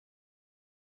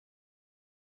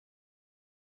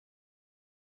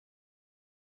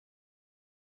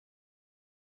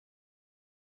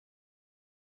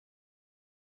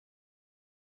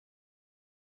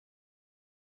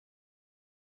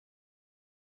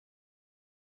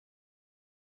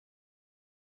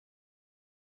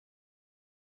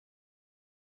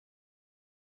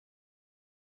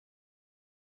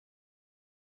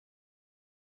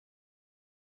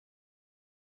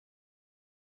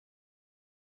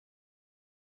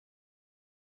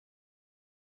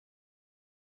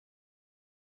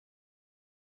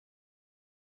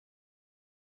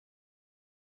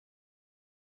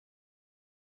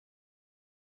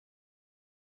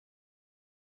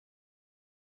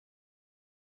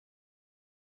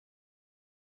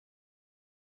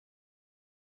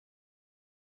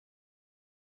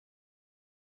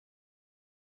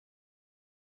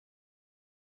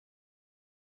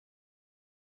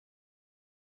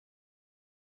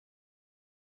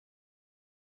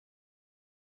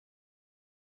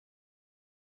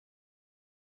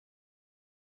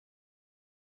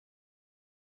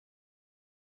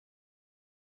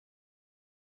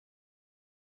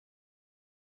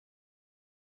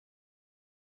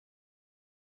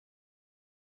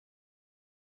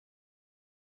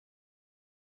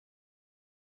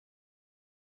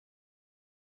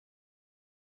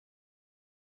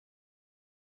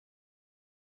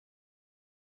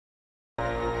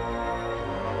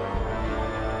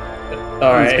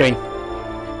on the screen.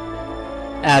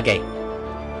 Okay.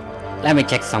 Let me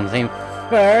check something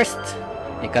first,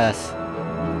 because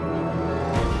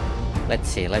let's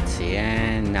see,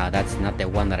 and no, that's not the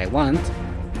one that I want.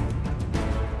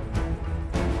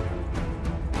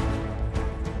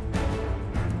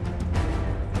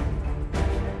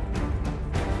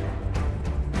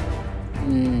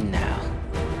 No.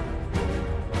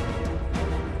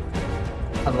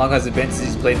 How long has it been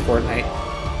since you played Fortnite?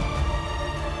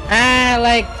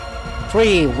 Like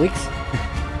 3 weeks.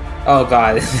 Oh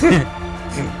god.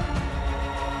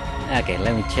 Okay,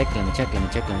 let me check.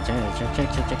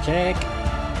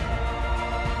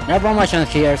 No promotion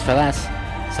here, fellas.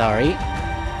 Sorry.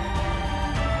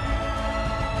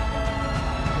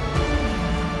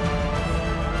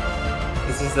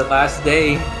 This is the last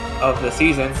day of the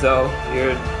season, so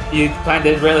you planned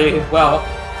it really well.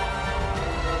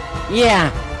 Yeah,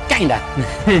 kinda.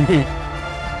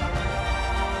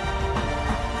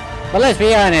 But let's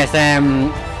be honest,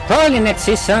 probably next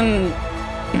season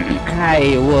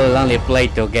I will only play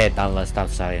to get all the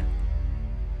stuff, so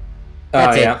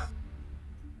Oh yeah.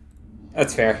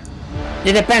 That's fair.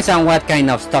 it depends on what kind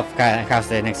of stuff has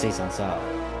the next season, so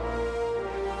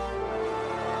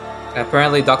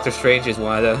Apparently Doctor Strange is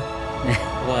one of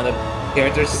the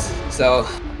characters, so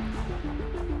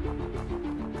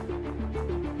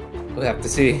we'll have to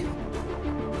see.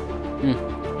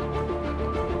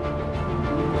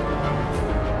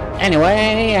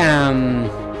 Anyway,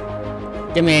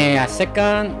 give me a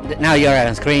second. Now you're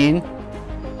on screen,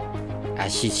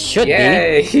 as she should be.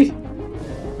 Yay! Give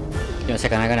me a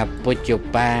second. I'm gonna put you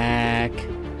back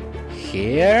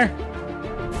here.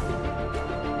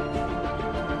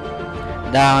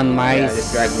 Down my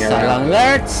salon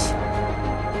alerts,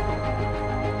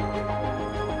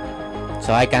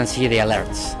 so I can see the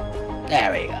alerts.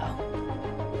 There we go.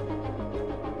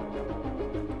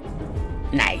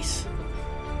 Nice.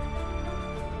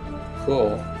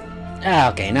 Cool.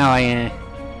 Okay, now are you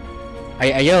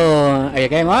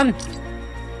game on?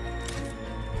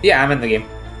 Yeah, I'm in the game.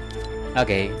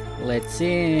 Okay, let's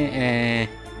see.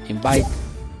 Invite.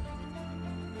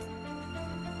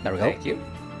 There we go. Thank you.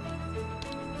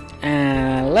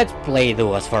 Let's play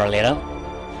duos for a little.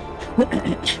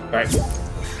 Right.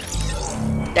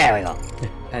 There we go.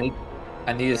 I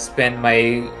need to spend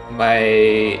my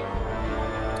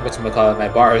whatchamacallit, my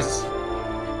bars.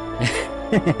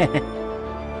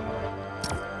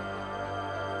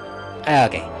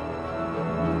 Okay.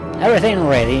 Everything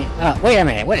ready. Wait a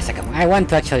minute, wait a second. I want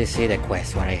to actually see the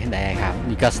quest that I have,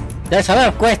 because there's a lot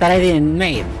of quests that I didn't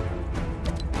make.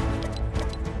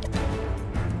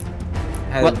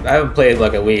 I haven't played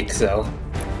like a week, so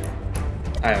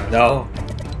I don't know.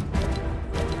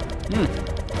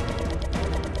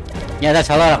 Yeah, that's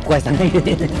a lot of quests that I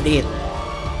didn't did.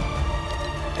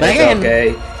 But again,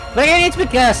 it's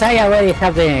because I already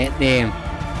have the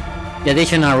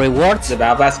additional rewards. The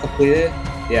battle pass completed?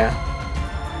 Yeah.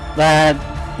 But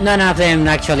none of them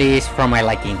actually is from my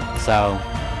liking, so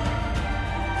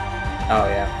Oh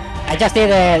yeah. I just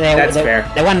did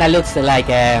the one that looks like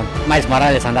Miles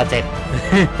Morales, and that's it.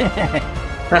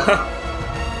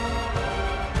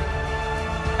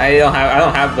 I don't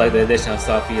have like the additional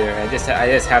stuff either. I just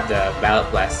have the battle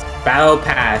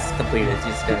pass completed.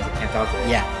 Just because I can't talk to it.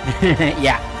 Yeah.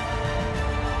 Yeah.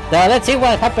 So let's see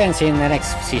what happens in the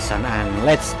next season, and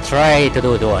let's try to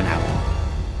do duo now.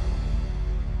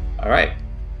 All right.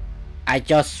 I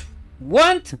just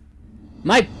want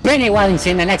my Pennywise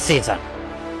in the next season.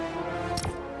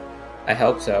 I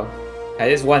hope so. I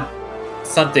just want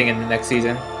something in the next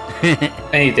season.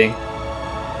 Anything.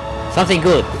 Something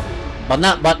good, but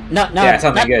not yeah,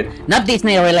 something good. Not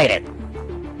Disney related.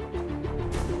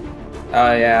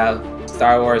 Oh yeah,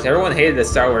 Star Wars. Everyone hated the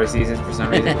Star Wars seasons for some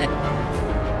reason.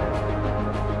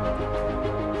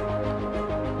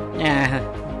 Yeah.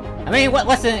 I mean,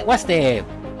 what's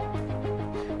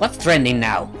trending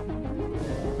now?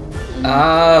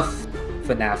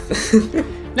 FNAF.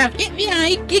 Now, yeah,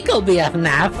 it could be a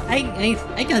FNAF. I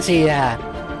can see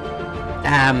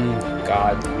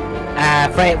God.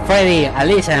 Freddy, at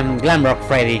least Glamrock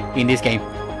Freddy in this game.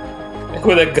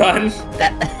 With a gun?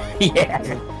 That yeah.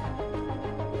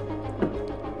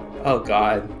 Oh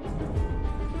god.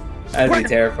 That'd be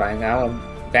terrifying. Now I'm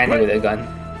banning with a gun.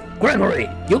 Gregory,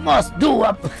 you must do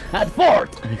up at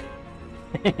fort.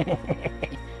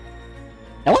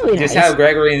 That would be Just nice. have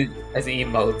Gregory as an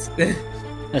emote.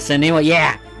 That's an emote,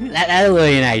 yeah. That would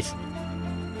be nice.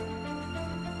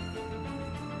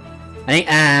 I think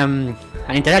an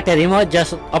interactive emote,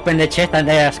 just open the chest and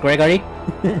there's Gregory.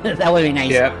 That would be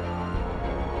nice. Yeah.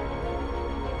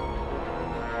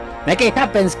 Make it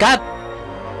happen, Scott.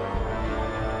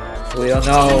 We don't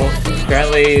know.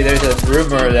 Apparently, there's a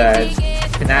rumor that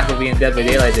FNAF will be in Dead by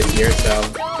Daylight this year, so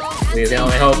we can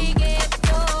only hope.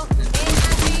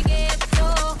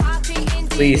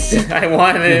 Please, I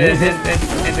want it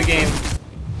in the game.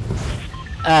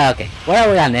 Okay, where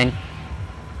are we on then?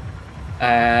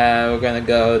 We're gonna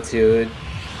go to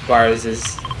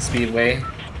Bars' Speedway.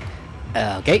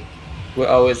 Okay. We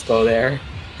always go there.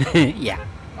 Yeah.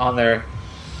 On there.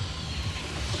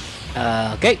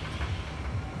 Okay.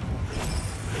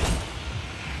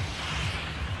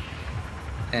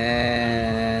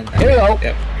 And here we go.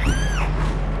 Yep.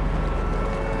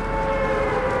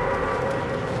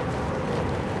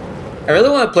 I really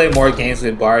want to play more games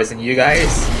with Bars than you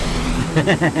guys. You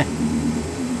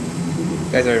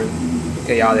guys are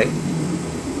chaotic.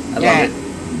 I love it.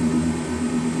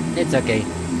 It's okay.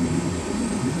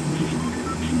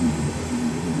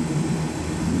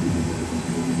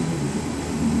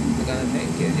 I'm gonna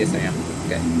make it. Yes, I am.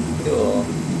 Okay. Cool.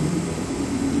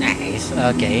 Nice.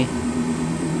 Okay.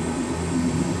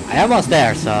 I'm almost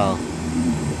there, so.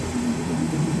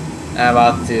 I'm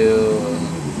about to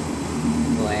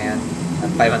land.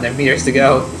 500 meters to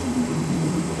go.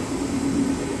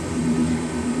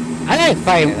 I like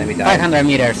 500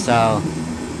 meters, so.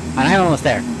 And I'm almost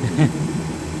there.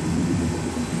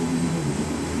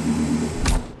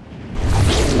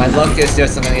 My luck is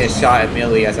just I'm gonna get shot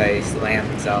immediately as I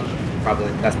land, so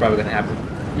that's probably gonna happen.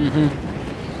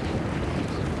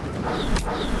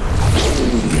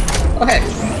 Okay.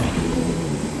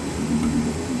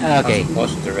 Okay.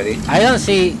 Potions already. I don't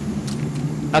see.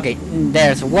 Okay,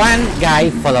 there's one guy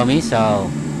follow me, so.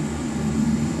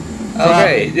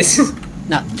 Okay. This is.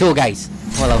 No, two guys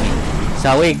follow me,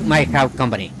 so we might have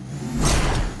company.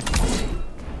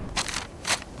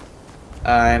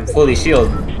 I'm fully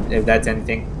shielded, if that's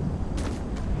anything.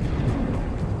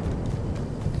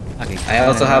 Okay. I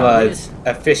also have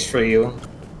a fish for you.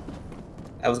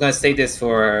 I was gonna say this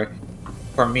for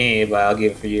me, but I'll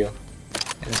give it for you.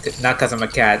 And not because I'm a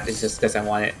cat, it's just because I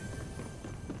want it.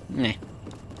 Nah.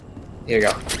 Here you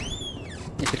go.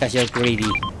 It's because you're greedy.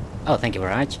 Oh, thank you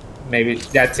very much. Maybe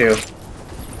that too.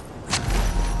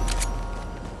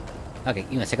 Okay,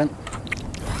 give me a second.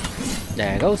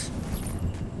 There it goes.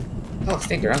 Oh,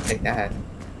 stinker, I'll take that.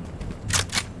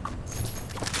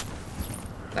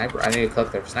 Sniper, I need to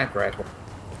collect the sniper rifle.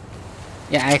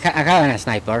 Yeah, I got a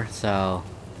sniper, so.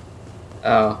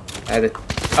 Oh, I had to...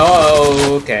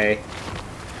 Oh, okay.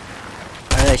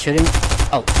 Are they shooting?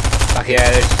 Oh, okay.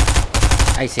 Yeah, there's...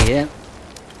 I see it.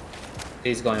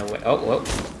 He's going away. Oh, whoa.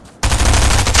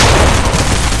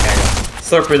 There you go.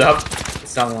 Slurp it up. There's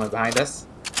someone behind us.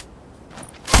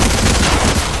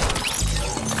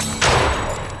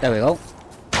 There we go.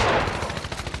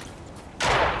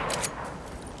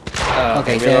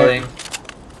 Okay, reloading.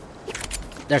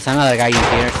 There's another guy in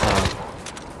here, so.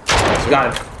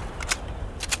 Got him.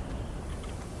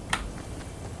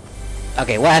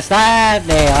 Okay, was that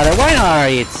the other one or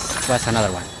was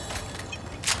another one?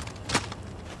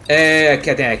 I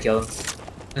think I killed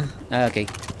him. Okay.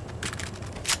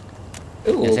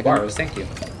 Ooh, bars, thank you.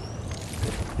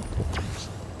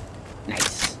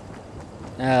 Nice.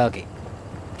 Okay.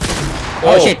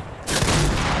 Oh, shit!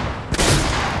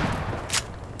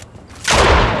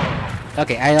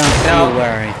 Okay, I don't see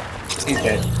where... He's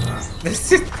dead.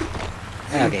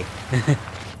 Okay.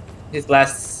 his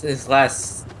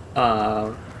last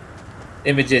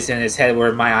images in his head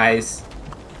were my eyes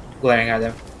glaring at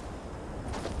him.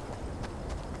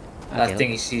 Last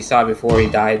thing she saw before he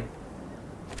died.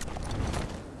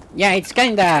 Yeah, it's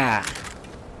kinda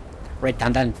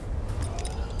redundant.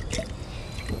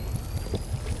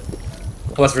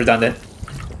 What's redundant?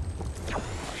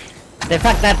 The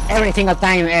fact that every single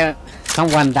time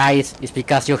someone dies is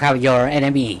because you have your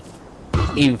enemy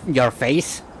in your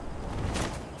face.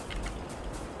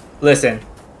 Listen.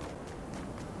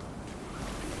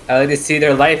 I like to see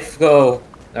their life go,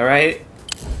 alright?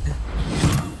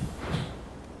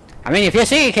 I mean, if you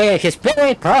see his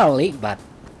spirit, probably, but...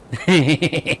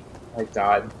 My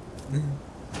god.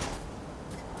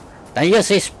 Don't you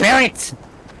see spirits?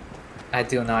 I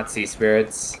do not see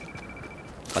spirits.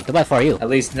 But too bad for you. At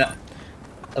least not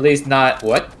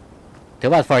what? Too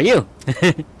bad for you.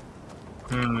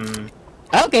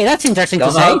 Okay, that's interesting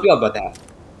to say. Don't know how to feel about that.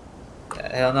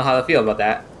 I don't know how to feel about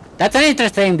that. That's an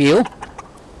interesting view.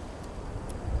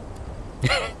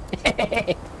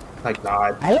 My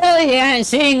god. I really am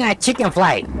seeing a chicken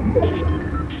fly.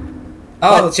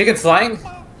 Oh, the chicken flying?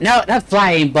 No, not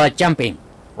flying, but jumping.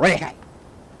 Really high.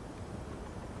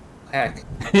 Heck.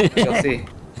 You'll see.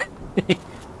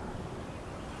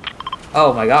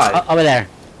 Oh my god. Over there.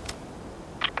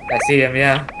 I see him,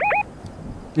 yeah.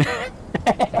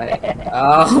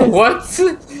 What?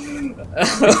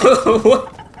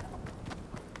 What?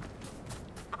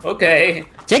 Okay.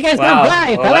 Chickens don't Wow.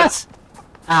 fly, Well, fellas!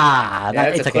 Ah, yeah, that,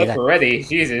 that's it's a okay. clip already.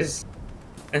 Jesus.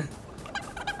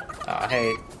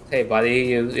 Hey, hey, buddy,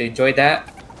 you enjoyed that?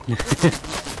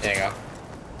 There you go.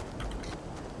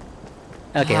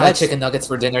 Okay, let's... chicken nuggets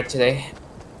for dinner today.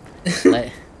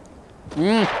 Let,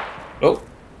 mm, Oh,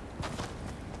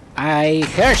 I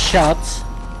heard shots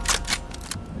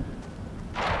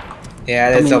yeah,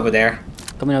 that's Coming- over there.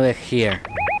 coming over here.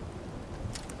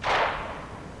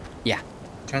 Yeah.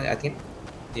 I think.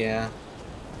 Yeah.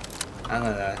 I'm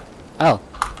gonna Oh.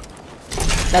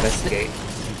 That's... investigate.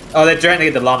 Oh, they're trying to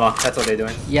get the llama. That's what they're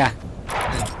doing. Yeah.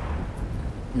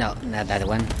 No, not that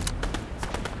one.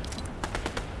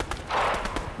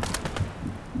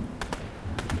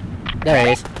 There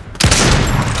it is.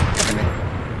 Damn it.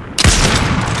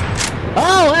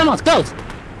 Oh, almost close!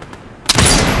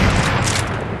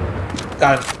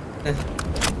 Got him.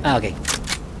 Ah, okay.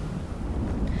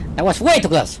 That was way too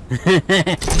close!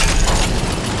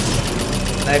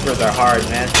 Snipers are hard,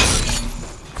 man.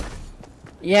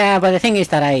 Yeah, but the thing is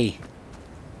that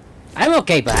I'm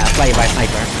okay playing by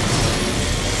sniper.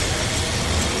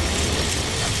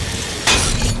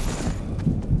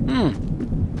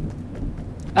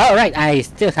 Oh right, I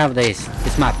still have this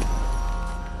map.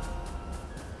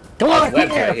 Come Oh, on web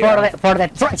here right here. for the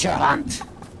treasure hunt.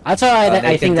 Also,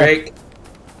 I think that Drake.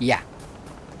 yeah.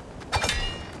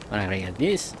 When I get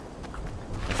this,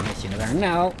 you never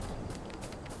know.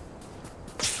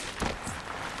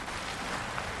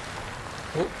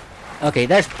 Okay,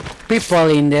 there's people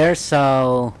in there,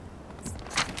 so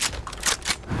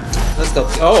Let's go.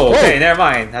 Oh, okay, never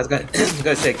mind. I was gonna,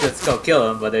 gonna say let's go kill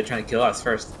them, but they're trying to kill us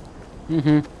first.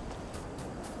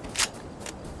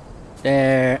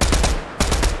 There.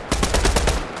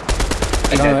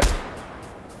 He's dead.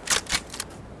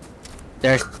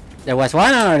 There was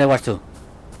one or there was two?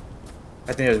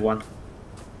 I think there's one.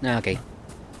 No, okay.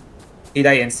 He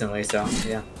died instantly, so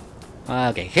yeah.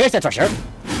 Okay, here's the treasure.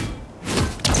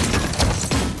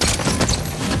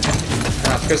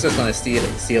 Chris is gonna steal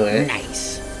it.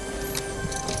 Nice.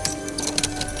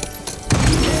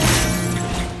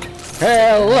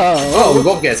 Hello. Oh, we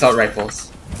both get assault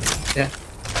rifles. Yeah.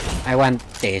 I want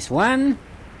this one.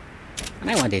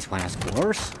 And I want this one, of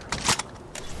course.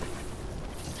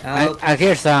 I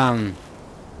hear some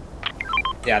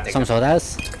Yeah, I think some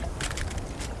sodas.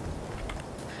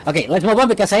 Okay, let's move on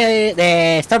because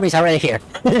the storm is already here.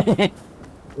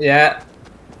 Yeah.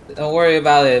 Don't worry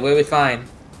about it. We'll be fine.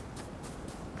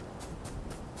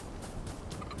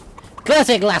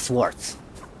 Classic last words.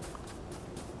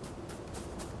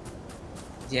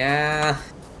 Yeah.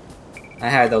 I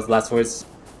had those last words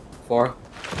before.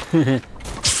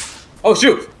 Oh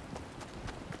shoot!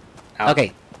 Ow.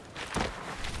 Okay.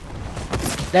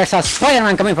 There's a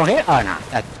Spider-Man coming from here. Oh no,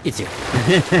 it's you.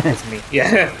 It's me.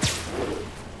 Yeah.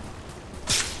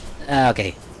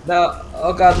 Okay. No.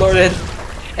 Oh god, Lorded.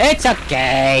 It's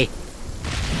okay.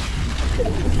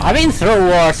 I've been through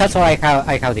wars. That's why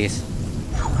I have this.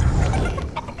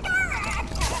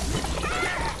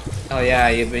 Oh yeah,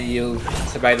 you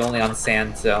survived only on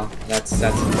sand, so that's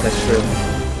true.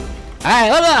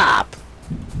 Alright, level up.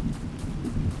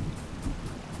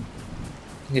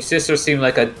 Your sister seemed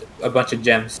like a bunch of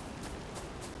gems.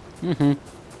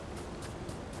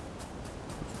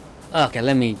 Okay,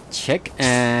 let me check.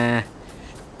 Yeah,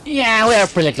 we are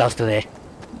pretty close to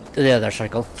the other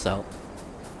circle. So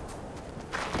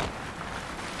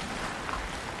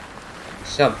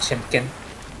Shut up, Chimkin.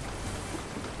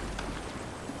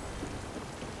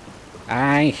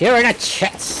 I'm here in a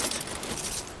chest.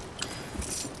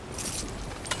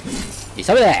 It's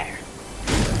over there.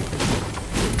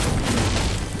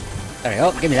 There you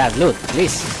go. Give me that loot,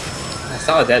 please.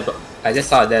 I just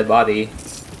saw a dead body.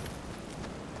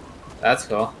 That's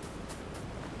cool.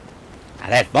 A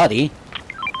dead body.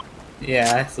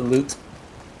 Yeah, it's a loot.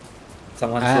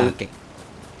 Someone's loot. Okay.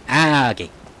 Ah, okay.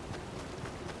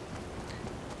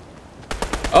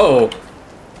 Oh,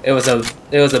 it was a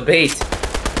bait.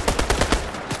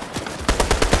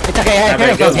 It's okay. I Not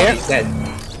very heard it goes good. here. He's dead.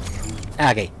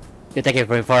 Okay. You take it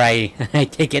before I I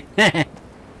take it.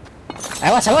 I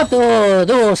was about to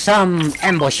do some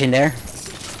ambush in there.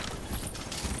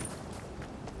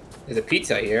 There's a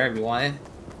pizza here if you want it.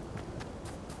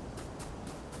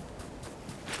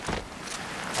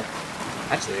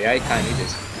 Actually, I kind of need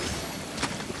this.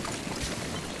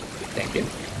 Thank you.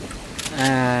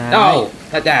 No,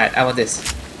 not that. I want this.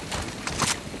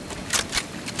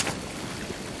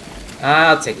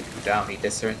 I'll take it. I don't need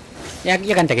this, sir. Yeah,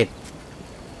 you can take it.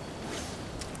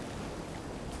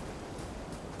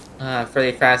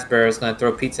 Freddy Fazbear is gonna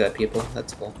throw pizza at people.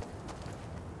 That's cool.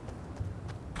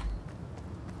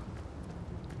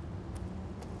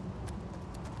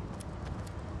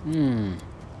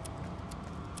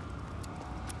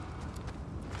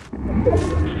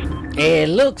 It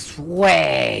looks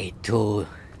way too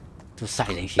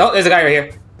silent here. Oh, there's a guy right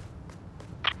here.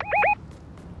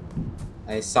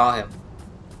 I saw him.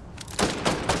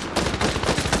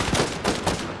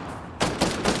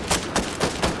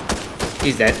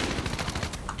 He's dead.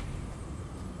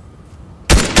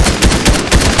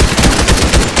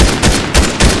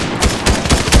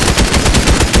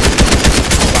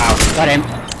 Wow. Got him.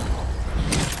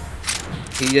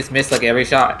 He just missed like every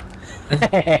shot.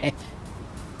 I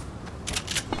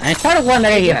started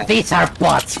wondering if these are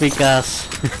bots because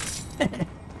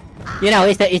you know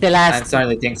it's the last. I'm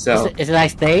starting to think so. It's the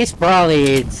last days.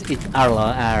 Probably it's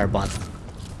our bots.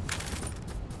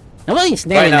 Nobody's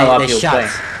nailing the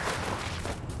shots.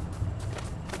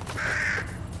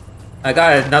 I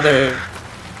got another.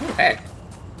 Hey,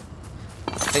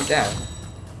 take that.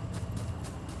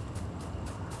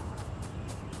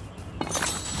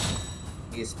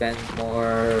 You spend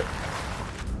more.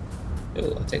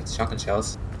 Ooh, I'll take the shotgun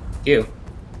shells. Thank you.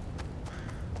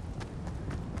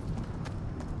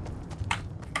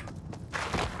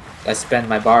 I spend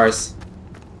my bars.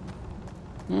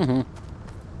 Mm-hmm.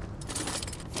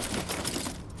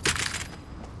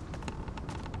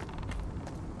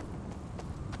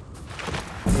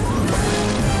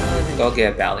 Go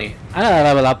get a bounty. Another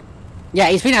level up. Yeah,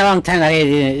 it's been a long time that I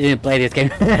didn't play this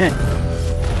game.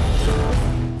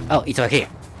 Oh, it's over here.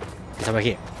 It's over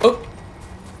here. Oh!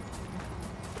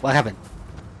 What happened?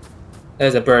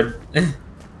 There's a bird.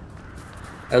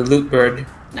 A loot bird.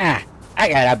 Ah, I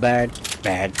got a bird.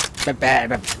 Bird.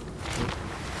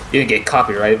 You didn't get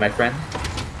copyrighted, my friend.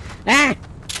 Ah!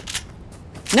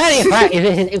 Not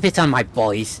if it's on my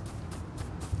voice.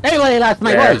 Everybody loves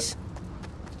my voice.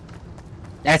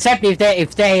 Except if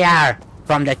they are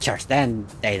from the church, then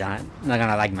they not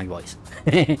gonna like my voice.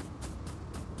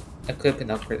 Equip and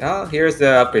upgrade. Oh, here's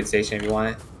the upgrade station if you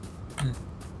want it.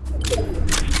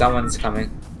 Someone's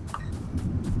coming.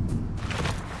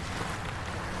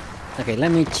 Okay,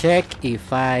 let me check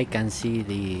if I can see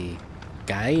the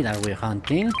guy that we're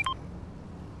hunting.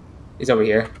 He's over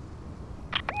here.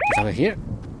 He's over here?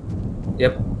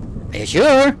 Yep. Are you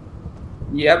sure?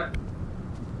 Yep.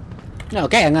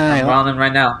 Okay, I'm on him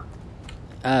right now.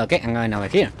 Okay, I'm going over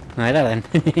here. Right then.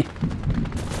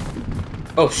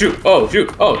 Oh shoot! Oh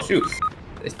shoot! Oh shoot!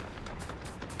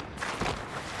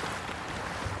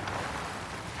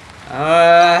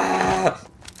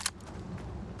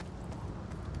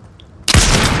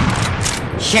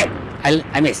 Shit!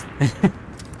 I missed.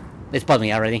 They spotted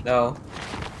me already. No.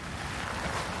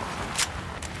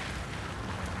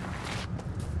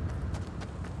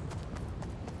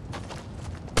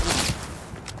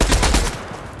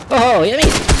 Oh, you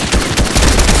missed!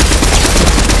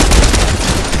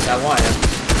 That one.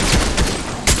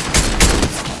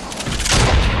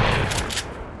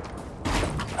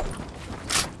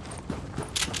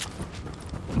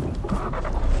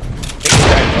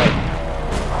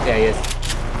 Yeah, he is.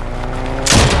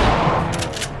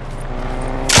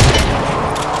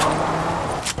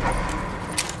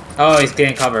 Oh, he's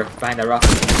getting cover behind that rock.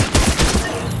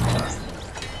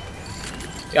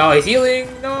 Oh, he's healing!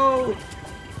 No!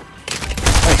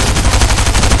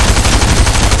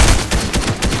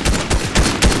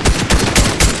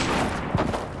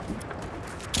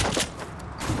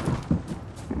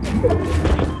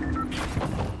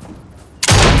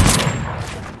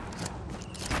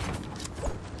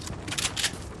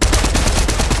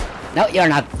 No, you're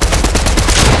not.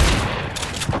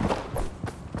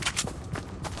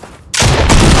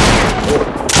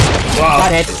 Wow.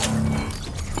 Got it.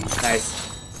 Nice.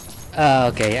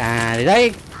 Okay, did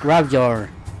I grab your...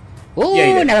 Ooh, Yeah,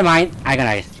 you did. never mind. I'm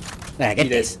gonna get You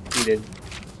this. did. You did.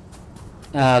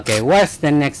 Okay, where's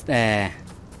the next, the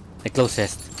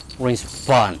closest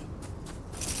respawn?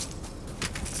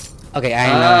 Okay,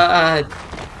 I'm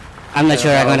not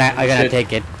sure I'm gonna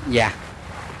take it. Yeah.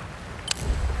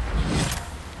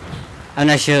 I'm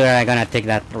not sure I'm gonna take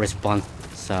that respawn,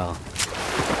 so...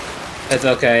 It's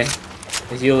okay.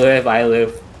 If you live, I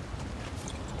live.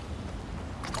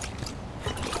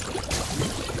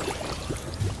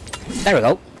 There we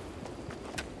go.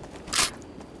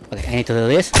 Okay, I need to do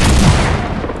this.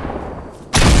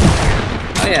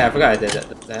 Oh yeah, I forgot I did that.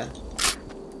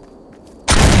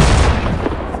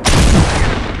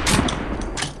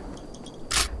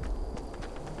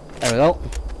 There we go.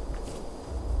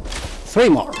 3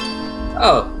 more.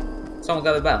 Oh, someone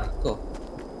got a bounty. Cool.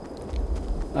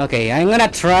 Okay, I'm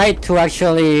gonna try to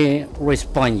actually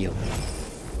respawn you.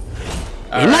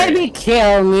 It might be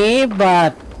kill me,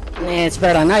 but it's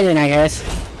better than nothing, I guess.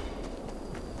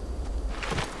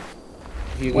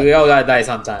 We all gotta die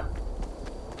sometime.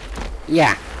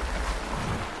 Yeah.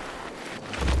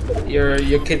 Your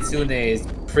kitsune is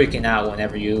freaking out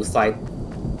whenever you slide.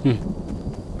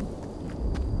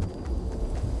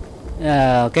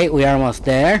 Okay, we are almost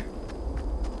there.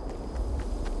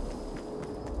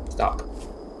 Stop.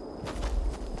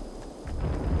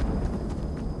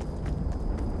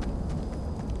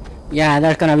 Yeah,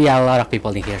 there's gonna be a lot of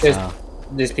people in here, so...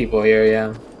 There's people here,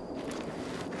 yeah.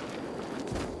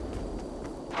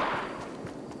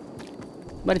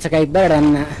 But it's okay, better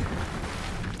than...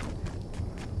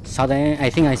 I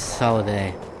think I saw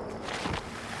the...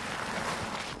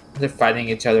 They're fighting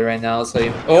each other right now, so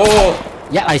you... Oh!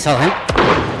 Yeah, I saw him.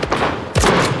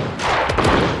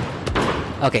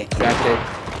 Okay. Distracted.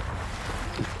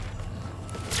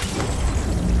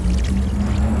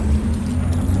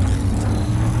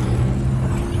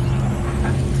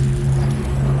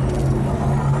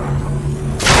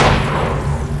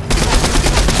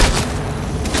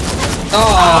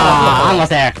 Oh, almost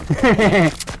there.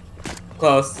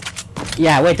 Close.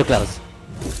 Yeah, way too close.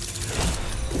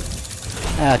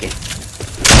 Okay.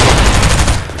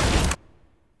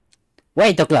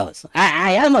 Way too close.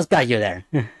 I almost got you there.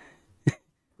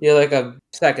 You're like a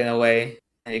second away,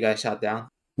 and you got shot down.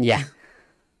 Yeah.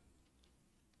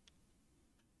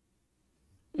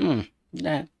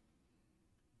 Yeah.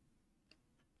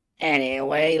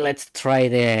 Anyway, let's try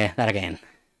that again.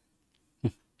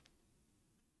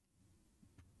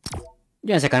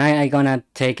 Just a second, I'm gonna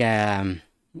take a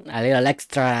little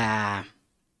extra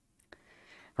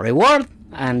reward,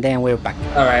 and then we're back.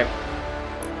 Alright.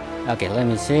 Okay, let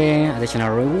me see.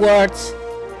 Additional rewards.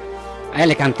 I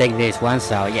only can take this one,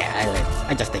 so yeah,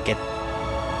 I just take it.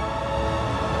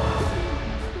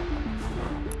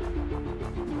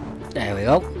 There we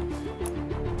go.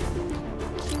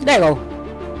 There you go.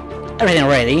 Everything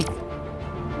ready.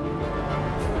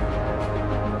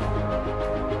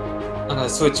 I'm gonna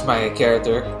switch my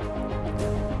character.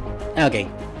 Okay.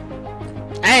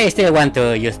 I still want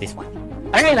to use this one.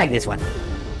 I really like this one.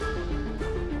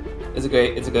 It's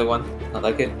a good one. I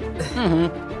like it.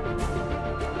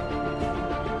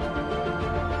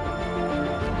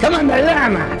 Come on, the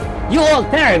llama! You all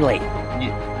terribly!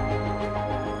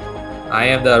 I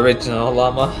am the original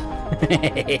llama.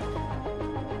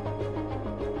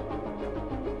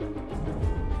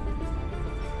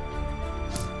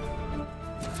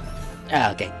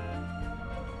 Okay.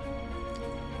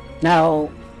 Now,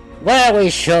 where we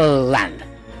should land?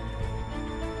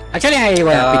 Actually, I will pick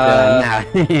the land now,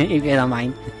 if you don't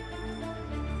mind.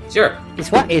 Sure. It's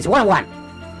 1-1.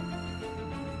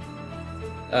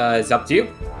 It's up to you.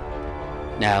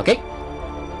 Okay.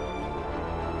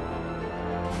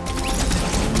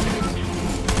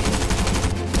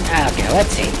 Okay, let's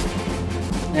see.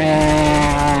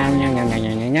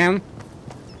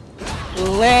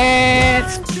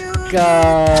 Let's go.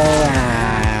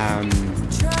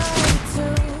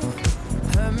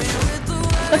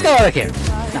 Let's go over here.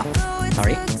 No,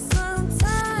 sorry.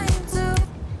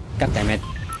 God damn it.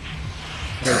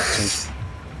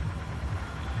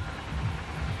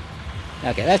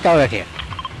 Okay, let's go over here.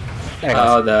 There it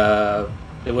Oh, goes.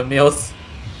 the windmills.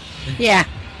 Yeah.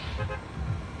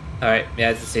 Alright, yeah,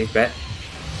 it's a safe bet.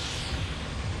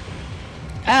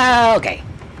 Okay.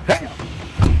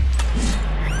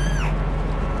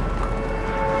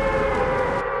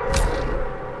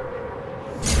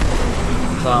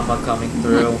 Llama coming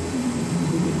through.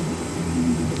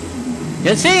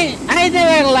 You see, I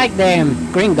didn't like the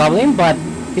Green Goblin, but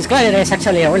his glider is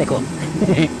actually really cool.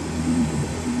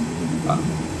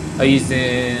 Oh,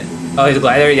 using... Oh, his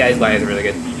glider? Yeah, his glider is really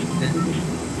good.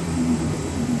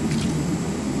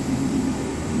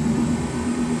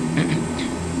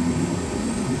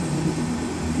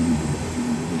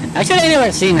 Actually, I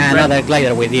never seen another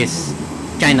glider with this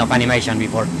kind of animation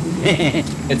before.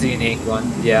 It's a unique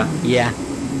one, yeah. Yeah.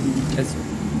 It's,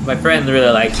 my friend really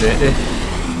likes it.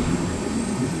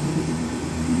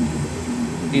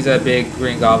 He's a big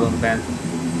Green Goblin fan.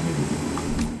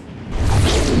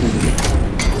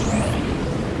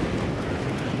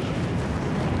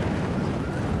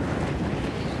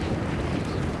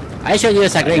 I should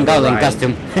use a Green Goblin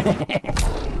costume.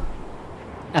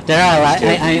 After all,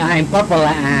 I'm purple.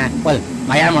 Well,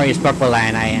 my armor is purple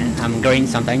and I'm green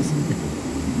sometimes.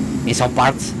 In some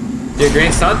parts. You're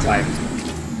green sometimes?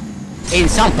 In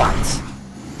some parts.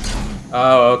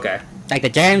 Oh, okay. Like the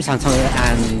gems and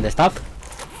the stuff.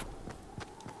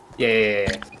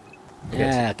 Yeah.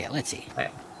 Yeah, okay, let's see.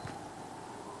 Right.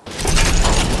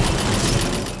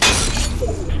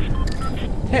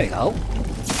 There we go.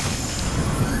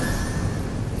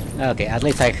 Okay, at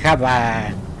least I have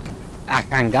a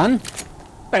handgun.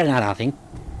 Better than nothing.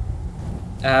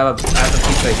 I have a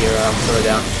piece right here. I'll throw it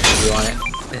down if you want it.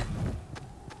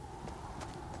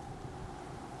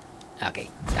 Okay,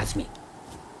 that's me.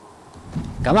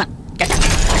 Come on, get out.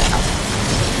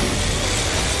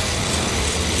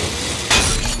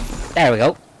 There we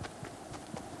go.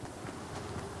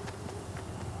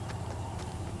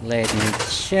 Let me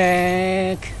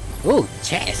check. Ooh,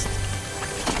 chest.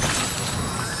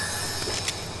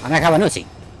 And I have an Uzi.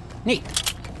 Neat.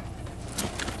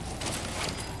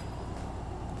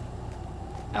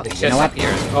 Okay, you know what?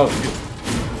 Here. Oh, shoot.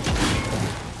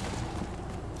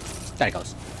 There it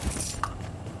goes.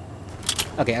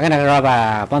 Okay, I'm gonna grab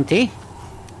a bounty.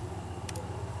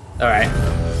 Alright.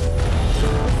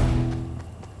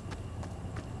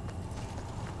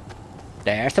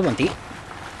 There's the bounty.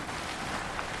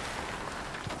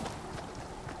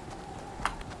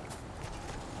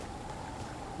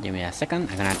 Give me a second.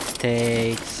 I'm gonna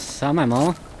take some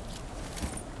ammo.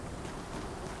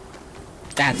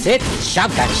 That's it.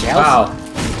 Shotgun shells. Wow.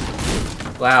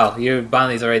 Wow, your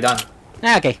bounty's already done.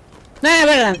 Okay. Nah,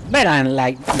 better than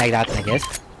like that, I guess.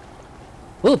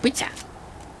 Ooh, pizza.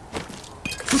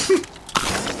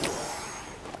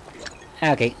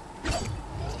 Okay.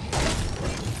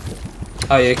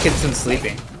 Oh, your kid's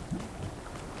sleeping.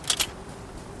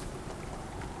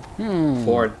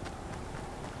 Bored.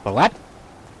 For what?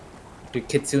 Your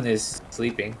kitsune is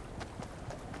sleeping.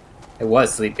 It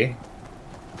was sleeping.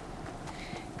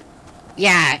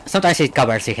 Yeah, sometimes it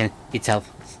covers itself.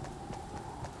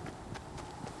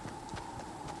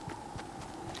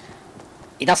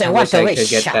 It doesn't I want wish to I be could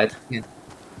get shot. that. Yeah.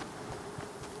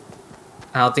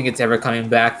 I don't think it's ever coming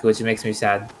back, which makes me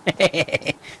sad.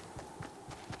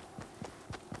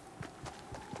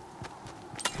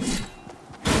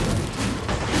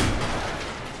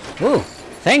 Ooh,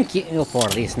 thank you for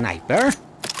this sniper.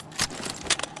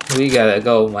 We gotta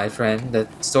go, my friend. The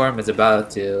storm is about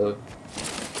to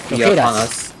be hit upon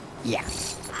us. us. Yeah.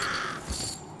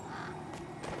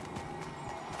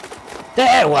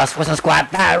 There was a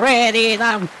squad already.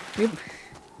 Oh,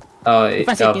 oh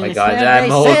my god, that Say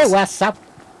mode. what's up?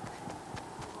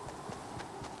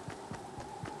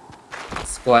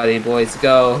 Squatty boys,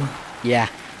 go. Yeah.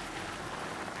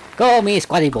 Go me,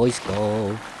 squaddy boys,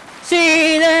 go.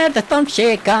 See there, the storm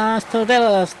shakers to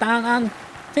the stand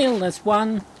until there's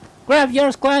one. Grab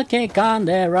your squad kick on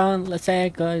the run. Let's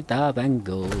take it up and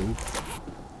go.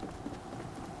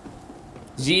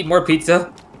 Did you eat more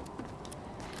pizza?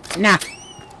 Nah.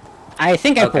 I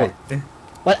think I Okay. pulled.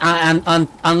 But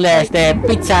unless the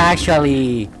pizza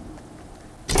actually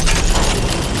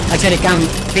can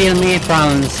fill me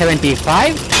from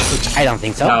 75, which I don't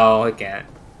think so. No, it can't.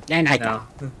 Then I No.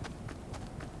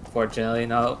 Fortunately,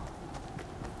 no.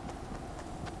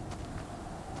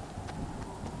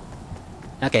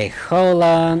 Okay, hold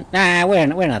on. Nah, we're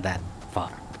not that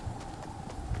far.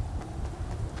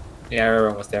 Yeah, we're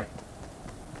almost there.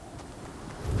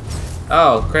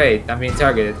 Oh, great. I'm being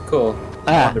targeted. Cool.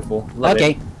 Wonderful. Love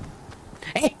okay.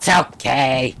 it. It's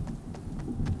okay.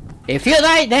 If you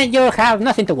die, then you have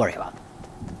nothing to worry about.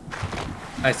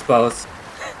 I suppose.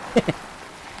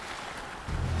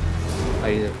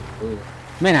 Ooh.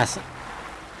 Menace.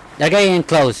 They're getting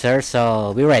closer,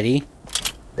 so be ready.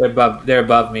 They're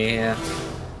above me, yeah.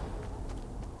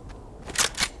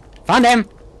 Found them!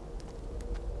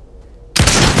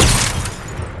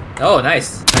 Oh,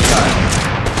 nice. Nice shot.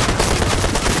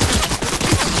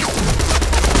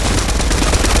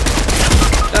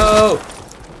 No!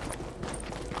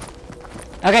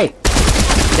 Okay.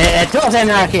 The two of them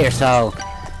are here, so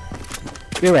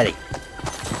be ready.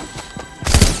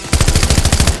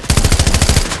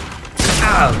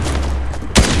 Ow!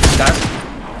 Got him.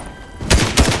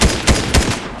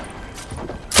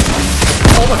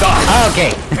 Oh my god!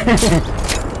 Okay.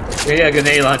 We got a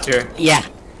grenade launcher. Yeah.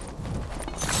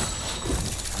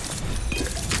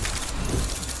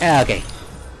 Okay.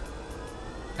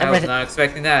 I was not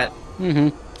expecting that. Mm-hmm.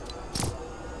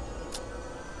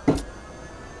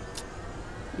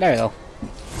 There we go.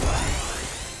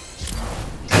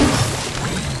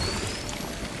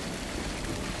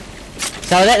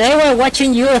 So they were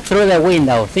watching you through the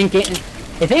window, thinking.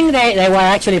 I think they were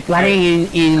actually planning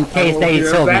in case they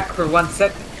saw me. back for 1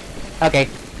 second. Okay.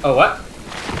 Oh, what?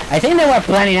 I think they were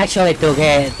planning actually to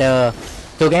get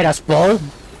us pulled,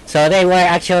 so they were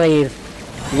actually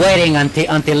waiting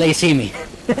until they see me.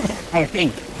 I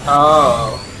think.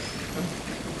 Oh.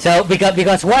 So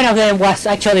because one of them was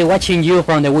actually watching you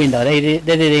from the window, they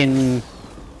didn't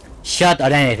shot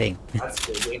or anything. That's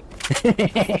crazy.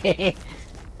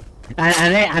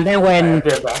 and then when... I'll be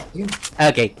right back.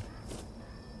 Okay.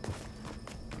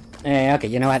 Okay,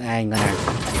 you know what? I'm gonna...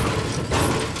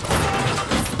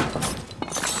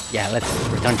 Yeah, let's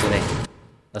return to the...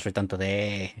 Let's return to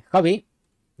the hobby.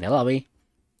 The lobby.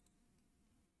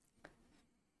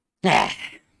 Ah.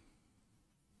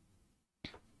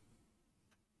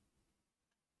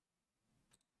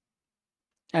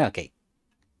 Okay.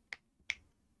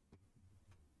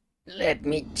 Let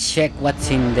me check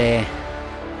what's in the...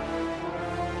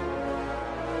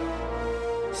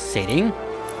 setting.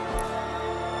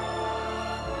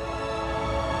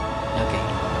 Okay.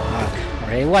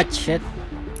 Already watch it.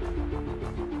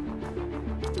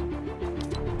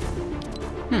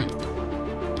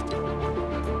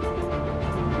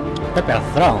 Pepper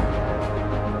throw.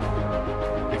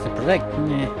 I can protect.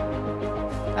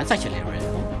 That's actually really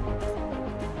cool.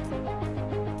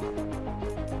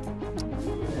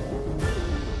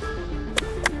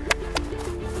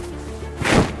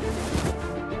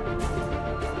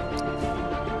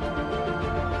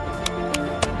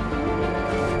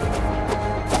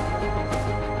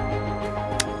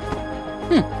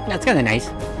 That's kinda nice.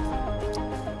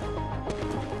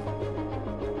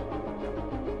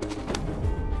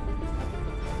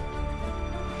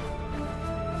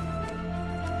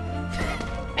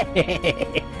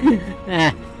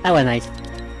 That was nice.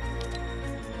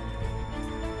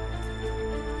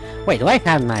 Wait, do I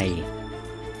have my...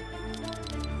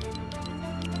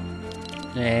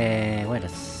 wait a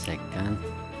second.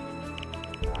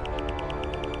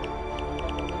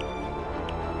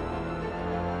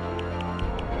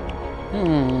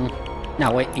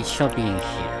 No, wait, it should be in here.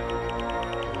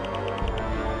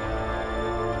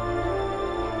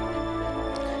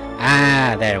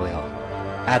 Ah, there we go.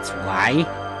 That's why.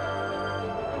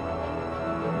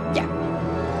 Yeah.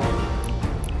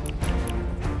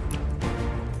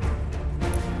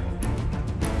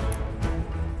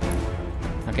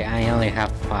 Okay, I only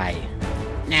have 5.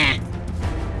 Nah.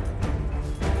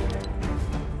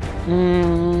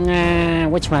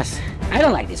 Which mask? I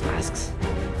don't like these masks.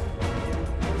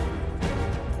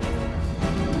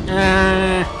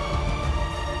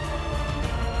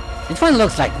 This one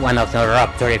looks like one of the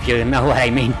Raptor, if you know what I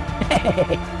mean.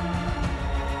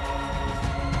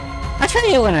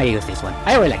 Actually, I'm gonna use this one.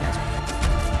 I really like this one.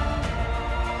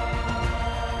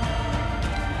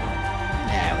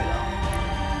 There we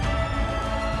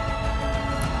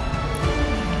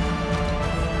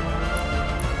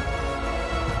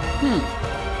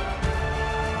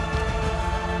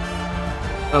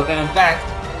go. Okay, I'm back.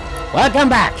 Welcome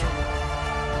back!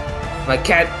 My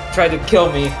cat tried to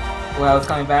kill me while I was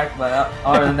coming back, but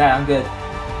other than that, I'm good.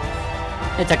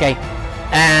 It's okay.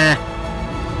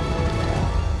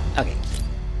 Okay.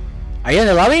 Are you in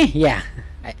the lobby? Yeah.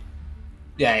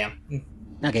 Yeah, I am.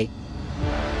 Okay.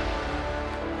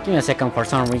 Give me a second for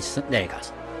some reason. There it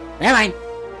goes. Never mind.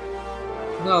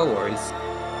 No worries.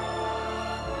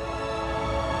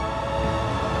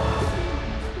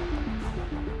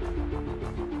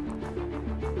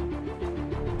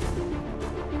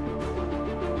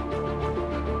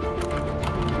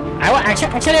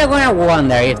 Actually, I'm gonna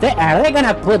wonder if are they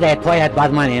gonna put the Twilight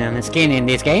Batman in a skin in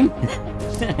this game?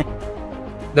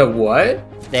 The what?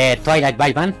 The Twilight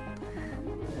Batman.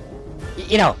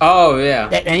 You know. Oh yeah.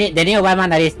 The new Batman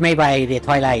that is made by the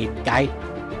Twilight guy.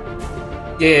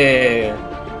 Yeah.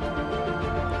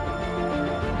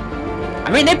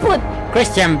 I mean, they put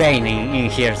Christian Bale in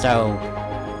here, so.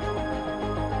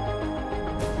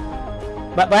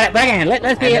 But again,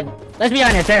 let's be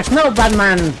honest. There's no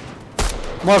Batman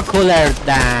more cooler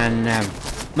than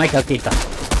Michael Keaton.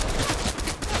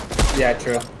 Yeah,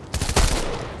 true.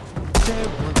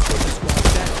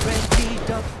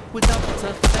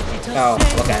 Oh,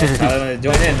 okay. I was gonna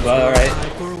join in, but alright.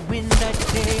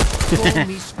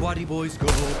 Squatty boys go.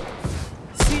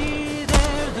 See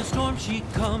there the storm she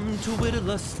come to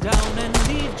whittle us down and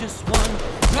leave just one.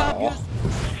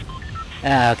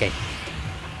 Okay.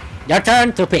 Your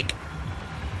turn to pick.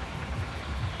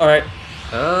 Alright.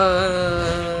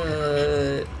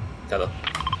 Hello.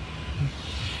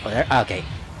 Oh, there. Okay.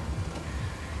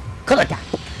 Color tap.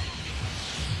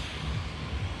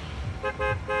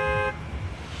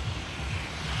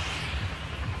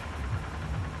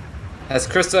 Has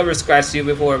Chris ever scratched you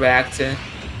before by accident?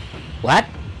 What?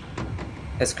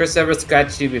 Has Chris ever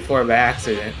scratched you before by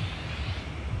accident?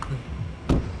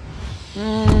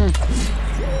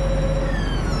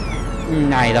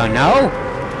 I don't know.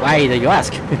 Why do you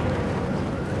ask?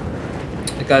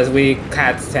 Because we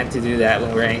cats tend to do that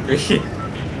when we're angry.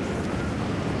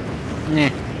 Nah.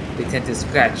 They tend to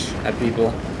scratch at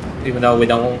people, even though we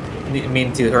don't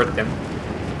mean to hurt them.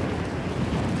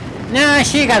 Nah,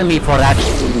 she got me for that.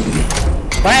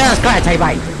 But I don't scratch, I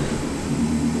bite.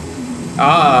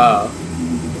 Oh,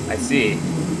 I see.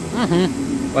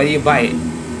 Mm-hmm. Why do you bite?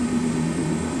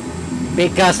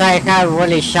 Because I have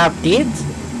really sharp teeth.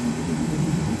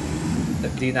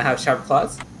 Do you not have sharp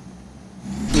claws?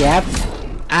 Yep.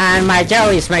 And my jaw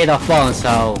is made of bone,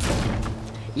 so...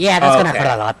 Yeah, that's gonna hurt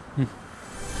a lot.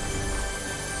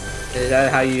 Is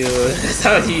that how you... That's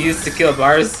how you used to kill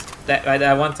bars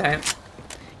that one time?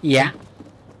 Yeah.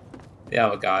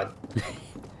 Oh god.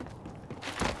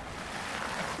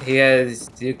 He has...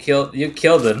 You killed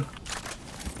him.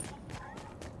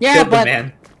 Yeah, Killed the but...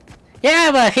 man.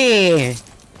 Yeah, but he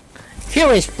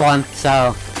respawned,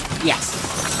 so... Yes.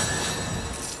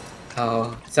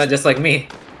 Oh, so just like me.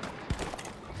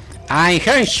 I'm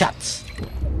hearing shots.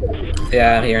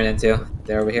 Yeah, I'm hearing it too.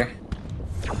 They're over here.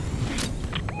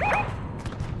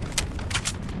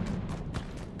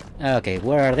 Okay,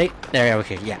 where are they? They're over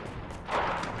here, yeah.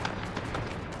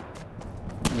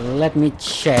 Let me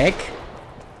check.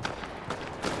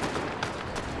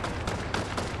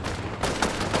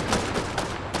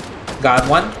 Got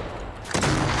one.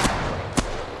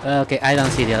 Okay, I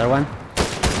don't see the other one.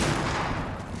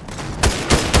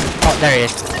 Oh, there he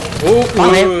is. Ooh,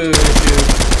 Found him. ooh, shoot.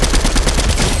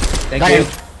 Thank Got you. him.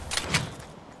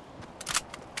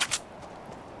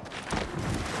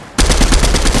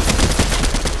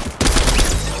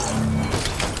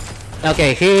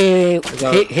 Okay,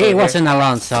 he wasn't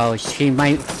alone, so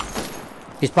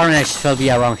his partner should be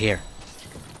around here.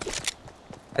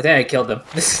 I think I killed him.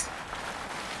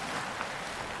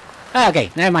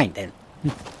 Okay, never mind then.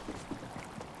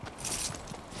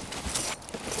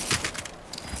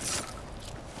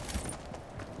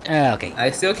 Okay.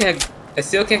 I still can't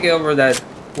get over that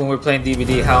when we're playing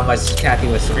DVD how much Kathy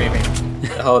was screaming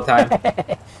the whole time.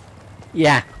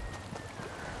 Yeah.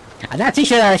 And that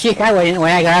t-shirt that she had when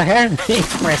I got her,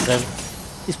 it's impressive.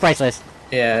 It's priceless.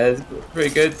 Yeah, it's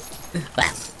pretty good.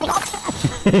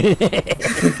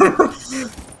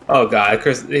 Oh god,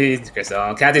 Chris,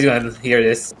 Kathy's gonna hear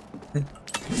this.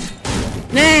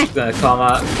 Nah. He's gonna come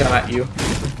at you.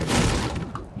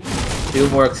 Do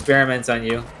more experiments on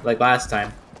you, like last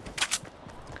time.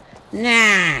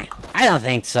 Nah, I don't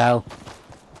think so.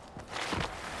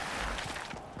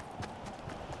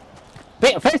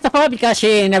 First of all, because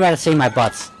she never seen my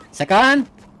butts. Second,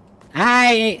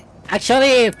 I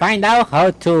actually find out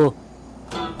how to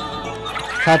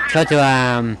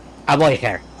avoid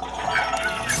her.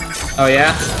 Oh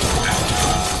yeah?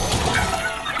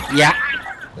 Yeah.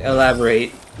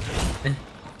 Elaborate.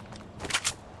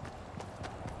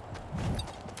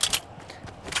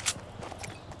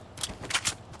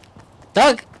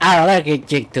 Dogs are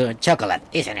allergic to chocolate,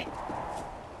 isn't it?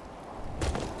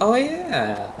 Oh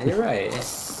yeah, you're right.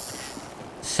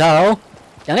 So,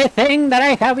 the only thing that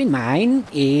I have in mind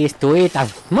is to eat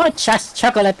as much as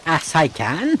chocolate as I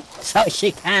can, so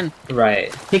she can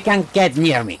get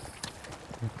near me.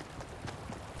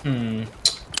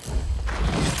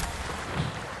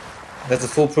 That's a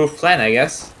foolproof plan, I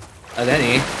guess. Of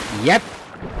any. Yep.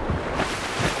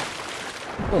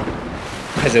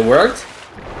 Has it worked?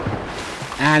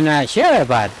 I'm not sure,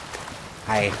 but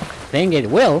I think it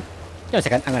will. Just a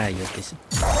second, I'm gonna use this.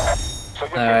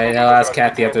 Alright, I'll ask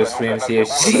Kathy after the stream and see if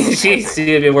see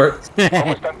if it works.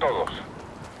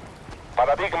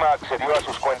 Paradigma accedió a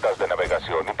sus cuentas de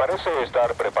navegación y parece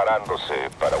estar preparándose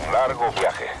para un largo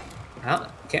viaje.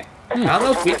 I don't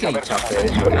know if we can eat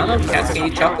chocolate. I don't know if cats can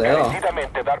eat chocolate at all.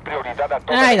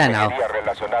 I don't know.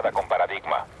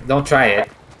 Don't try it.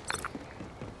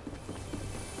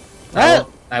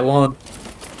 I won't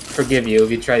forgive you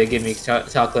if you try to give me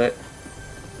chocolate.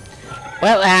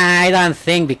 Well, I don't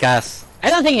think it's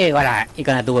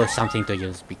gonna do something to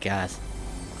use because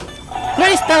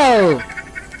Crystal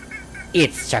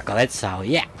eats chocolate, so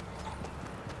yeah.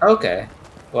 Okay.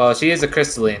 Well, she is a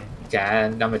crystalline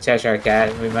cat, and I'm a Cheshire cat,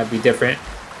 and we might be different.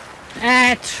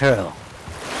 True.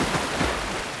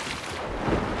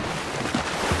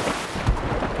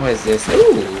 What is this?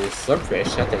 Ooh,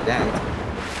 slurpfish. I'll take that.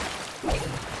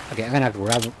 Okay, I'm gonna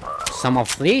grab some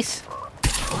of these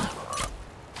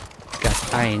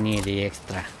because I need the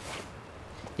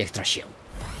extra shield.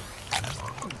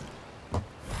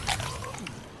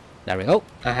 There we go.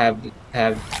 I have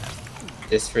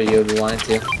this for you if you wanted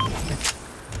to.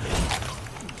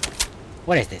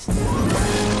 What is this?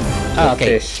 Oh,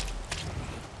 okay. Fish.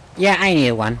 Yeah, I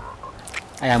need one.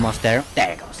 I almost there.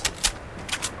 There it goes.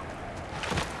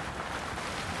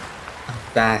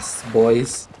 Bass,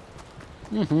 boys.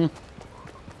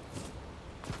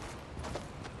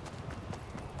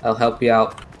 I'll help you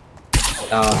out.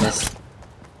 Oh, miss.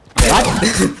 What?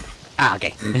 Ah,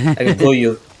 okay. I can pull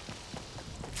you.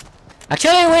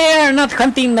 Actually, we are not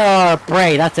hunting the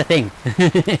prey, that's the thing.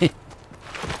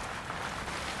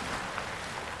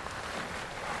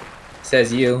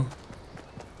 Says you.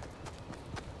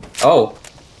 Oh.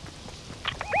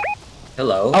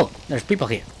 Hello. Oh, there's people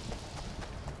here.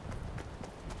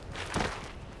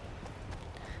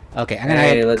 Okay, I'm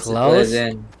gonna get let's close.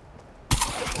 in.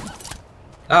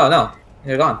 Oh no,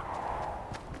 they're gone.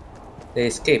 They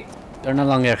escaped. They're no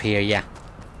longer here, yeah.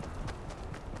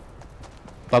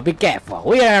 But be careful,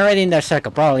 we are already in their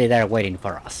circle, probably they're waiting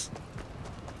for us.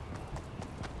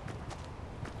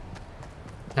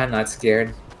 I'm not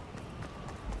scared.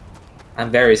 I'm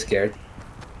very scared.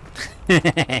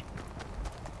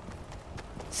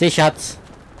 See shots.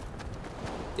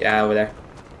 Yeah, over there.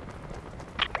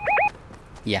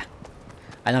 Yeah.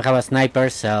 I don't have a sniper,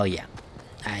 so yeah.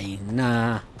 I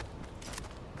know.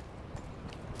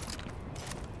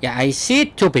 Yeah, I see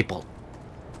 2 people.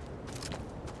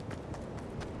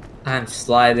 I'm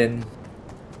sliding.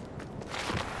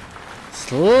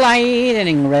 Sliding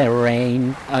in the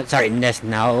rain. Sorry, in the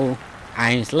snow.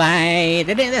 I'm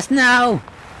sliding in the snow.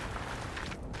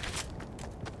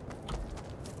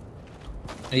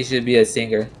 You should be a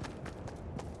singer.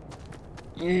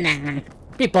 Nah.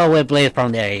 People will bleed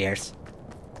from their ears.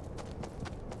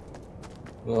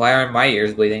 Why aren't my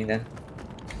ears bleeding then?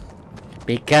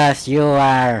 Because you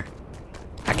are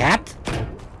a cat?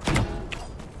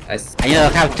 I And you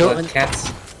don't have what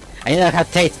cats. and you don't have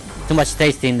too much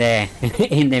taste in the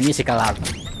in the musical art.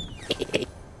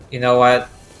 You know what?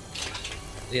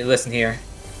 You listen here.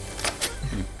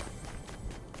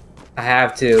 I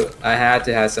have to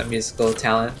have some musical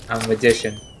talent. I'm a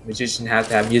magician. Magicians have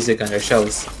to have music on their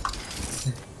shows.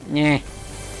 Yeah.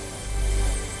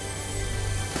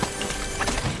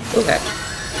 Okay.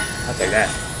 I'll take that.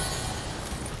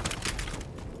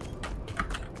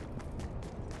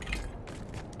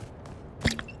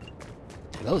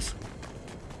 There goes.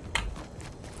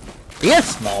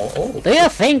 Yes. Small. Oh. Do you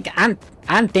think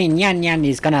Auntie Nyan Nyan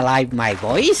is gonna like my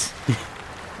voice?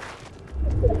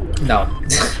 No.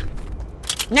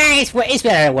 Nah, it's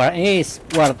better worth. It's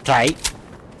worth try.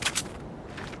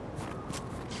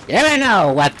 You never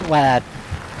know what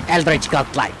Eldritch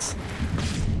God likes.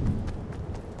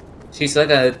 She's like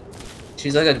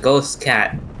a ghost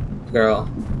cat girl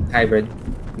hybrid.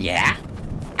 Yeah.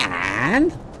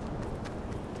 And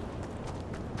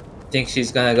Think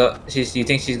she's gonna go? You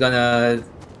think she's gonna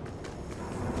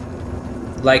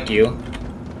like you?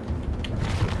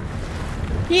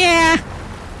 yeah,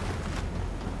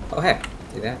 Oh heck,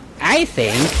 do that. I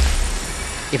think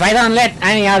if I don't let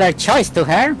any other choice to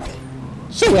her,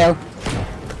 she will.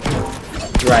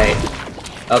 Right.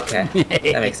 Okay,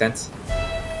 that makes sense.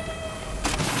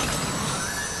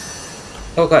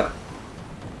 Oh god.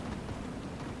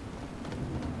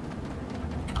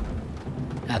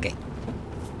 Okay.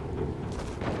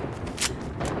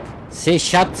 See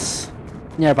shots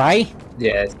nearby.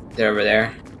 Yeah, they're over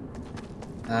there.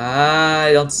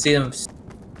 I don't see them.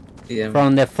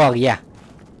 From the fog, yeah.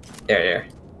 There.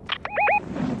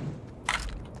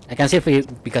 I can see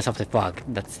because of the fog.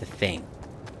 That's the thing.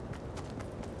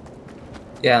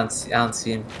 Yeah, I don't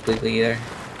see him completely either.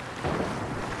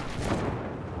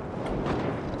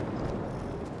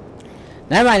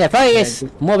 Never mind, the fog is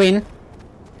moving.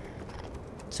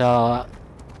 So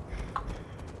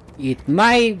it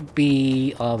might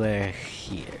be over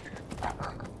here.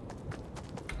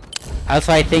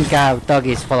 Also, I think a dog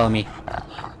is following me.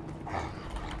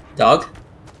 Dog?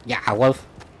 Yeah, a wolf.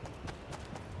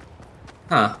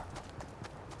 Huh.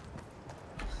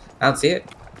 I don't see it.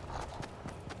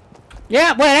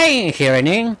 Yeah, well, I ain't hearing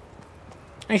him.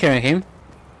 I'm hearing him.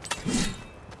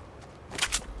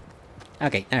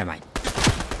 Okay, never mind.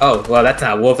 Oh, well, that's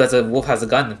not a wolf. That's a wolf has a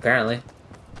gun, apparently.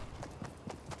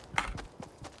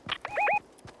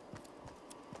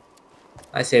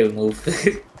 I say we move.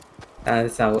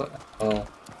 That's not what. Oh.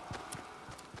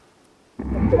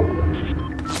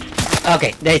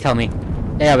 Okay, they told me.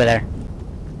 They're over there.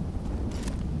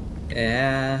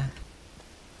 Yeah.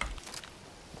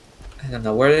 I don't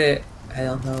know where I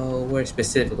don't know where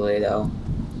specifically though.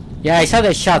 Yeah, I saw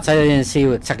the shots. I didn't see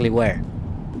exactly where.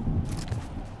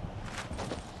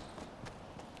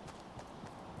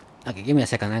 Okay, give me a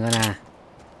second. I'm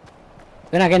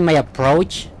gonna get my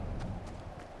approach,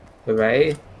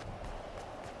 Right?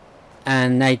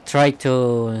 and I try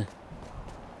to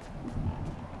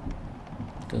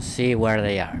see where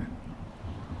they are.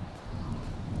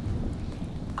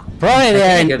 Probably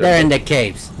they're in the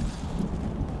caves.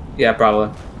 Yeah,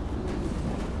 probably.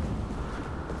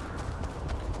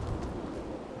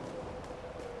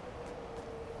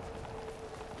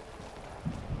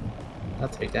 I'll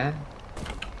take that.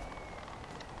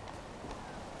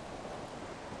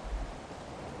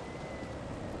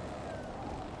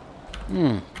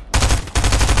 Hmm.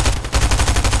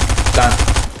 Done.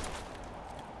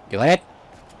 You got it?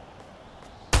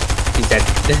 He's dead.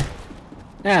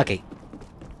 Okay.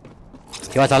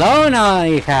 He was alone or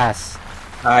he has...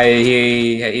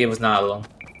 He was not alone.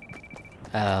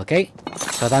 Okay.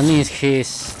 So that means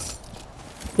his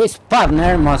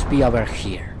partner must be over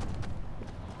here.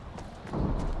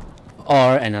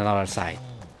 Or on another side.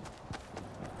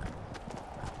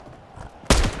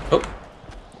 Oh.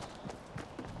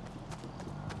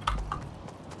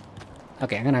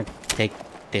 Okay, I'm gonna take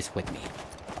this with me.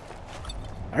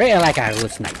 I really like a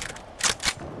good sniper.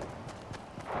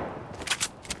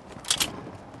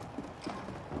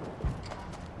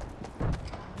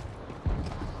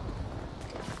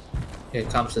 Here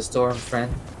comes the storm,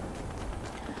 friend.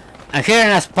 I'm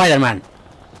hearing a Spider-Man.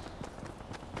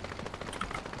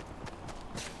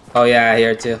 Oh yeah, I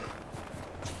hear it too.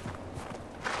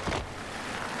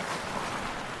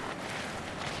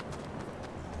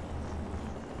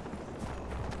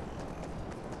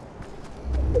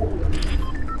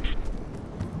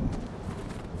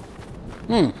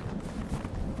 Hmm.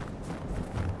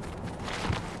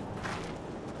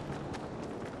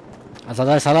 So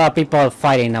there's a lot of people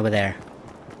fighting over there.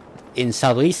 In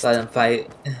Southeast? Let them fight.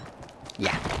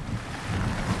 Yeah.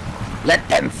 Let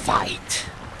them fight.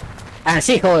 And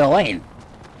see who will win.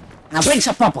 Now bring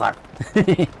some popcorn.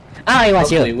 Ah, it was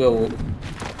Hopefully you. we'll...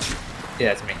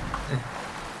 Yeah, it's me.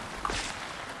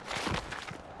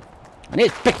 I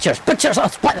need pictures. Pictures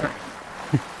of Spider-Man.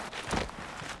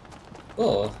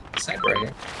 Oh, sniper right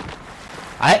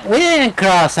here. We didn't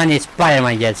cross any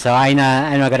Spider-Man yet, so I'm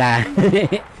not gonna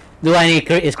do any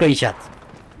screenshots.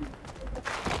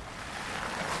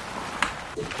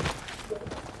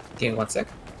 Give me 1 sec.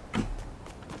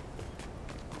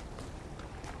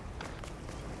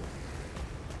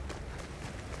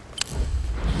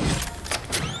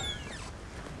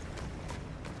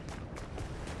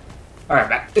 Alright,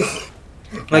 back.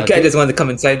 My cat just wanted to come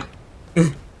inside.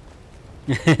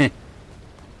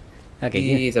 Okay.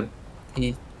 He's a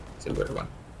weird one.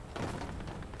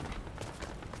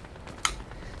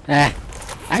 I'm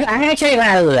actually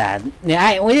gonna do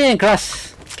that. We didn't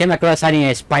came across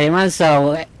any Spider-Man,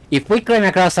 so if we came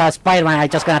across a Spider-Man, I'm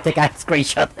just gonna take a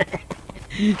screenshot.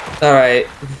 Alright,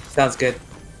 sounds good.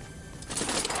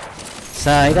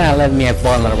 So you're gonna let me a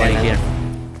vulnerable in here.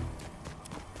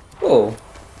 Oh.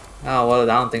 Oh, well, I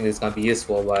don't think this is gonna be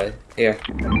useful, but here.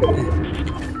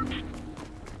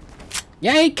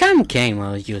 Yeah, it came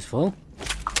was useful.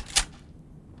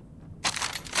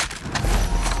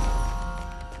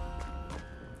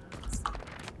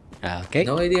 Okay.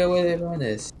 No idea where everyone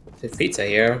is. There's pizza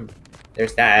here.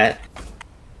 There's that.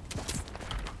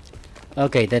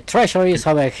 Okay, the treasure is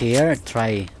over here.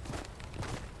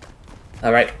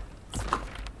 Alright.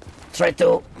 Try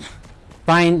to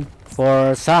find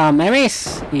for some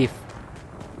enemies if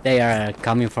they are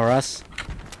coming for us.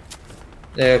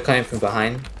 They're coming from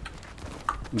behind.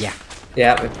 Yeah.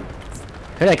 Yeah.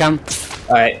 Here they come.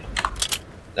 Alright.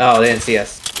 Oh, they didn't see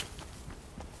us.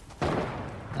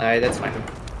 Alright, that's fine.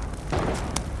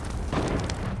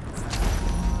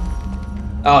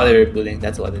 Oh, they were rebooting.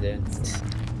 That's what they did.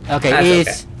 Okay,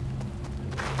 That's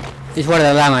it's where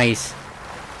the llama is.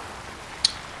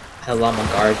 A llama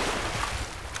guard.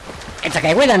 It's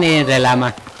okay, we don't need the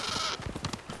llama.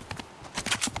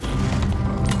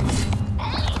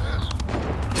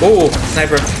 Oh,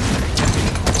 sniper.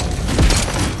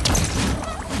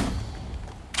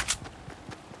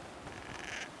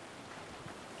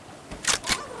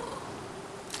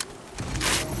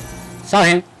 Saw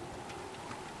him.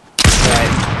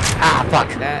 Right. Ah, fuck.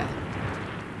 That.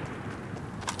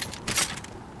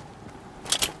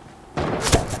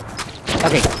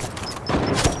 Okay.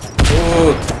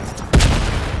 Ooh.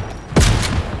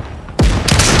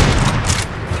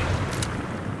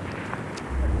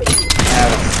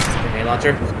 Grenade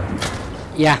launcher.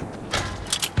 Yeah.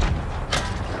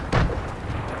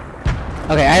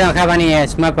 Okay, I don't have any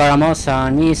sniper ammo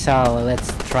on me, so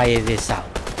let's try this out.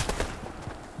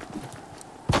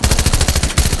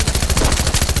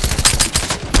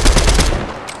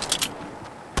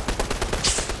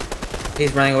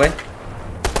 He's running away.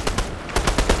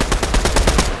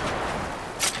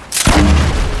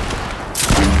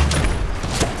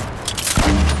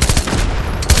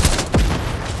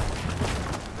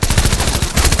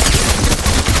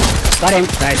 Got him.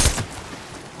 Nice.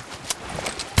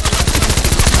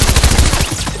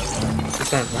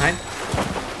 This one's behind.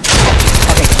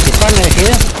 Okay, this one right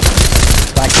here.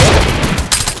 Back here.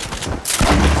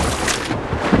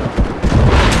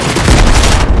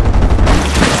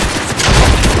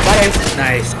 Got him.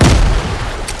 Nice.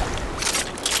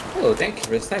 Oh, thank you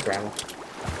for the sniper ammo.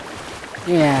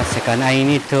 Yeah, second. I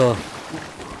need to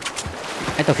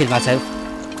heal myself.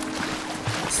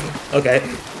 Okay.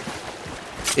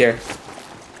 Here.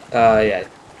 Yeah.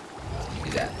 Do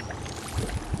that.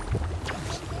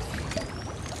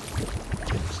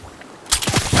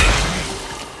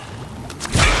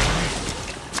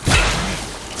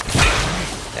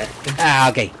 There. Ah,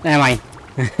 okay. Never mind.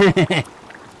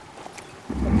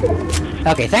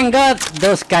 Okay, thank God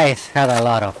those guys had a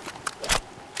lot of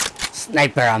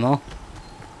sniper ammo.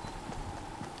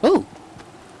 Ooh.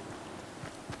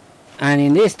 And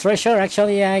in this treasure,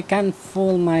 actually, I can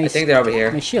full my I think they're over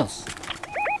here. my shields.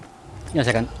 Give me a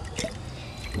second.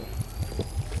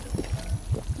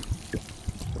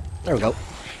 There we go.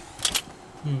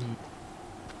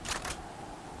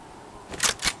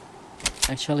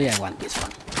 Actually, I want this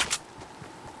one.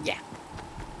 Yeah.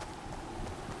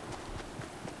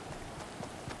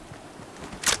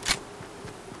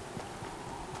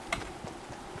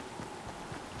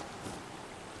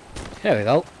 There we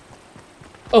go.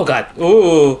 Oh god.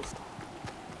 Ooh.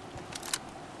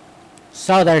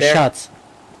 Saw their There. shots.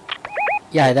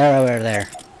 Yeah, they're over there.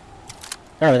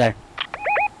 They're over there.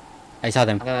 I saw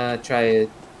them. I'm gonna try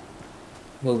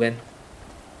moving.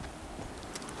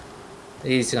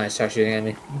 He's gonna start shooting at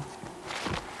me.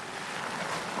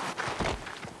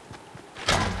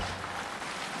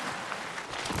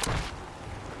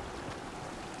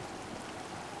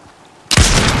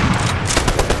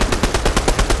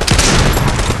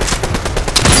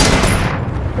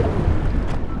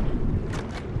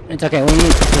 It's okay, we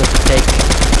need to take...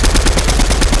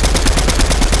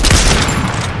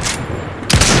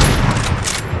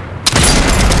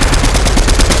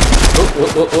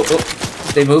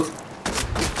 Oh. They move.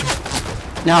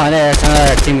 No, there's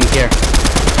another team in here.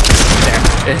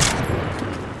 There.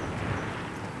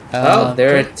 Oh,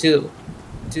 there are two.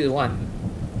 2-1.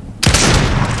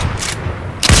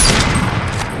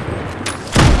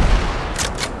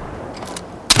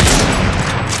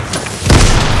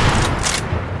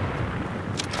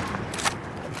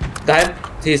 Got him.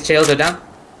 His tails are down.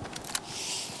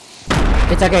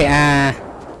 It's okay, I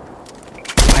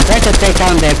tried to take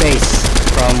down the base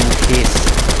from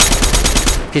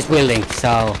his building,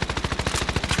 so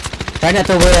try not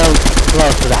to build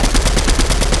close to that.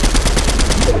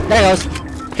 There he goes.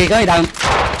 He's going down.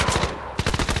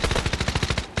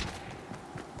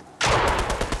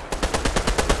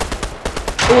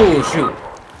 Oh shoot.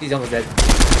 He's almost dead.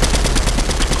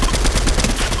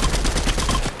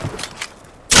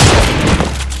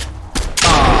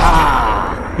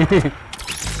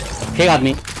 He got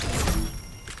me.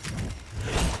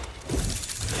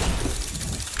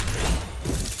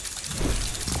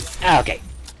 Okay,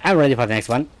 I'm ready for the next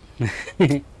one.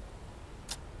 We're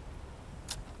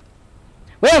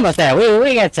almost there.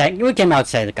 We came out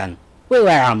second. We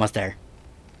were almost there.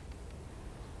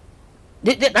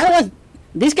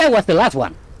 This guy was the last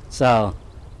one. So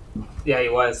Yeah, he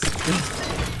was.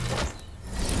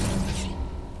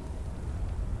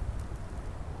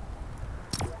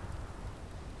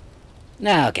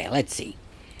 now, okay, let's see.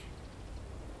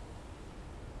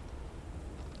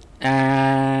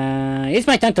 It's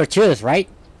my turn to choose, right?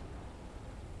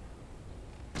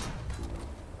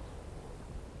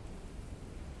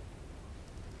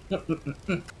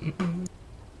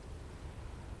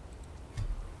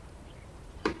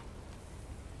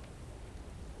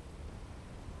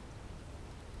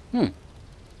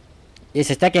 This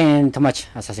is taking too much,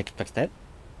 as I expected.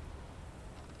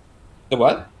 The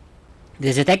what?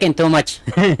 This is taking too much.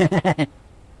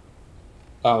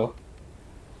 Oh.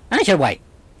 I'm not sure why.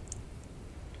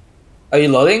 Are you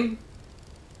loading?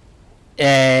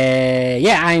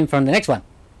 Yeah, I'm from the next one.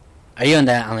 Are you in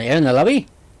the lobby?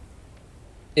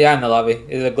 Yeah, in the lobby.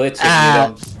 It's a glitch if you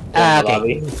don't go in the okay.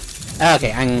 lobby.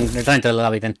 Okay, I'm returning to the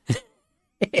lobby then.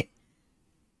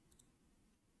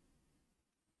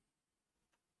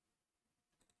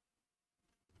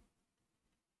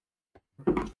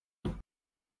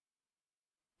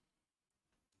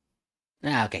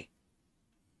 Okay.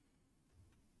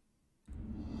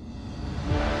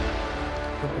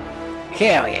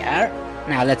 Here we are.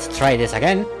 Now let's try this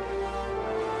again.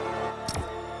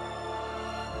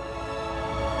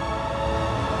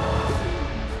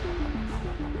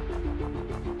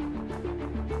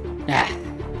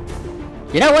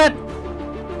 You know what?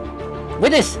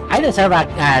 With this, I deserve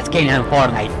a skin in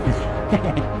Fortnite.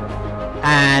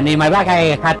 And in my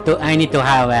bag, I need to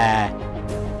have a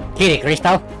kitty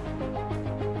crystal.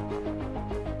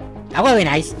 That would be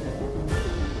nice.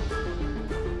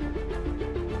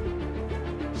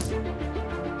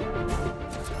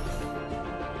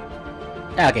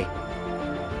 Okay.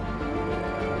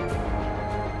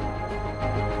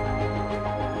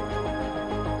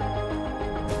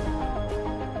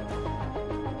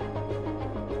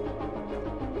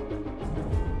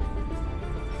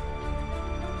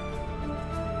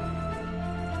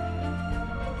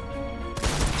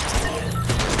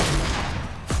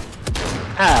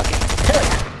 Ah, okay.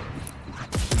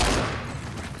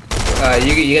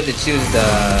 You get to choose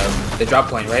the drop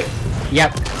point, right?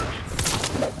 Yep.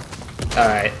 All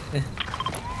right.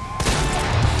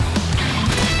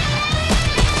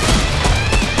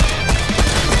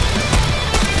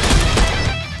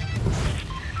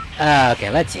 Okay,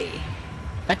 let's see.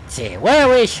 Let's see where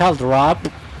we shall drop.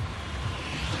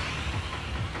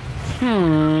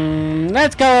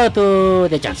 Let's go to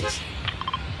the chances.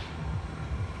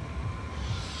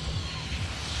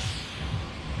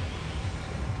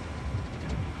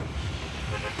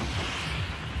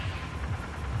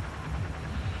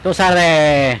 Those are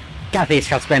the Kathy's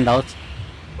husband those.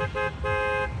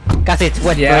 Cause it's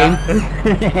wet Yeah.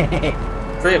 dream.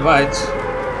 Pretty much.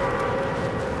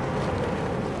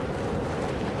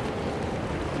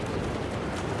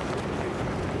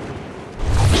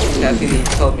 Kathy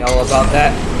told me all about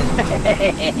that.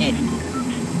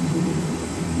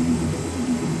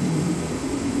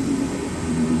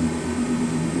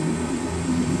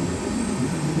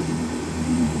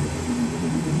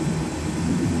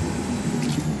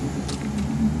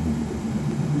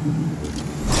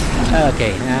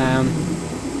 Okay,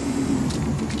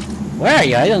 where are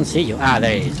you? I don't see you. Ah,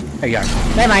 there it is. There you are.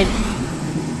 Never mind.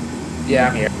 Yeah,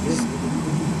 I'm here.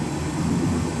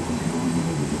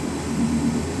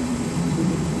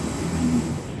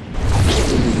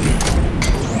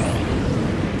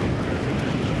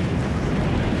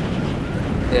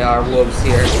 There are wolves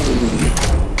here.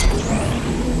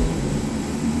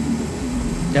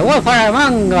 The wolves are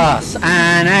among us,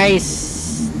 and I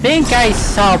think I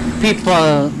saw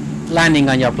people landing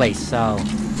on your place, so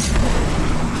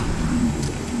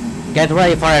get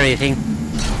ready for everything.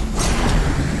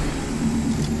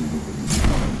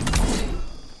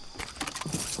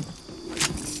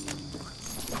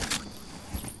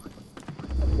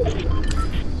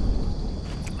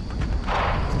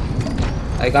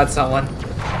 I got someone.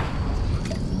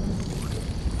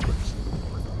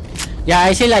 Yeah,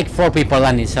 I see like 4 people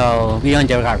landing, so be on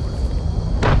your guard.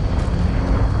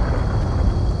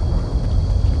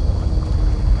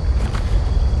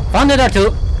 Found the door too.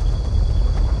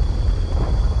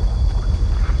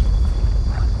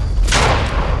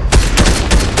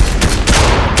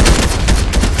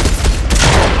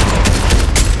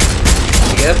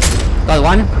 You get him? Got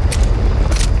one.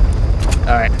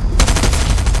 Alright.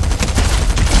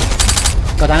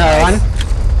 Got another Nice. one.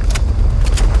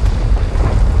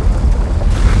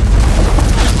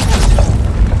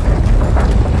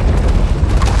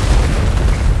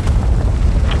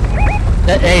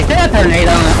 Is there a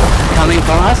tornado coming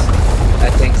from us? I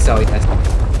think so, yes.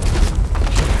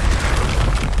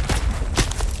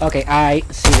 Okay, I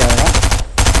see the other.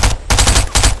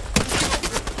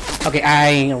 Okay,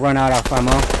 I run out of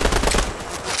ammo.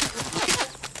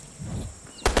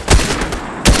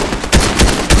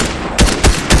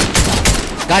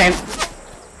 Got him.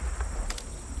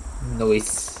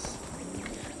 Nice.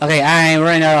 Okay, I'm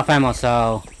running out of ammo,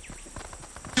 so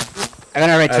I'm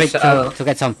gonna retreat I'll- to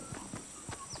get some.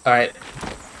 Alright.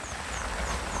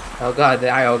 Oh god, the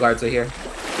IO guards are here.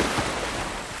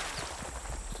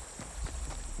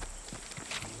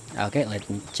 Okay, let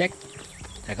me check.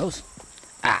 There goes.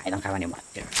 Ah, I don't have any more.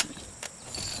 There.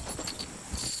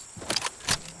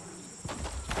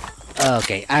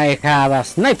 Okay, I have a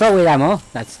sniper with ammo.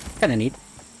 That's kinda neat.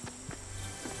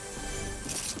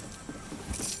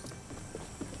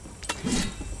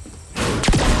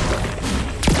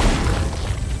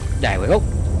 There we go.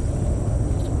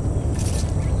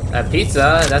 That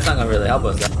pizza, that's not gonna really help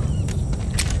us though.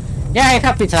 Yeah, I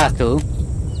have pizza too.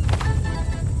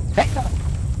 Hey,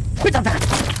 pizza! I'm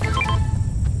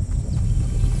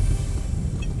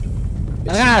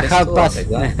gonna It's help cool, us, like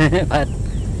that. but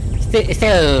it's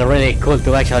still really cool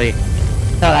to actually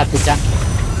throw that pizza.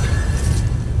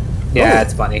 Yeah, Ooh.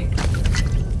 it's funny.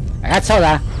 I got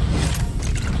soda.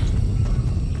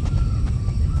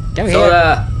 Come here.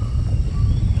 Soda!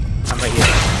 I'm right here.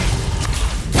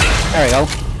 There we go.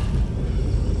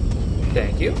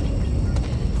 Thank you.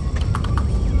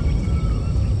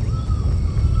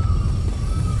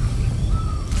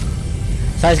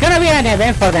 So it's gonna be an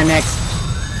event for the next,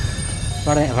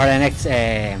 for the next,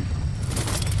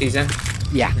 Season?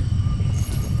 yeah.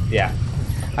 Yeah.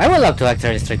 I would love to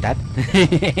actually streak that.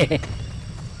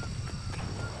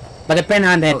 But depend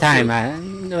on the Oh, time.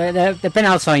 Depend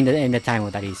also in the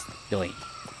time that he's doing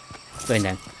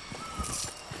them.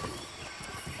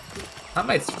 That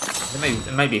might,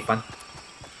 it might be fun.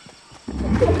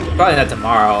 Probably not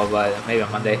tomorrow, but maybe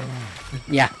on Monday.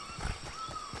 Yeah.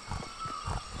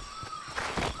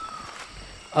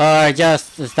 Or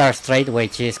just start straight,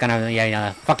 which is gonna be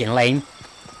fucking lame.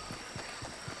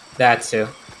 That too.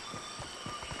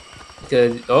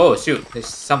 Cause oh shoot, there's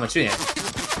someone shooting.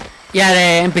 Yeah,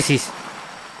 the NPCs.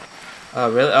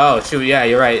 Oh really? Oh shoot, yeah,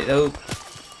 you're right. Oh.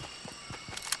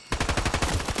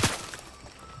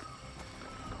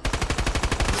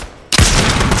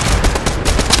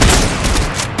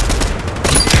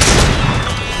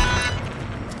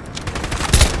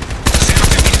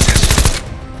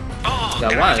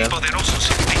 Got one of them. Poderoso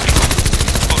científico.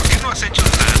 ¿Por qué no has hecho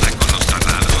nada con los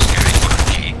taladros que hay por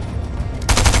aquí?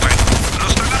 Bueno,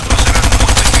 los taladros eran muy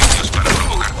pequeños para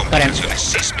provocar complicaciones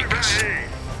sísmicas.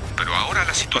 Pero ahora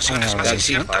la situación es más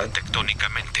incierta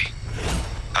tectónicamente.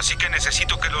 Así que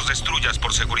necesito que los destruyas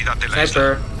por seguridad de la isla.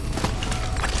 Sniper.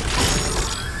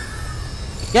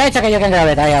 Yeah, it's okay, you can grab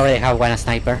it. I already have one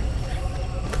sniper.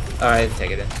 Alright,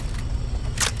 take it in.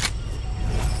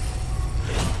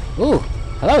 Ooh,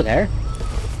 hello there.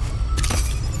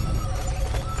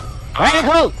 Right,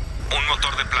 go! Un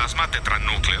motor de plasma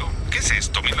tetranúcleo. ¿Qué es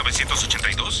esto?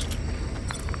 ¿1982?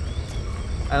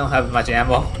 I don't have much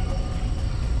ammo.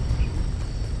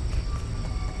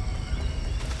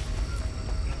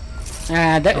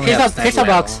 Here's a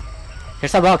box. Ammo.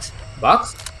 Here's a box.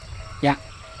 Box? Yeah.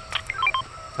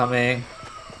 Coming.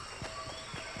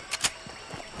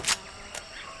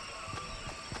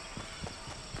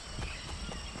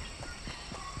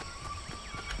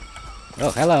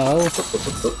 Oh, hello.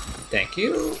 Thank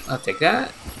you. I'll take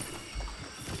that.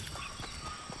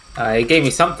 It gave me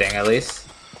something at least.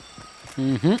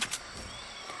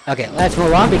 Okay, let's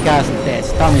move on because the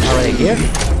storm is already here.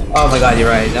 Oh my god, you're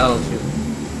right. No, shoot.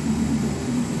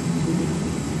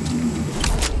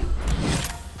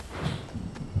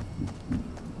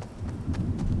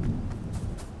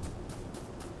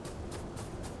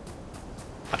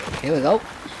 Here we go.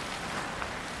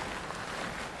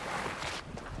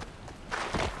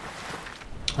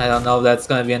 I don't know if that's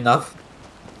gonna be enough.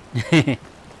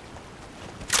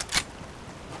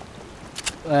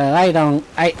 Well, I got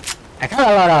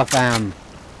a lot of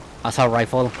assault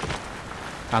rifle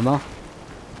ammo.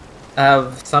 I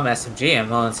have some SMG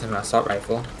ammo and some assault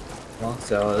rifle. Well,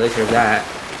 so at least there's that.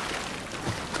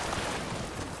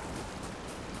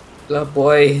 Good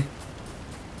boy.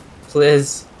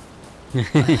 Please.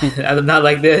 I'm not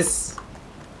like this.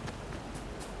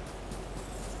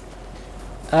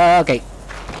 Okay.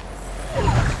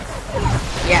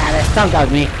 Yeah, that stumped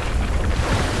out me.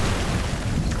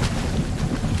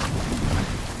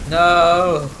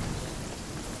 No.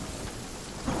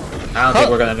 I don't think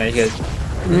we're gonna make it.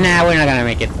 Nah, we're not gonna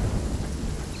make it.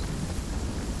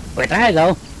 We try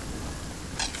though.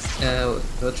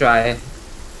 We'll try.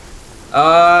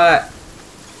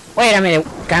 Wait a minute.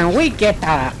 Can we get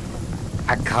a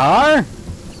car?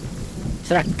 Is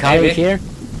there a car Maybe. here?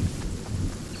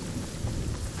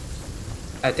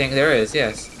 I think there is,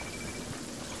 yes.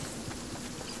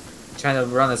 Trying to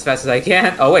run as fast as I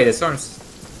can. Oh wait, the storm's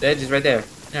the edge is right there.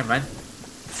 Never mind.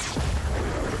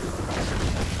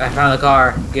 I found the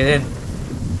car. Get in.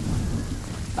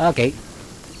 Okay.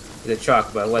 The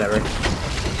truck, but whatever.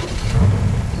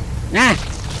 Nah,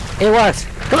 it works.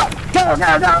 Come on, go,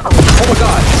 go, go! Oh my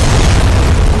god!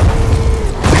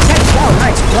 I said go,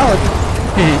 not explode.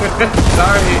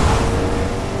 Sorry.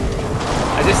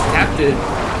 I just tapped it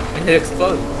and it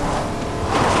exploded.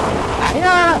 I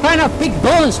know I find out big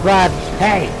bones, but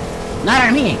hey, not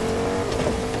on me.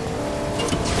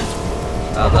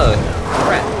 Oh look,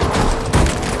 friend.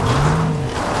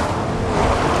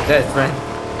 Dead friend.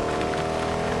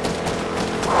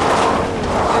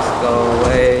 Just go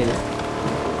away.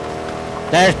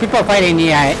 There's people fighting the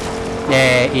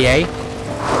EA.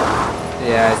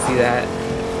 Yeah, I see that.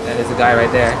 That is a guy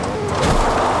right there.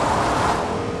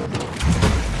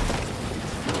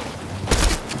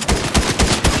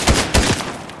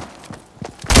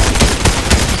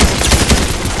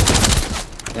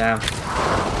 Damn.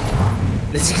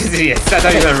 Yes, I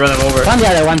thought you were gonna run him over. Found the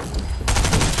other one.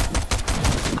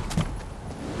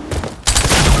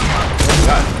 Oh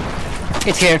god.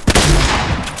 It's here.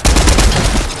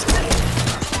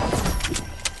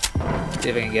 See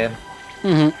if I can get him.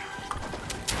 Mm-hmm.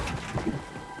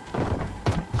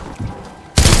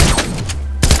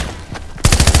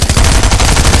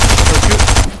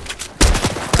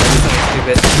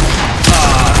 Stupid.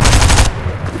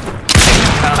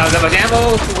 I don't have that much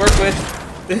ammo to work with.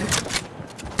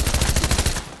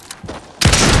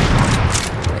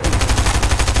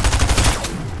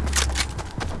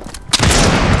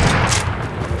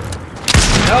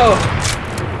 No!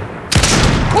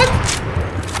 What?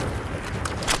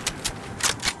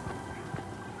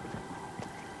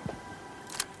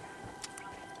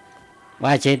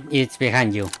 Watch it, it's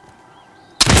behind you.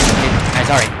 I'm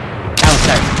sorry.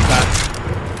 Downstairs.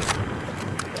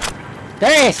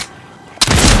 There it is!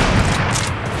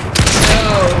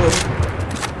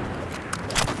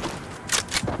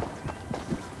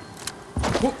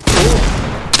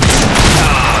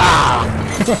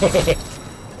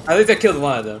 At least I killed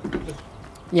one of them.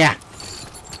 Yeah.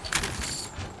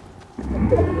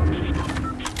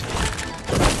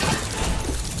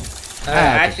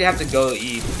 I actually have to go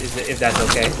eat, if that's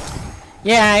okay.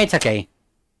 Yeah, it's okay.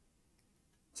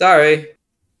 Sorry.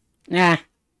 Nah,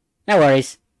 no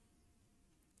worries.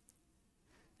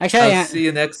 Actually, I'll see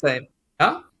you next time.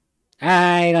 Huh?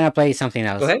 I'm gonna play something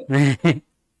else. Go ahead.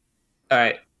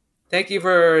 Alright. Thank you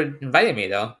for inviting me,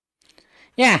 though.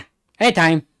 Yeah,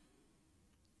 anytime.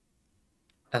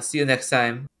 I'll see you next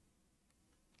time.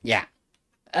 Yeah.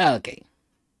 Okay.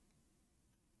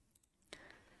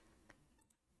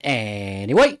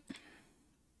 Anyway,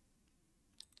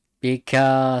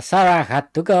 because Sarah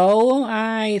had to go,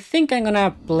 I think I'm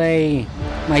gonna play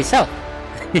myself.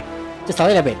 Just a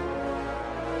little bit.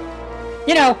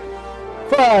 You know,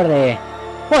 for the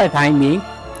time being.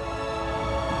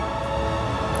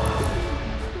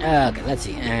 Okay, let's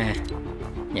see.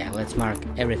 Yeah, let's mark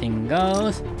everything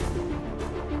goes.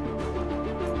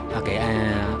 Okay,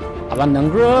 abandon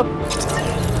group.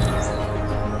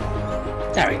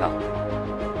 There we go.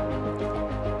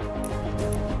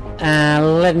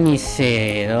 Let me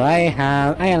see. Do I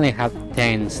only have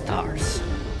 10 stars.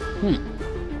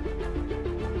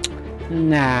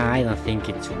 Nah, I don't think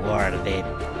it's worth it.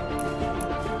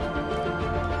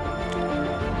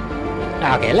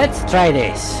 Okay, let's try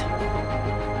this.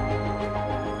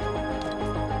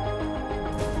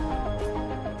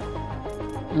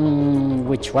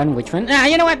 Which one? Ah,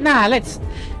 you know what? Nah, let's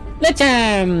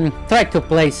try to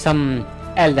play some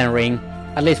Elden Ring,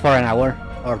 at least for an hour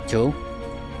or two.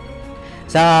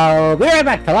 So be right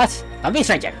back, fellas. Don't be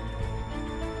stranger.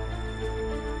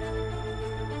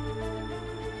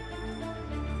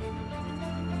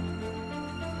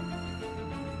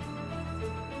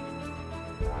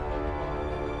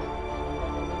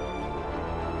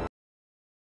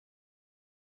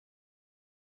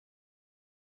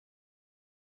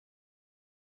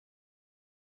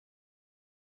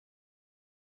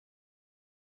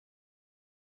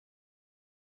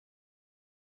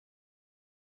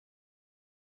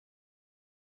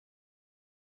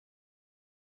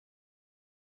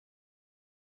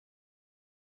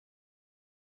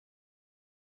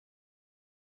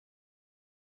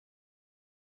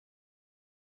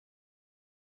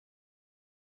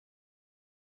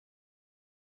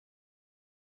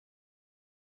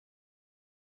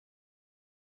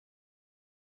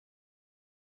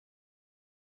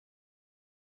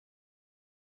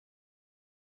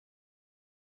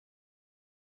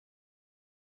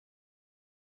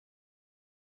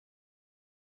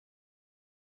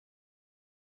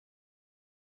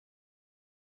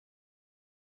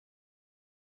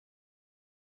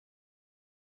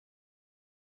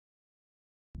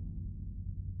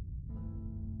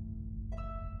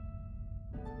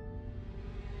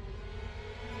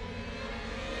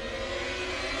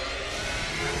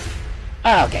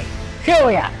 Okay, here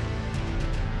we are.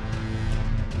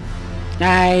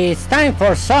 Now it's time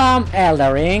for some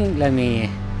Elden Ring.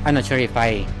 I'm not sure if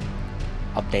I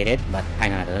updated, but I'm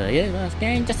gonna do it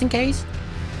again just in case.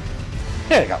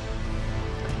 Here we go.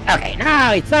 Okay,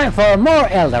 now it's time for more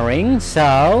Elden Ring.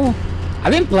 So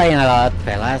I've been playing a lot,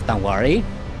 fellas, don't worry.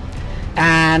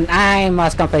 And I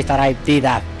must confess that I did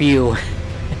a few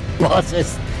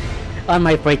bosses on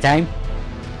my free time.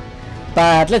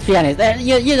 But let's be honest,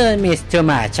 you didn't miss too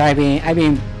much. I've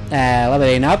been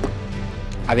leveling up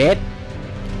a bit,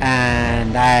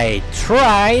 and I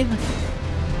tried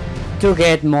to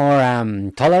get more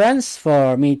tolerance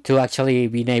for me to actually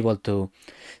being able to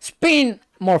spin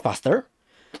more faster.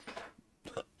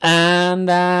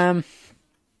 And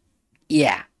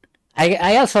yeah,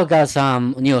 I also got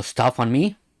some new stuff on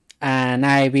me, and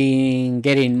I've been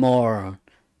getting more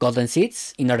golden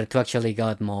seeds in order to actually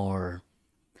get more.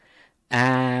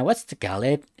 What's to call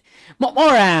it? More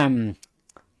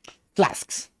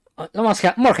flasks.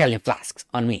 More healing flasks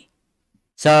on me.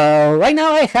 So right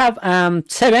now I have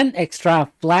 7 extra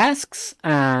flasks,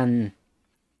 and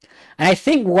I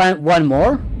think one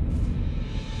more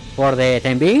for the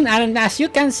time being. And as you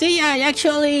can see, I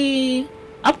actually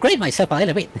upgrade myself a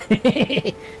little bit.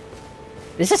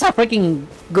 This is a freaking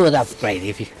good upgrade,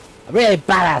 a really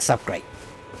badass upgrade,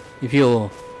 if you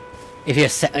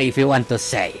want to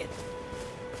say it.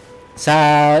 So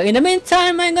in the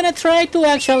meantime, I'm gonna try to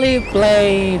actually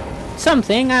play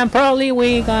something, and probably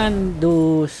we can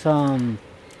do some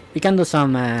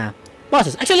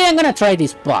bosses. Actually, I'm gonna try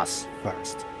this boss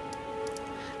first.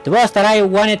 The boss that I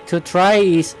wanted to try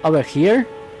is over here.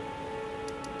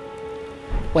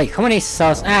 Wait, how many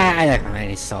souls? I don't have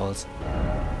any souls.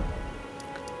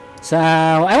 So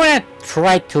I wanna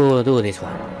try to do this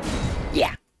one.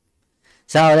 Yeah.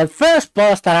 So the first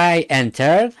boss that I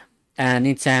entered, and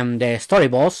it's the story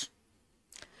boss.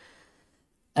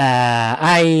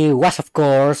 I was, of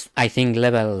course, I think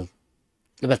level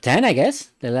 10, I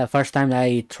guess. The first time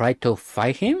I tried to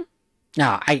fight him.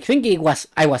 No, I think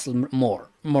I was more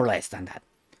or less than that.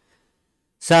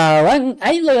 So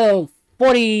I level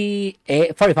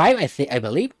 45, I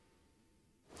believe.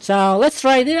 So let's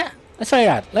try it. Let's try it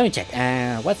out. Let me check.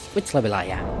 Which level I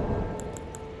am?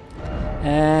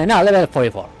 No, level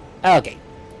 44. Okay.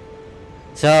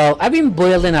 So I've been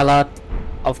building a lot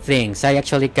of things. I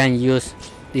actually can use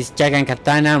this giant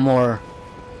katana more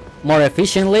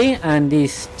efficiently, and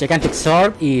this gigantic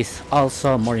sword is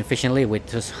also more efficiently with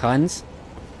 2 hands.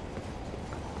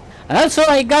 And also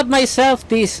I got myself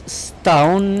this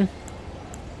stone.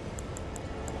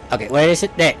 Okay, where is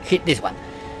it? There, hit this one.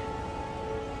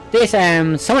 This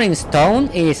summoning stone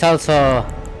is also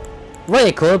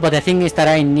really cool, but the thing is that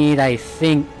I need, I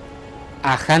think,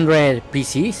 100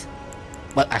 PCs,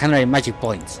 well, 100 magic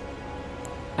points,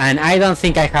 and I don't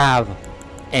think I have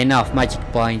enough magic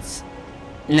points.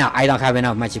 No, I don't have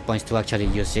enough magic points to actually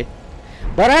use it,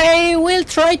 but I will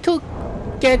try to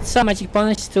get some magic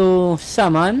points to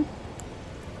summon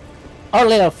our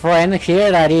little friend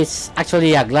here that is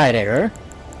actually a gladiator.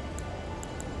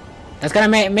 That's gonna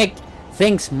make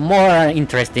things more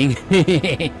interesting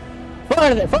for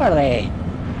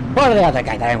the other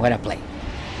guy that I'm gonna play.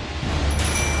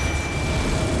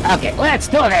 Okay, let's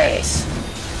do this.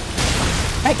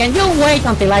 Hey, can you wait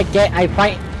until I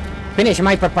finish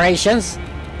my preparations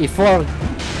before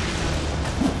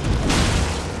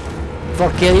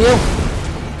kill you?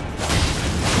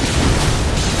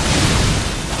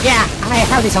 Yeah, I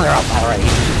have this on the rope already.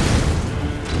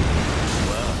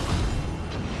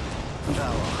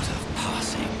 Thou art of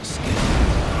passing skill.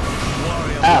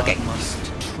 Warrior Okay. must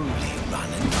truly run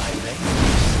in thy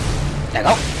veins. There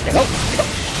go.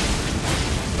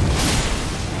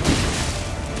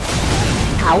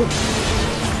 Ow.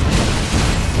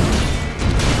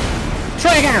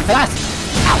 Try again, fellas.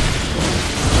 Ow.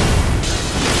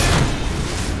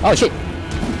 Oh shit.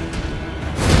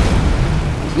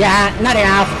 Yeah, not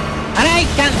enough. And I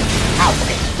can... Ow,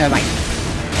 okay, never mind.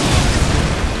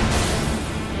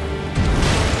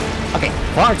 Okay,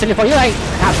 fortunately for you, I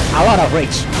have a lot of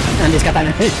reach on this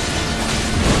katana.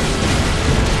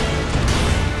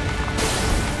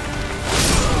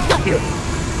 Got you!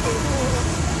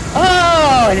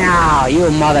 Oh, no, you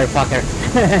motherfucker.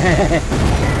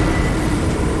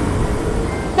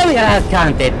 Tell me that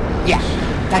counted. Yeah,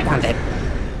 that counted.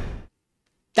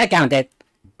 That counted.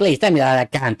 Please tell me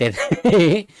that counted.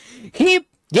 He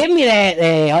gave me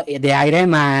the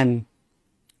item and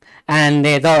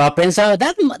the door open, so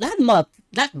that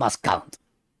must count.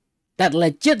 That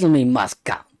legitimately must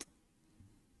count.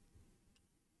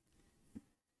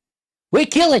 We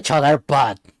kill each other,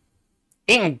 but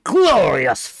in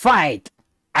glorious fight,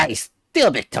 I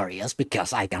still victorious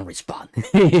because I can respawn.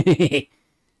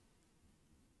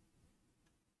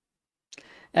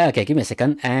 Okay, give me a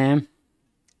second.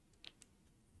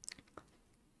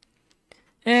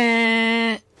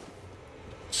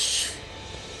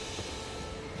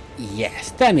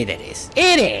 Yes, tell me that is.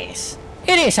 It is.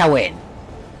 It is a win.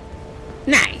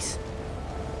 Nice.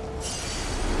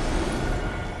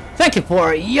 Thank you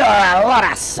for your lot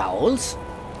of souls.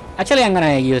 Actually, I'm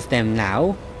gonna use them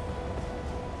now.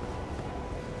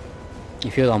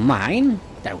 If you don't mind.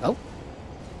 There we go.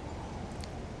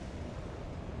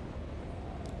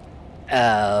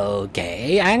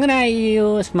 Okay, I'm gonna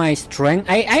use my strength.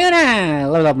 I'm gonna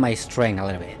level up my strength a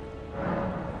little bit.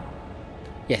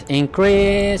 Yes,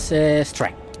 increase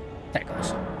strength. There it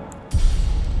goes.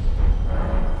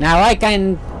 Now I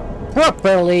can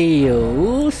properly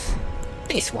use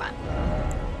this one.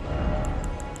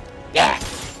 Yeah.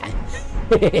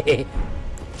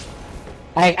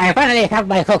 I finally have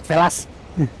my hook, fellas.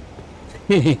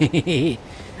 I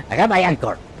got my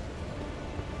anchor.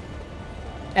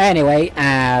 Anyway,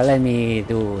 let me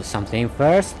do something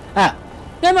first.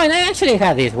 Never mind, I actually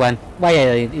had this one. Why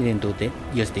I didn't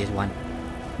use this one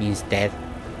instead?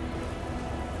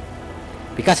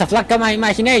 Because of lack of my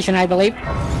imagination, I believe.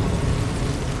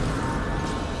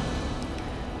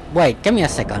 Wait, give me a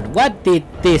second. What did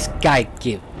this guy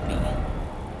give me?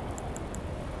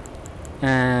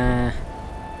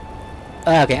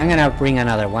 Okay, I'm gonna bring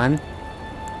another one.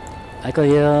 I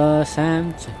could use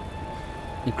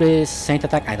increase saint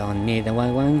attack. I don't need the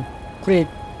one. Crit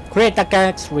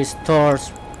attacks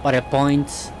restores water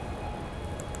points.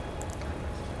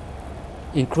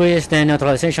 Increase the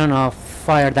neutralization of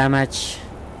fire damage.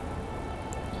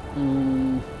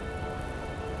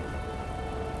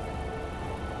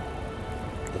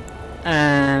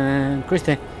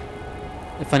 increase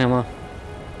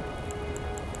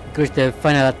the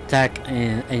final attack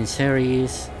in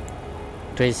series,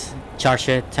 increase charge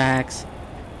attacks,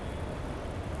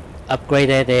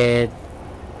 upgraded it.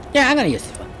 Yeah, I'm gonna use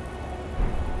this one.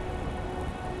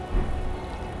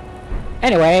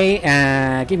 Anyway,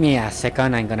 give me a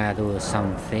second. I'm gonna do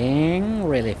something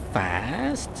really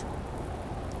fast.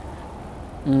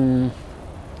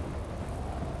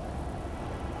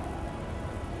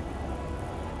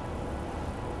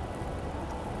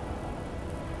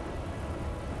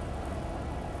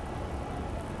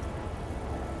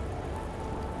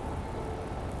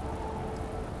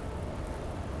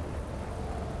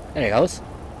 There it goes.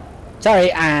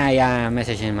 Sorry, I am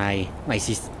messaging my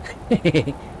sis.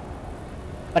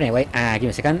 But anyway, give me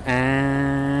a second.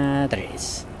 There it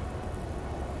is.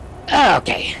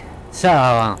 Okay,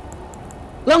 so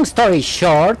long story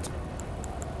short,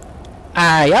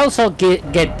 I also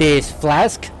get this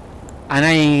flask,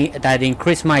 and that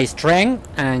increase my strength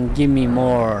and give me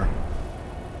more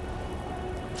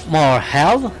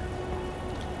health,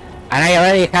 and I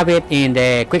already have it in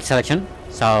the quick selection,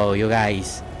 so you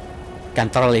guys can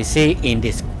totally see in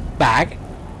this bag.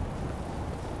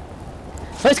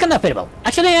 So it's kind of available.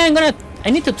 Actually, I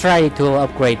need to try to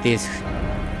upgrade this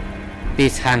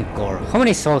hand core. How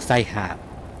many souls I have?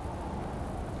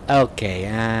 Okay,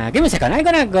 give me a second. I'm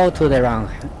gonna go to the round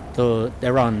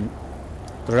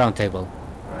table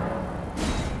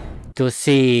to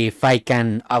see if I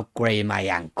can upgrade my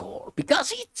anchor,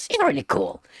 because it's really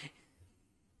cool.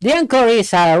 The anchor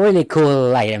is a really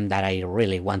cool item that I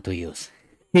really want to use.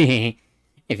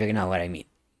 If you know what I mean.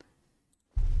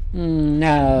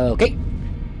 Okay.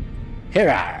 Here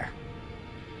are.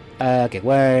 Okay,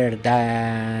 where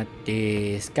that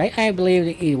this guy? I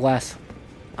believe it was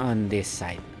on this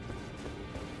side.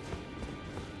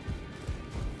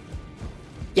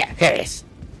 Yeah, here it is.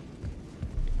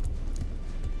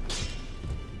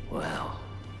 Well.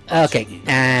 Okay,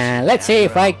 let's see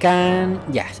if I can.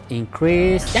 Yes,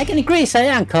 increase. I can increase the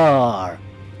anchor.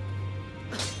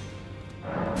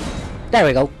 There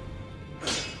we go.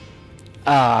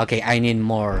 Okay, I need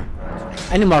more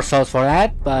souls for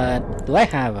that, but do I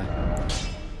have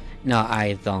no,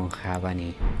 I don't have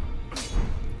any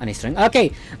string.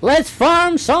 Okay, let's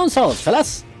farm some souls,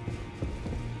 fellas.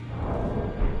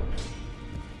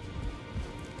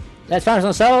 Let's farm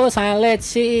some souls and let's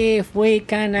see if we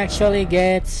can actually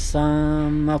get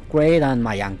some upgrade on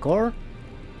my anchor.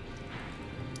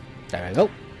 There we go.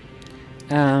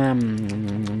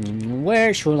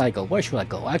 Where should I go? Where should I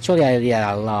go? Actually, I did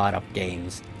a lot of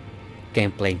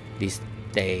gameplay these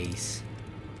days.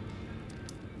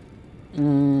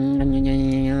 Where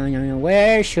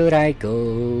should I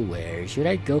go? Where should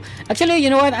I go? Actually, you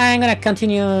know what? I'm gonna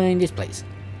continue in this place.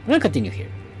 I'm gonna continue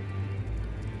here.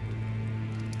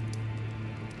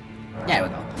 There we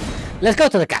go. Let's go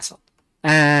to the castle.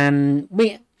 I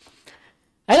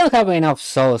don't have enough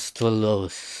souls to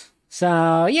lose.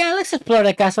 So yeah, let's explore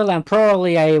the castle, and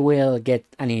probably I will get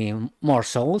any more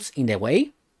souls in the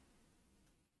way.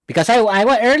 Because I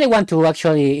really want to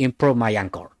actually improve my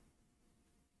anchor.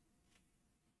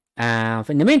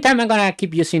 In the meantime, I'm gonna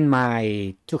keep using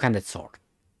my two-handed sword.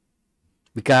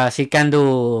 Because it can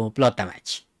do blood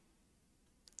damage.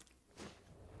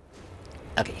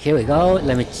 Okay, here we go.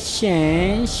 Let me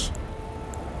change.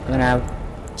 I'm gonna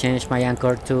change my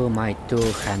anchor to my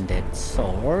two-handed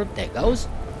sword. There it goes.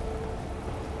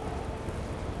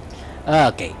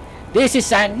 Okay, this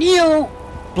is a new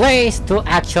place to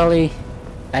actually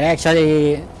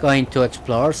going to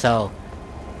explore. So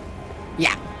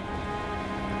yeah,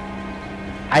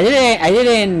 I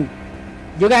didn't.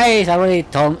 You guys already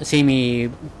see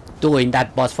me doing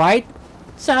that boss fight.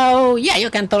 So yeah, you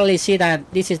can totally see that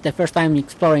this is the first time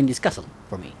exploring this castle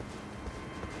for me.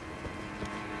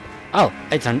 Oh,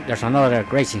 there's another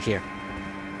grace in here.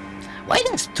 Why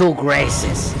there's two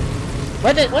graces?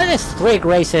 Why there's three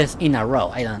graces in a row?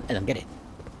 I don't get it.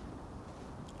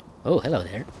 Oh, hello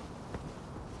there.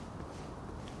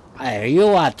 Are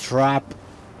you a trap?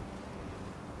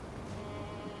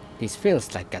 This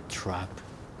feels like a trap.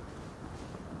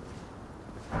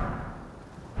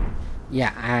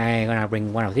 Yeah, I'm gonna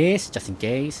bring one of these just in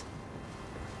case.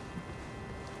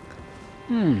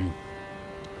 Okay,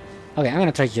 I'm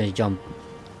gonna try to jump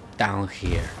down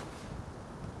here.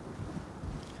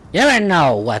 You never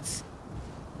know what's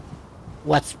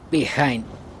behind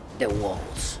the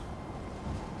walls.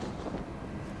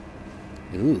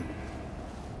 Ooh.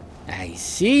 I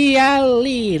see a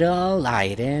little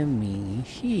item in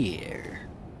here.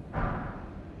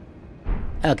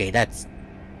 Okay, that's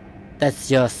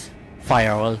just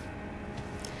firewall.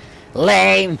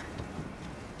 Lame.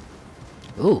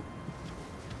 Ooh,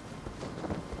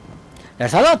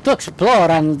 There's a lot to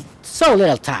explore and so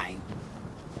little time.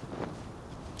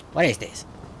 What is this?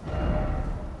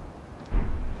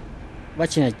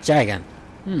 Watching a giant.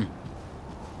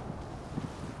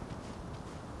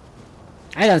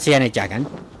 I don't see any giant.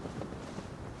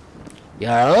 You're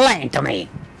lying to me.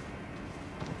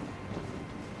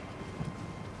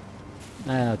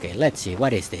 Okay, let's see.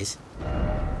 What is this?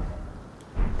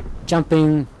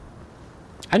 Jumping.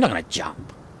 I'm not gonna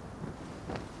jump.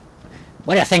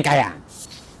 What do you think I am?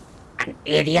 An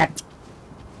idiot.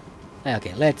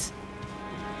 Okay, let's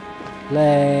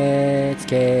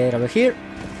get over here.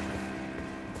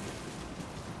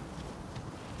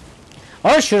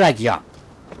 Or should I jump?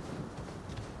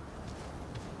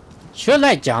 Should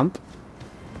I jump?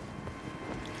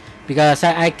 Because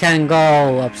I can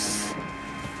go up.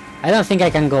 I don't think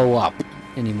I can go up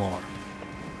anymore.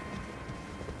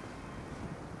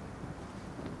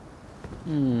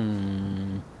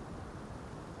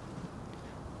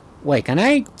 Wait, can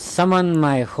I summon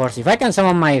my horse? If I can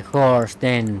summon my horse,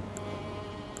 then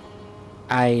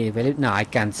I believe no, I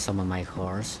can't summon my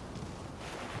horse.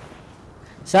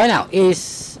 So now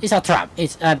it's a trap.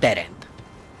 It's a dead end.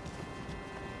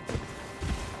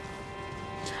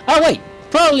 Oh wait,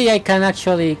 probably I can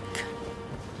actually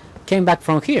came back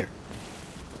from here.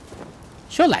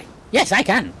 Should I? Yes, I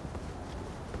can.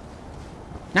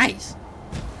 Nice.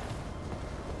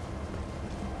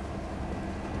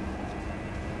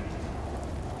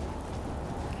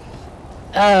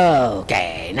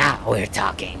 Okay, now we're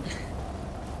talking.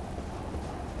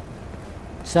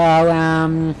 So,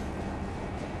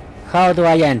 how do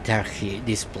I enter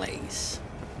this place?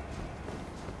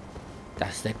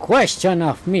 That's the question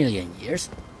of million years.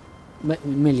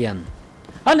 Million.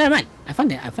 Oh, never mind. I found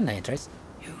the entrance.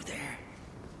 You there?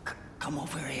 Come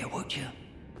over here, would you?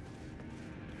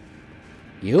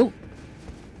 You?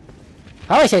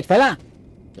 How is it, fella?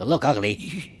 You look ugly.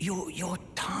 You're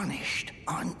tarnished,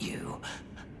 aren't you?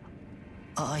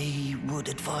 I would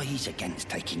advise against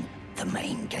taking the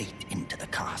main gate into the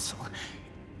castle.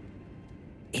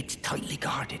 It's tightly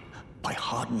guarded by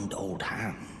hardened old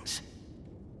hands.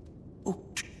 Oh,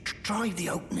 try the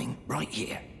opening right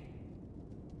here.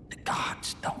 The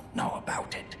guards don't know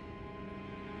about it.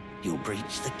 You'll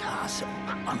breach the castle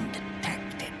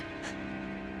undetected.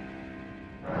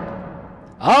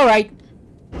 All right.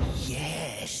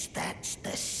 Yes, that's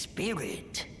the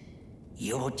spirit.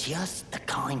 You're just the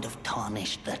kind of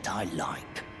tarnished that I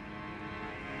like.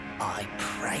 I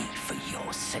pray for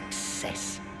your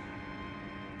success.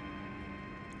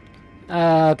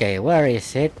 Okay, where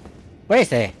is it? Where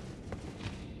is it?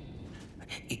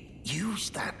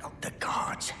 Use that the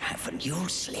guards haven't. You'll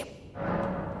slip.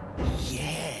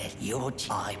 Yeah,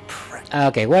 I pray.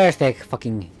 Okay, where's the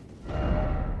fucking...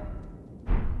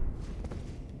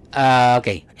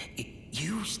 okay.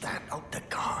 Use that the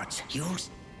guards.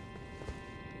 Use...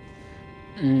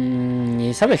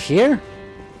 Is over here?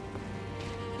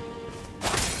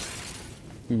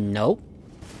 No.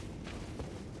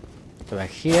 Over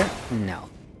here? No.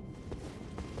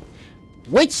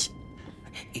 Which?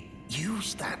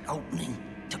 Use that opening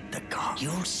to the guard.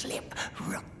 You'll slip.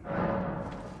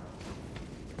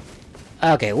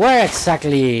 Okay, where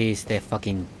exactly is the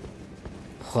fucking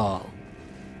hall?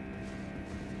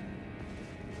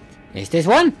 Is this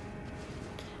one?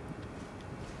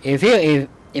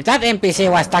 If that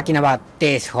NPC was talking about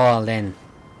this hall, then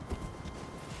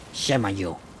shame on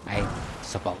you, I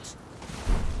suppose.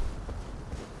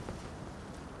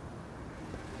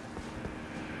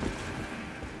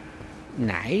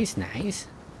 Nice, nice.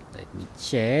 Let me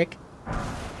check.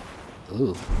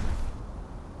 Ooh.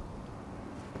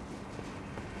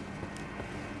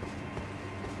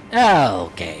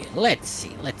 Okay, let's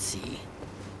see.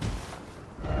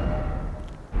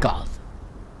 God.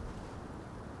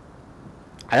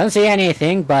 I don't see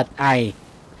anything, but I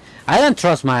don't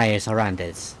trust my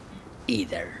surroundings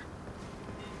either.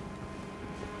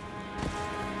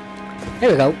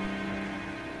 Here we go.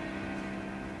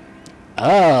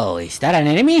 Oh, is that an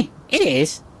enemy? It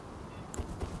is.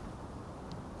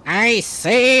 I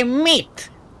see meat.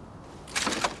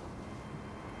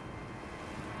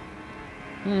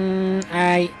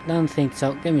 I don't think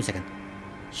so. Give me a second.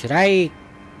 Should I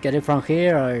get it from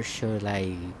here or should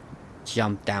I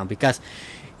jump down? Because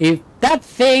if that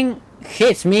thing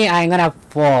hits me, I'm gonna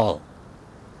fall.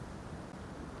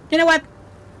 You know what?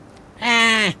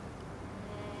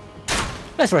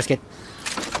 Let's risk it.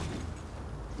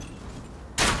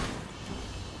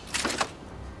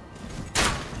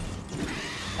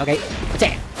 Okay,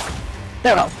 damn.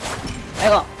 There we go. There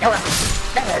we go. There we go.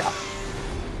 There we go.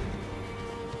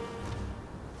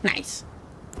 Nice.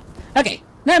 Okay,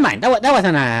 Never mind, that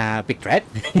wasn't a big threat.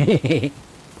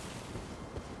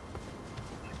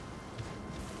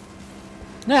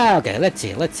 Okay, let's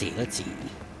see.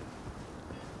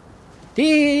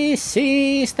 This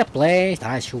is the place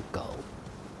I should go.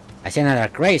 I see another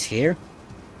grace here.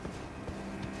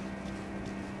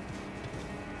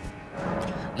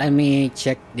 Let me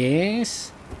check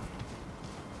this.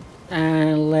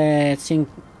 And let's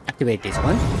activate this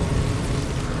one.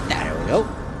 There we go.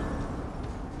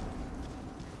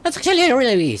 That's actually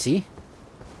really easy.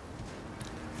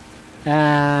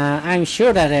 I'm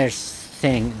sure that there's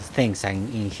things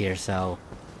in here, so...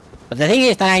 But the thing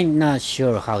is that I'm not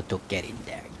sure how to get in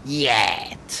there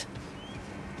yet.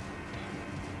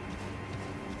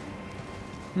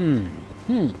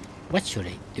 What should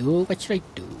I do?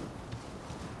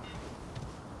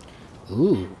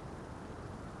 Ooh.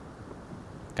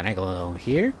 Can I go down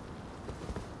here?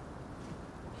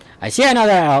 I see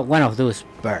another one of those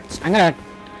birds. I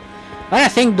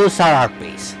think those are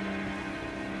RPs.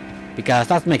 Because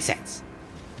that makes sense.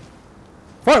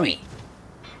 For me.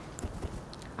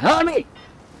 Another me!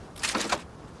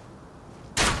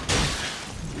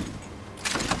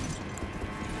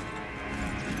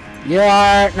 You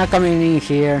are not coming in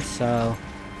here, so...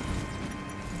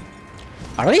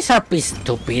 Are these RPs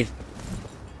stupid?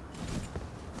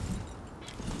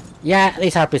 Yeah,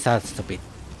 these RPs are stupid.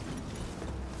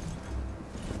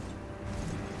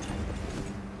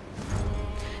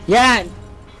 Yeah,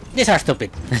 these are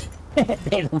stupid.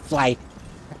 They don't fly.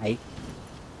 Right.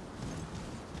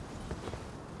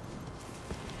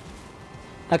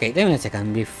 Okay, give me a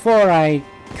second. Before I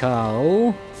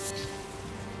go...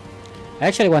 I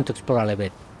actually want to explore a little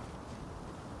bit.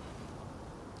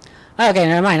 Okay,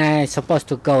 never mind. I'm supposed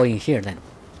to go in here then.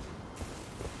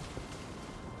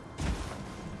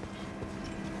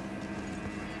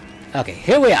 Okay,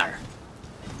 here we are.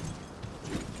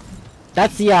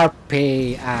 That's the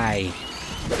RPI.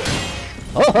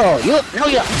 Oh, no,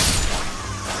 you.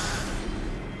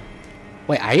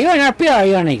 Wait, are you an RP or are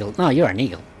you an eagle? No, you're an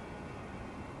eagle.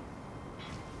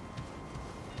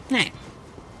 Nah.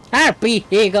 RP,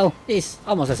 eagle, is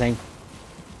almost the same.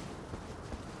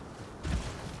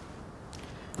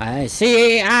 I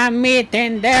see a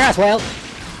meeting there as well.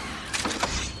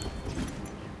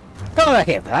 Come over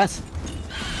here, fellas.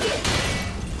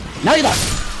 No, you don't.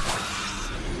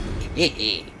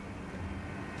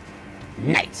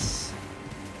 Nice.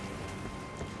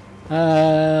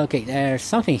 Okay, there's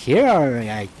something here, or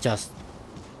I just...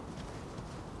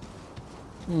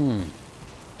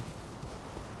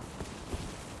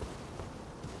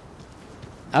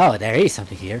 Oh, there is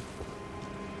something here.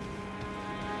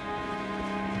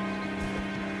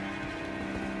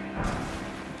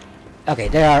 Okay,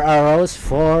 there are arrows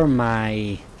for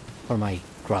my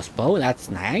crossbow. That's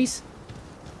nice.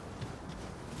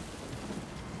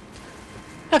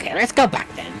 Okay, let's go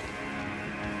back then.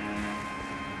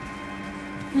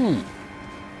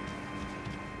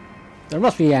 There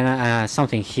must be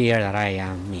something here that I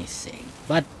am missing,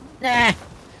 but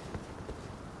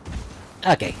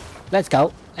okay, let's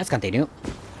go. Let's continue.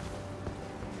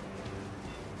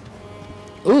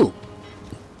 Ooh,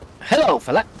 hello,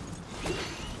 fella.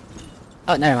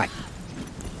 Oh, never mind.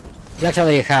 You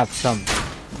actually have some.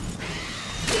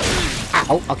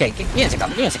 Ow. Okay, give me a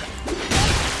second.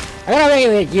 I'm gonna be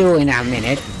with you in a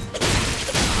minute.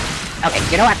 Okay,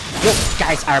 you know what? You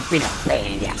guys are being a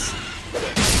pain in the ass.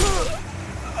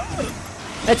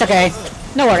 It's okay.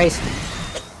 No worries.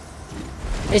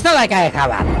 It's not like I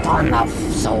have a ton of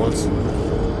souls.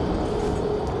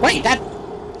 Wait, that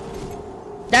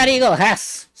eagle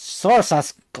has swords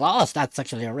as claws. That's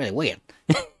actually really weird.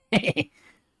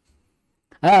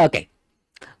 Okay.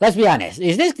 Let's be honest.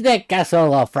 Is this the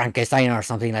castle of Frankenstein or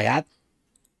something like that?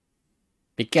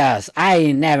 Because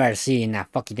I never seen a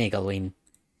fucking eagle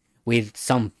with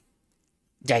some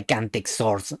gigantic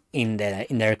swords in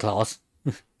their claws.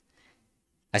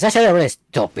 That's actually really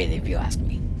stupid if you ask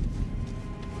me.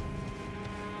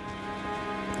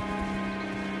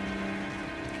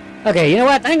 Okay, you know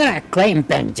what? I'm gonna claim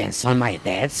vengeance on my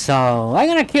dead, so I'm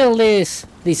gonna kill these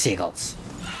eagles.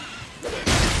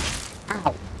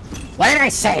 Ow! What did I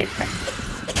say?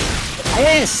 I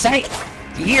didn't say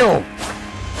you!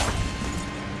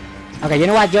 Okay, you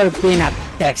know what? You're being a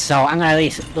dick, so I'm gonna do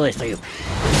this to you.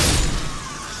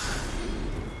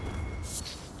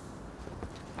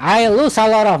 I lose a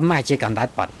lot of magic on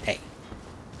that, but hey,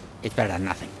 it's better than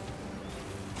nothing.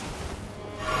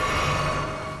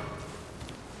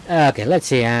 Okay, let's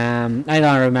see. I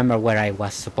don't remember where I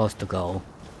was supposed to go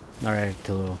in order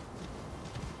to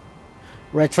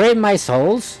retrieve my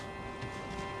souls.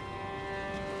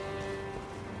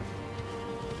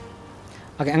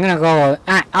 Okay, I'm gonna go...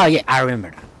 oh yeah, I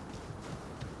remember that.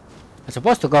 I'm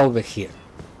supposed to go over here.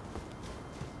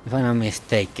 If I'm not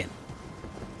mistaken.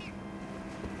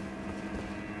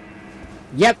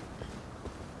 Yep.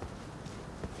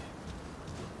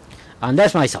 And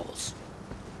there's my souls.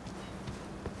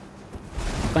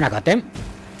 Gonna got them.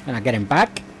 Gonna get him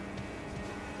back.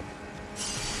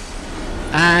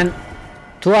 And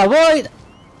to avoid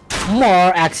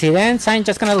more accidents, I'm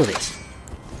just gonna do this.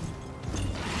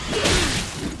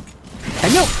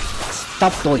 Can you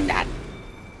stop doing that?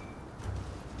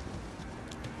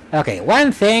 Okay,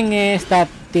 one thing is that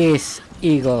these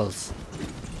eagles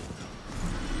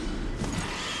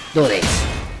do this.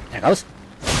 There it goes.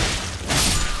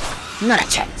 Not a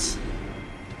chance.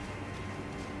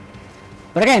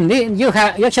 But again, you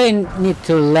actually need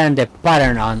to learn the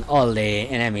pattern on all the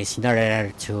enemies in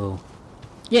order to,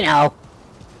 you know,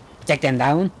 take them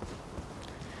down.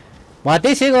 But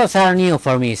these eagles are new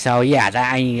for me, so yeah,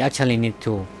 I actually need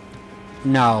to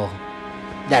know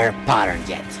their pattern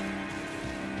yet.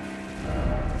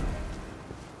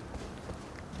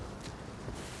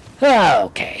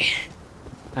 Okay.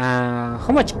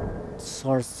 How much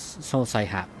souls I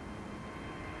have?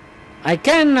 I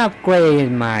can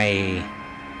upgrade my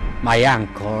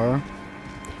anchor,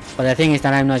 but the thing is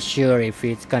that I'm not sure if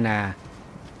it's gonna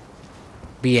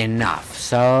be enough.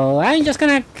 So I'm just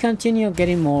gonna continue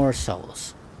getting more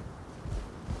souls.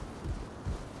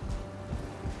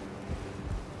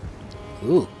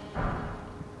 Ooh.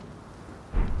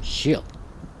 Shield.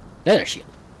 Leather shield.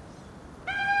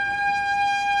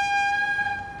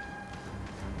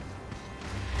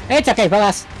 It's okay,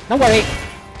 fellas. Don't worry.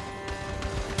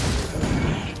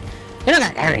 You're not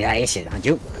gonna carry that shit, aren't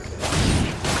you?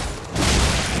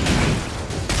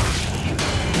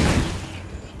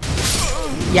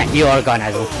 Yeah, you are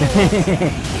gonna do.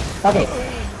 Okay.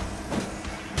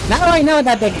 Now I know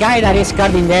that the guy that is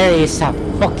guarding there is a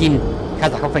fucking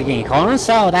has a fucking horn,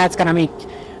 so that's gonna make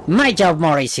my job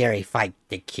more easier if I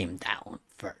take him down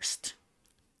first.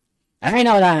 And I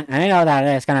know that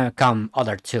there's gonna come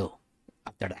other two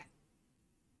after that.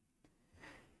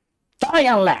 Die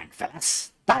and learn,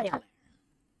 fellas. Die and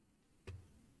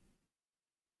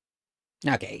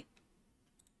learn. Okay.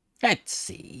 Let's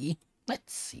see.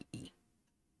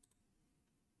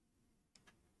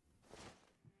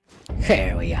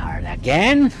 Here we are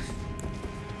again.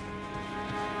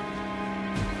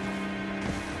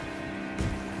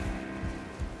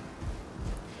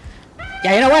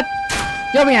 Yeah, you know what?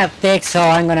 You're being a dick, so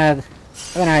I'm gonna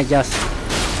just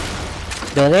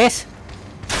do this.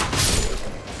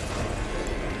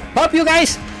 Hope you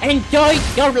guys enjoy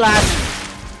your last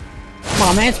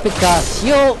moments because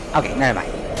you... Okay, never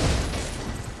mind.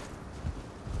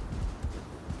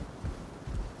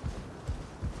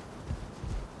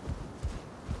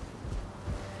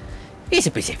 Easy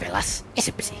peasy, fellas.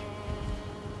 Easy peasy.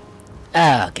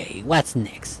 Okay, what's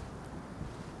next?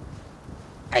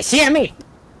 I see me!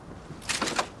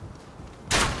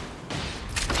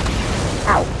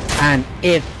 Ow! And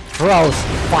it throws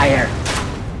fire.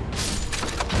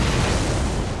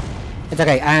 It's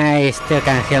okay, I still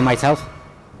can heal myself.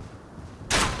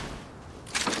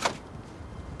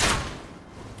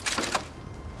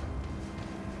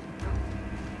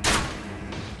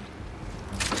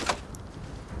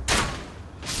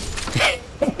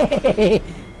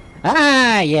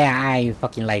 Yeah, I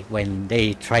fucking like when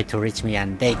they try to reach me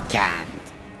and they can't.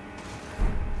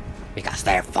 Because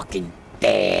they're fucking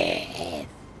dead.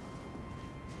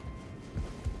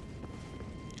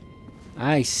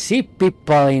 I see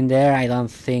people in there, I don't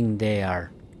think they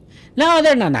are... No,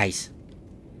 they're not nice.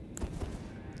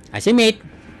 I see meat.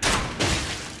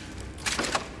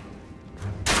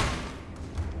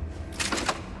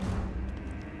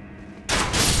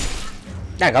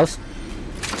 There goes.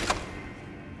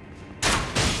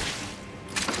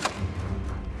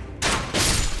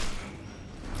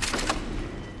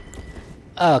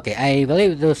 Okay, I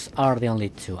believe those are the only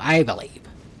two. I believe.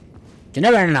 You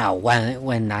never know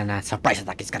when a surprise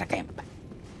attack is gonna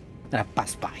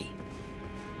pass by.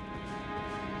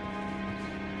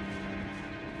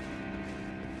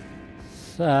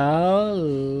 So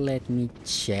let me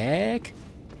check.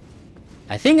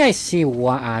 I think I see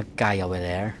a guy over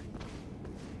there.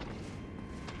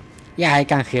 Yeah, I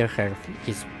can hear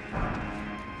his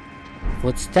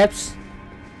footsteps.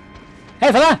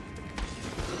 Hey, fella!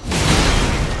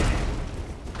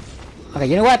 Okay,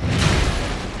 you know what?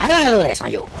 I'm gonna do this on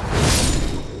you.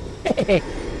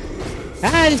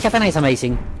 This katana is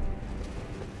amazing.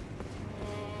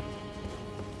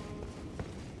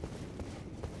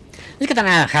 This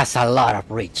katana has a lot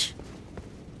of reach.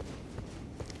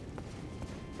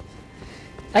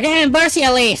 Again,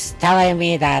 Bercial is telling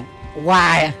me that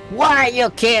why you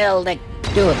killed the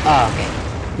dude. Oh, okay.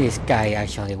 This guy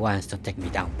actually wants to take me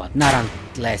down, but not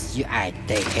unless I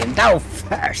take him down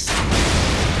first.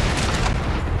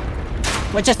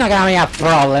 Which is not gonna be a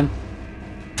problem.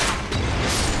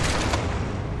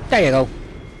 There you go.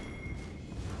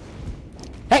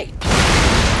 Hey!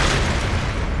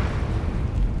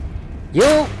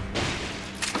 You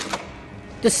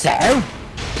deserve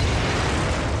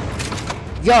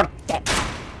your death.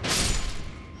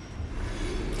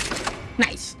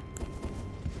 Nice.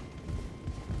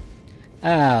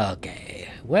 Okay,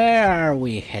 where are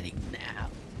we heading now?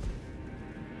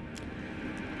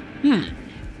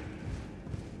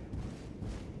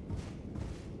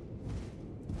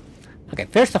 Okay,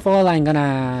 first of all, I'm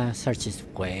gonna search this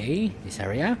way, this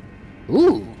area.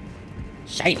 Ooh,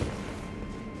 shiny.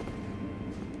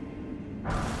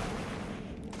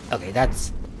 Okay,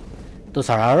 those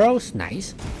are arrows,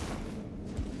 nice.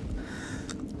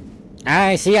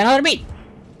 I see another beat.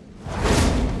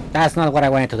 That's not what I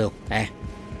wanted to do, eh?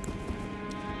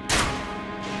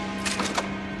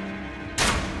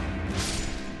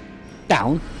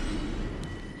 Down.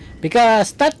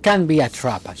 Because that can be a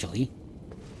trap, actually.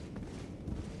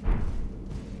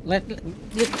 Let me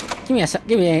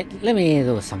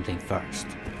do something first.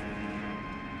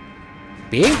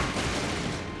 Ping.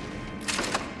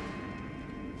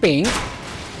 Ping.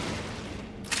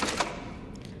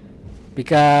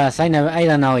 Because I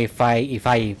don't know if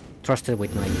I trusted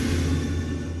with my.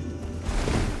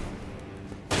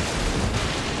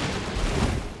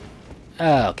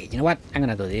 Okay, you know what? I'm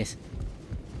gonna do this.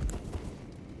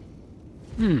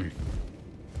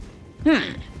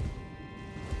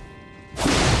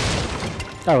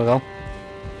 There we go.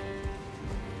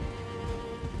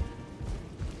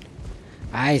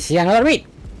 I see another beat.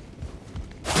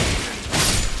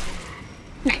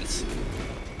 Nice.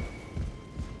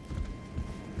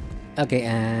 Okay,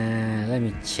 let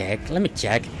me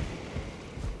check.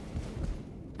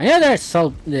 I know there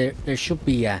should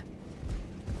be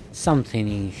something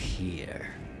in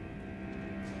here.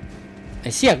 I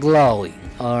see a glowing,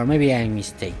 or maybe I'm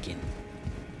mistaken.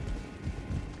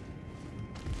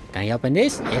 Can I open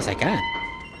this? Yes, I can.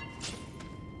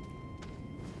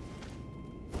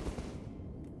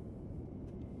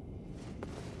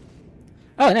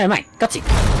 Oh, never mind. Cutscene.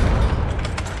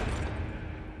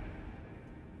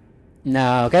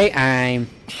 No, okay, I'm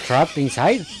trapped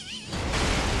inside.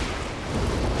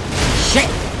 Shit!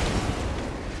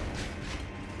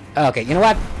 Okay, you know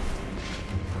what?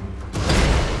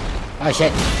 Oh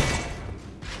shit.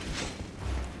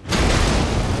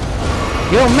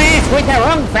 You mess with the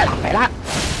wrong fella.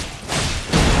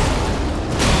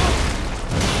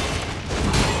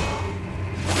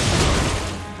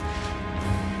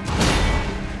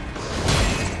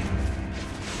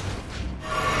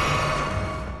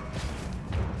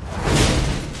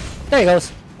 There he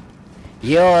goes.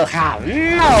 You have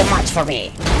no match for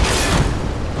me.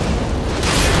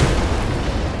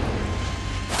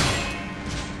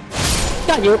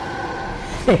 Got you.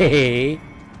 Hey.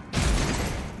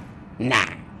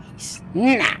 Nice.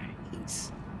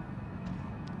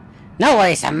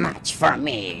 Nobody's a match for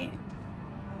me.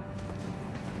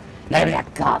 No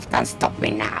black god can stop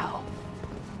me now.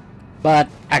 But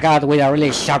I got with a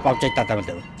really sharp object that I will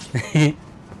do.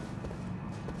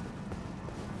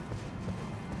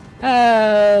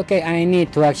 Okay, I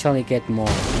need to actually get more.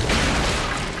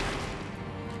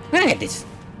 I'm gonna get this.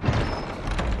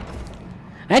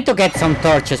 I need to get some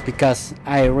torches because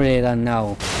I really don't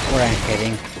know where I'm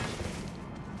heading.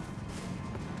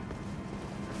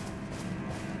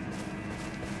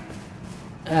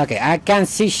 Okay, I can't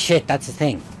see shit, that's the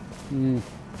thing.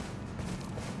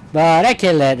 But I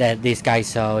killed this guy,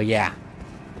 so yeah.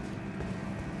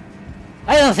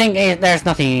 I don't think there's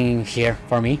nothing here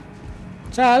for me.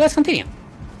 So let's continue.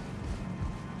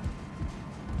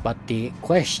 But the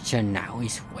question now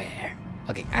is where?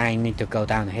 Okay, I need to go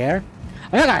down here.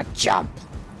 I'm not gonna jump.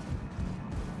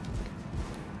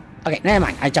 Okay, never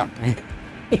mind, I jumped.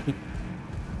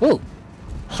 Ooh,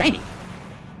 shiny.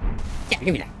 Yeah,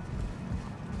 give me that.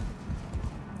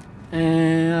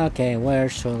 Okay, where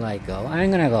should I go?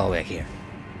 I'm gonna go over here.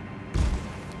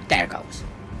 There goes.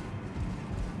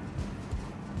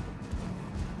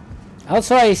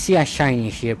 Also, I see a shiny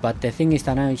here, but the thing is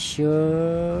that I'm not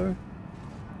sure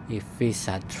if it's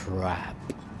a trap.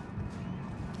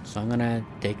 So I'm gonna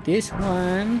take this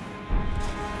one.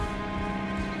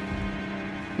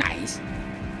 Nice.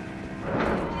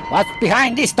 What's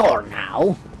behind this door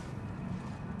now?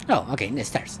 Oh, okay, the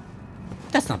stairs.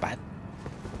 That's not bad.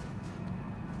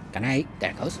 Can I?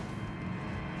 There it goes.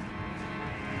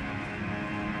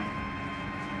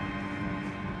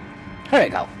 Here we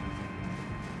go.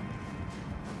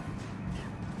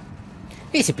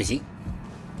 Easy peasy.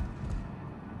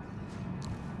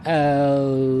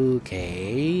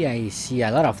 Okay, I see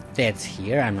a lot of deaths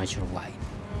here. I'm not sure why.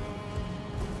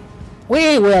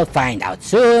 We will find out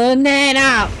soon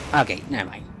enough. Okay, never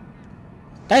mind.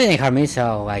 That didn't hurt me,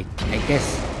 so I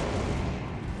guess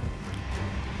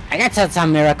that's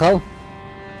some miracle.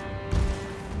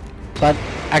 But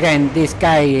again, this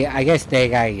guy, I guess the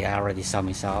guy already saw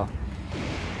me, so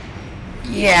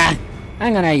yeah,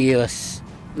 I'm gonna use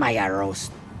my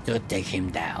arrows to take him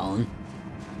down.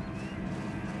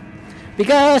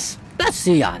 Because, let's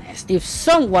be honest, if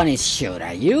someone is shot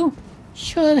at you,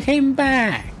 shoot him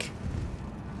back.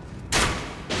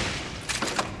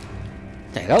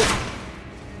 There you go.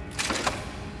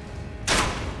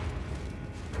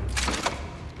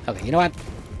 Okay, you know what?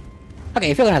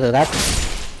 Okay, if you're gonna do that,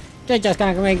 you're just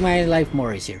gonna make my life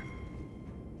more easier.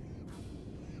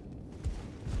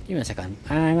 Give me a second.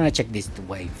 I'm gonna check this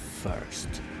way first.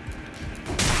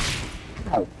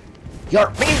 Oh, you're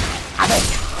being a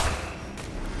bit.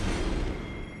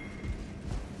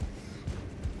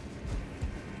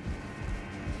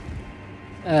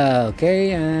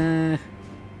 Okay,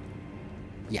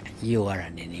 yeah, you are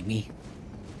an enemy.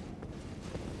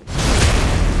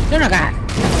 You're not gonna.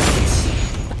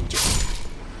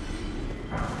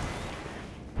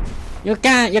 You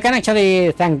can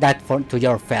actually thank that to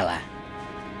your fella.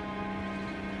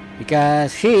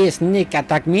 Because he sneak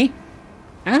attack me.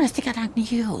 I'm gonna sneak attack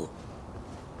you.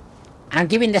 I'm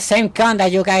giving the same con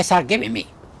that you guys are giving me.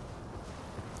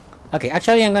 Okay,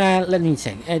 actually I'm gonna, let me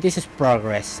say, this is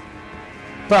progress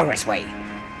way.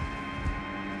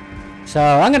 So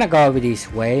I'm gonna go over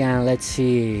this way and let's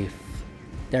see if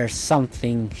there's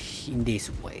something in this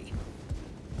way.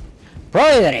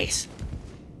 Probably there is.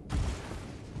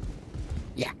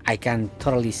 Yeah, I can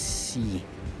totally see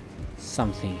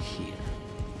something here.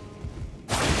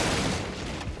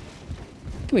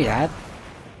 Give me that.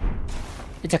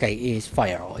 It's okay, it's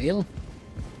fire oil.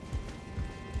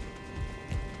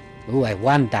 Ooh, I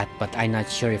want that, but I'm not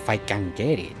sure if I can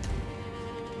get it.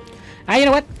 Ah, you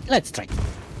know what? Let's try.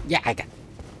 Yeah, I can.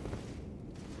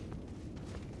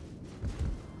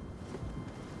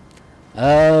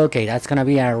 Okay, that's gonna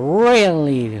be a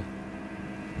really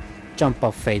jump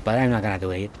of fate, but I'm not gonna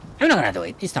do it. I'm not gonna do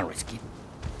it. It's not risky.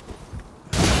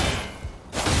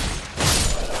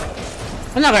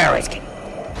 I'm not gonna risk it.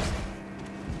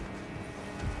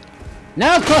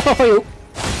 No crossbow for you.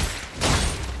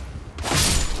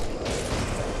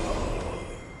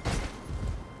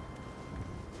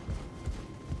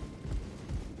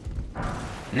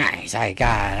 Nice, I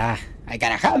got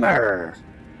a hammer.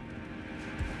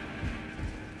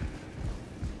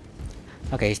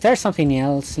 Okay, is there something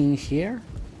else in here?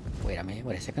 Wait a minute,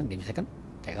 wait a second, give me a second.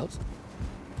 There goes.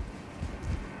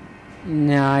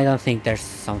 No, I don't think there's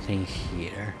something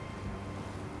here.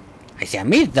 I see a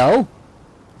meat though.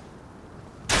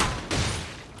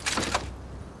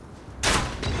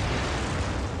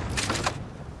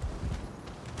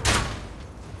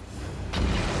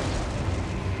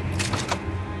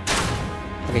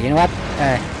 Okay, you know what?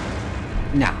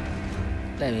 No.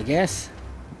 Let me guess.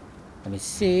 Let me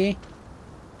see.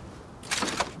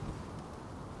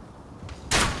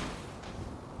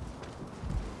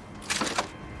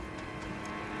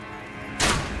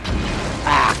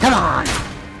 Ah, come on!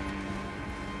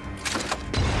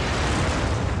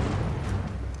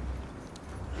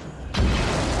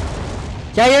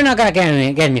 Yeah, you're not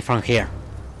gonna get me from here.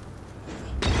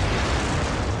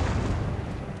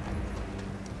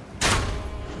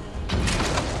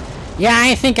 Yeah,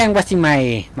 I think I'm wasting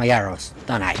my arrows,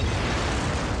 don't I?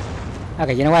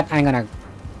 Okay, you know what? I'm gonna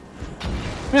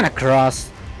cross,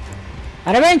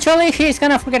 and eventually he's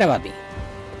gonna forget about me.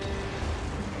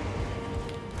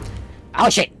 Oh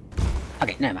shit!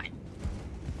 Okay, never mind.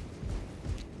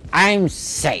 I'm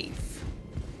safe.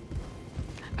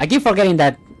 I keep forgetting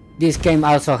that this game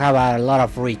also have a lot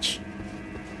of reach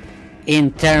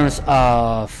in terms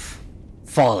of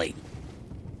falling.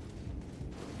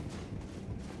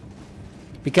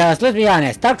 Because let's be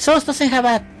honest, Dark Souls doesn't have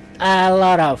a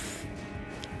lot of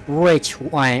reach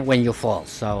when you fall,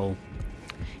 so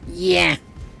yeah.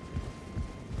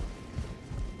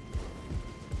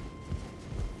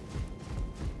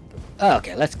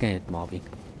 Okay, let's get moving.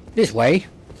 This way.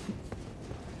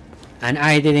 And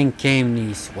I didn't came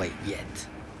this way yet.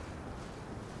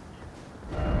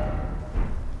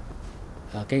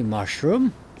 Okay,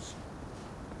 mushroom.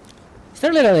 Is there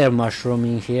a little mushroom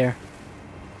in here?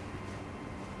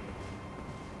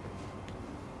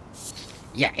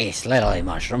 Yeah, it's literally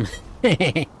mushroom.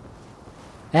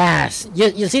 Yes,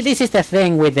 you see, this is the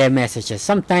thing with the messages.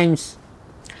 Sometimes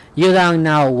You don't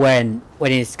know when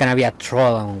it's gonna be a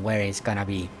troll and where it's gonna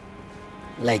be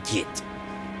legit.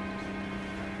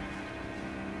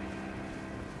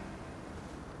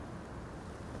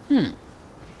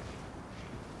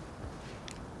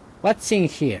 What's in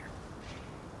here?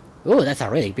 Ooh, that's a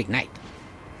really big night.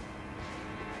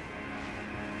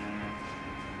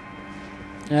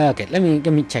 Okay, let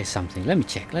me check something. Let me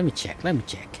check. We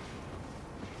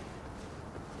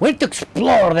need to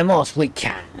explore the most we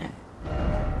can.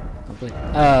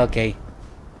 Okay.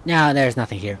 Now there's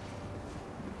nothing here.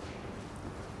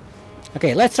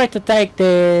 Okay, let's try to take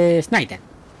this night then.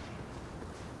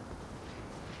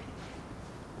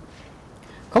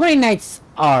 How many nights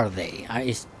are they?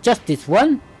 Is just this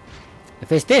one?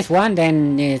 If it's this one,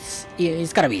 then it's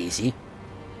gotta be easy.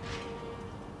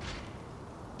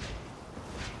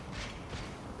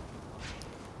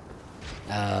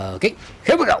 Okay,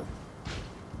 here we go.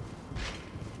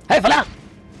 Hey fella!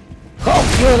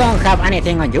 Hope you don't have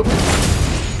anything on you.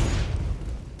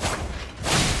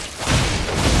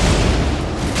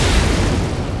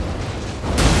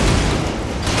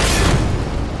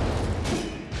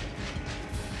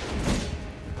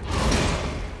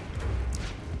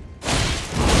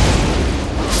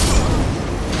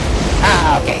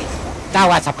 Okay, that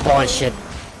was a bullshit.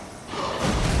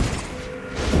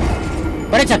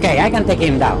 But it's okay, I can take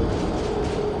him down.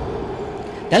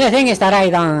 The only thing is that I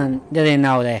didn't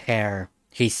know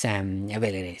his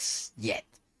abilities yet.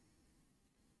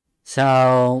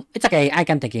 So it's okay, I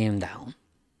can take him down.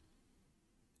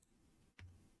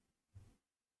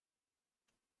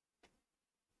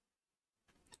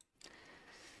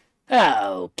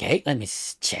 Okay, let me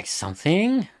check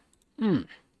something. There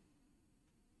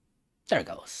it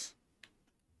goes.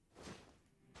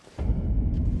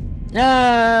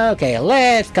 Okay,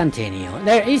 let's continue.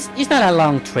 It's not a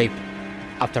long trip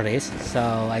after this, so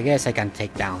I guess I can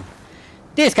take down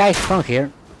this guy from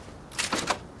here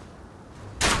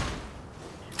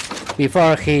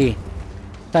before he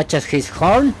touches his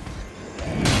horn.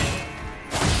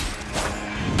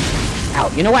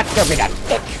 Oh, you know what? Give me that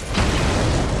dick.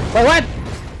 Wait, what?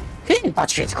 He didn't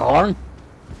touch his horn.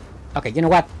 Okay, you know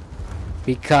what?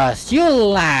 Because you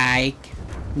like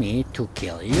me to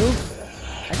kill you,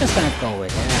 I'm just gonna go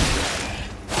with it.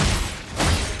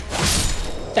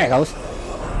 There it goes.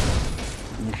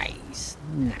 Nice,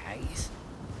 nice.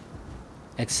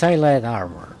 Exiled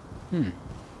armor.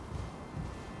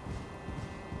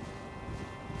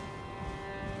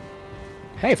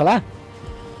 Hey, fella.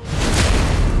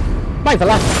 Bye,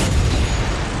 fella.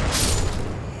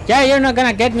 Yeah, you're not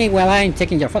gonna get me while I'm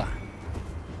taking your fella.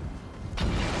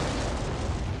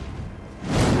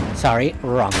 Sorry,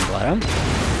 wrong button.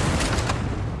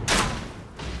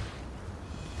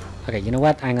 Okay, you know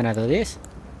what? I'm gonna do this.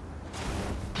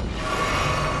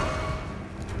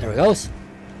 There it goes.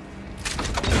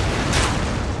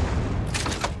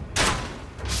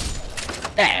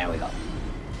 There we go.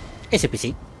 Easy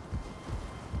peasy.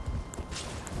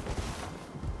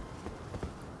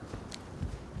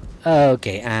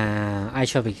 Okay, I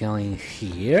shall be going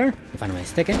here, if I'm not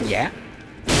mistaken. Yeah.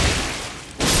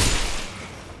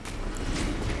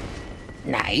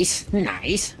 Nice,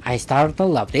 nice. I start to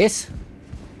love this.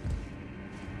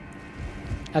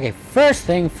 Okay, first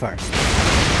thing first.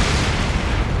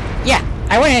 Yeah,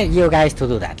 I wanted you guys to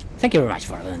do that. Thank you very much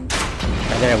for doing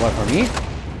the work for me.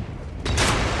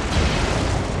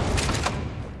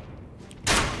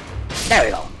 There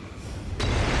we go.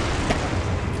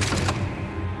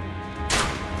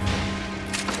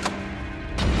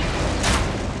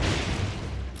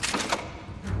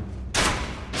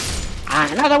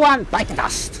 Another one, bite the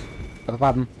dust.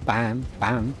 Bam, bam,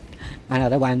 bam.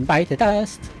 Another one, bite the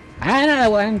dust. Another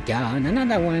one gone.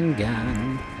 Another one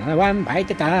gone. Another one, bite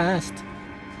the dust.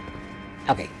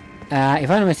 Okay. If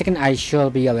I'm not mistaken, I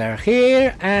should be over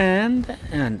here and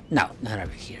no, not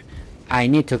over here. I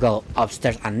need to go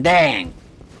upstairs and then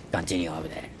continue over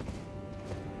there.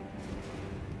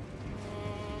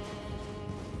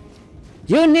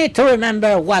 You need to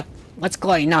remember what's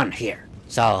going on here.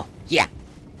 So yeah.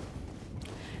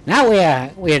 Now we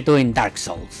are doing Dark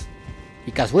Souls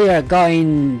because we are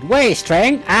going way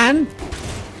strong and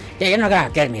yeah, you're not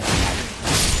gonna get me.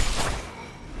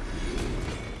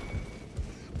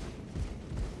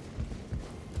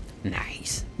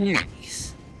 Nice,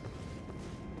 nice.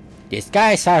 These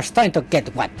guys are starting to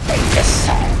get what they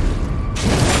deserve.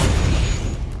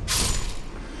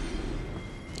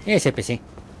 Easy peasy.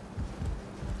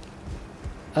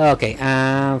 Okay,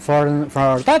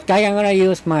 for that guy, I'm gonna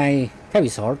use my heavy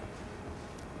sword.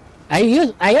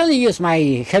 I only use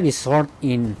my heavy sword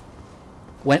in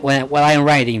when I'm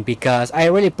riding because I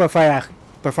really prefer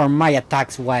my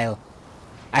attacks while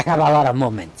I have a lot of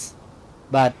movements.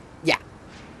 But yeah,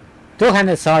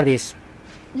 two-handed sword is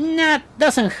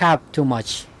doesn't have too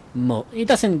much it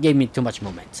doesn't give me too much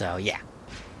movement, so yeah.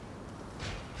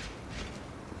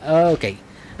 Okay,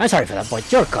 I'm sorry for that, but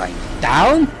you're going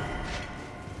down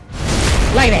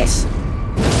like this.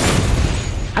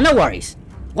 And no worries,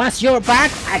 once you're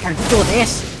back, I can do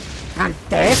this and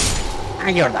this,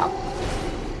 and you're done.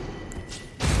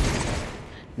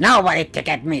 Nobody can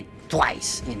get me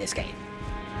twice in this game.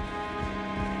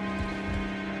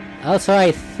 Also,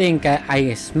 I think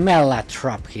I smell a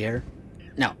trap here.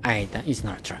 No, it's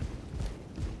not a trap.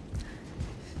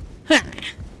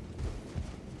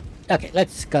 Okay,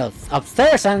 let's go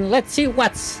upstairs and let's see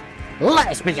what's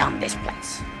lies beyond this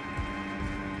place.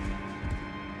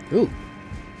 Ooh.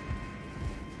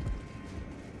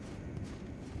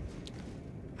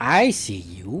 I see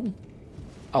you.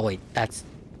 Oh wait, that's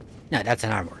an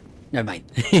armor. Never mind.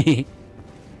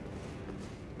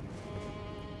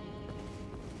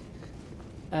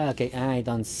 Okay, I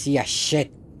don't see a shit.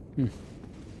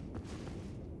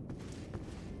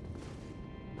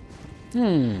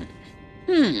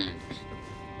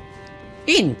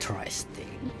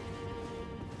 Interesting.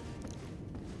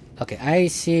 Okay, I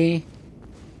see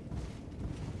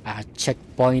a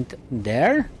checkpoint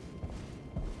there.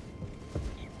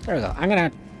 There we go. I'm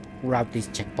gonna grab this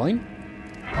checkpoint.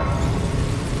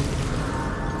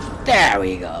 There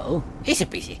we go. Easy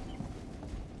peasy.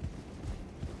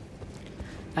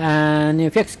 And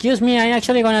if you excuse me, I'm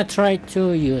actually gonna try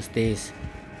to use this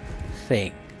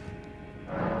thing.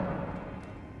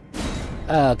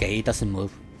 Okay, it doesn't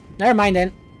move. Never mind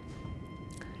then.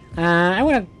 I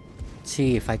wanna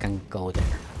see if I can go there.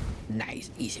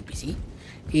 Nice, easy peasy.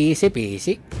 Easy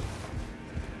peasy.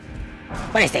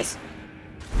 What is this?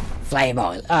 Flame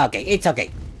oil. Okay, it's okay.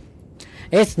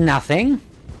 It's nothing,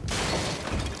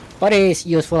 but it's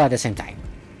useful at the same time.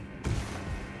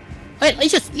 Well,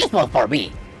 it's just useful for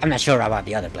me. I'm not sure about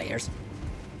the other players.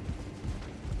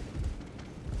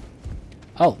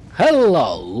 Oh,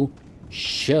 hello,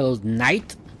 Shield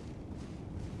Knight.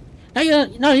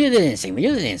 No, you didn't see me.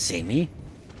 You didn't see me.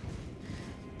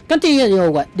 Continue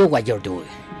to do what you're doing.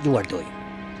 You are doing.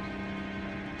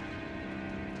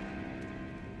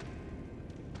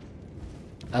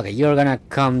 Okay, you're gonna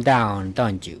come down,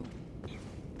 don't you?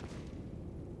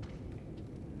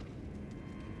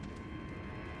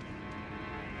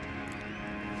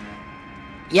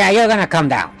 Yeah, you're gonna come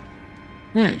down.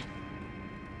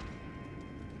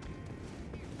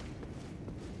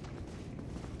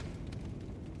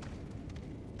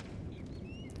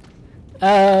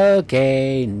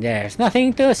 Okay, there's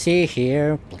nothing to see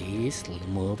here. Please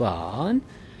move on.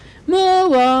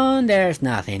 Move on. There's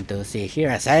nothing to see here.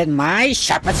 I said my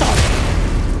sharpened sword.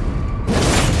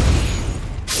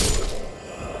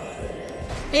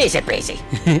 Easy peasy.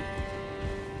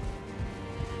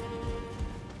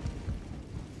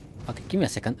 Okay, give me a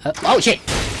second. Oh shit!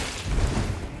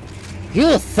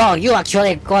 You thought you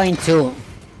actually going to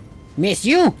miss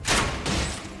you?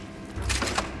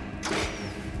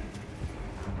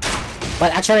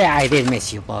 But actually I did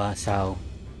miss you, so...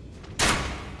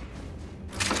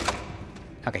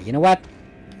 Okay, you know what?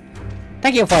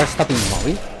 Thank you for stopping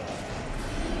moving.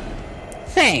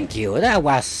 Thank you, that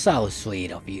was so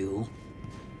sweet of you.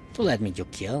 To let me you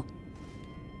kill.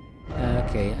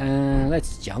 Okay,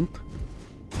 let's jump.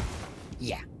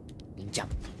 Yeah,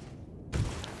 jump.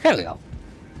 Here we go.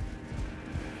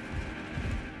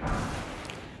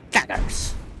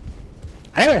 Daggers.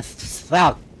 I never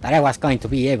thought that I was going to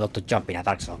be able to jump in a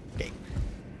Dark Souls game.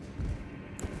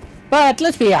 But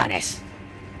let's be honest.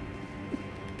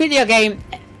 Video game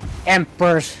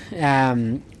emperors,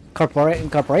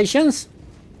 corporations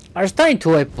are starting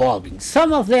to evolving.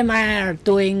 Some of them are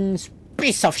doing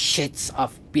piece of shits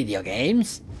of video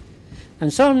games,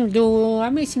 and some do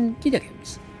amazing video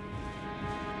games.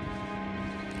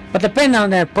 But depend on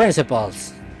their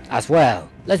principles as well.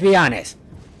 Let's be honest.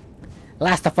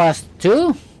 Last of Us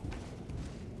 2,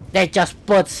 they just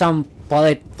put some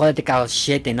political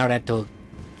shit in order to,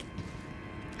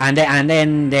 and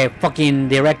then the fucking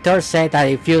director said that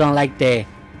if you don't like the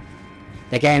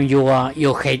game,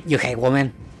 you hate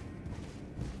women.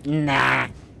 Nah.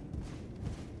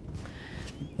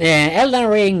 The Elden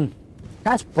Ring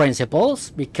has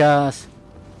principles because,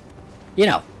 you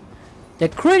know, the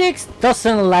critics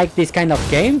doesn't like this kind of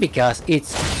game because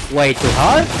it's way too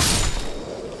hard,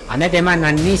 and they demand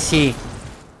an easy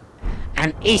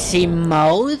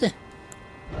mode.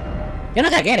 You're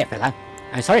not gonna get it, fella.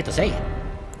 I'm sorry to say it.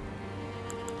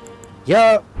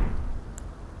 You're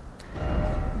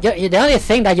the only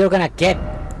thing that you're gonna get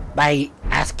by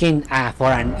asking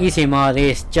for an easy mode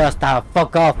is just a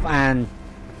fuck off and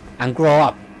and grow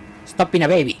up. Stop being a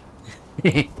baby.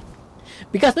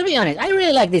 Because to be honest, I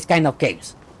really like this kind of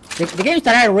games. The games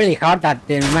that are really hard, that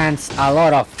demands a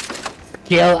lot of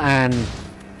skill and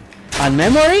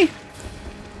memory,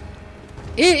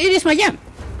 it is my jam.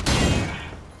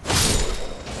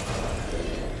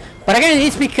 But again,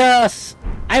 it's because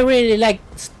I really like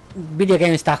video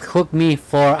games that hook me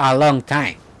for a long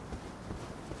time.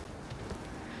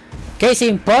 Case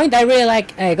in point, I really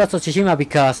like Ghost of Tsushima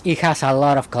because it has a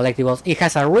lot of collectibles. It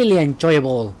has a really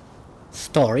enjoyable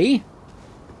story.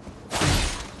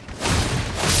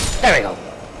 There we go.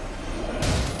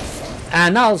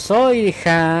 And also it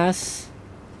has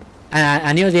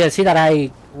a new DLC that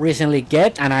I recently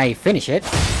get and I finish it.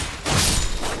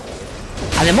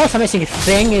 And the most amazing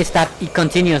thing is that it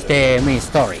continues the main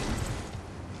story.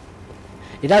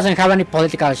 It doesn't have any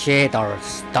political shit or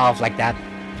stuff like that.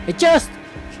 It's just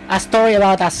a story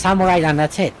about a samurai and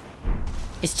that's it.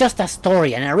 It's just a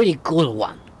story and a really good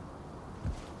one.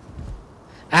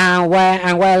 And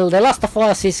while The Last of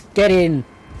Us is getting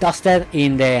dusted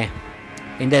in the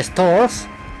stores,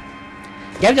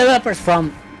 game developers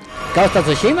from Ghost of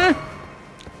Tsushima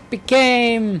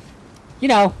became, you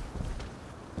know,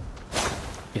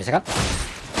 give me a second.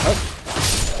 Oh.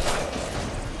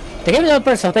 The game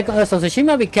developers of Ghost of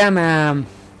Tsushima became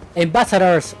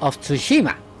ambassadors of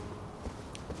Tsushima.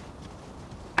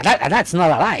 And that's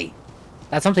not a lie.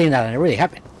 That's something that really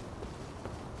happened.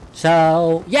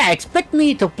 So yeah, expect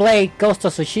me to play Ghost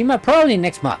of Tsushima probably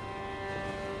next month,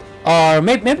 or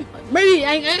maybe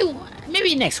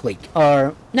next week.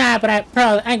 Or nah, but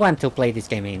I want to play this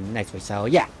game in next week. So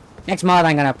yeah, next month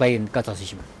I'm gonna play in Ghost of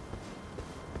Tsushima.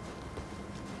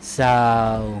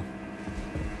 So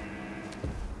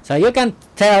you can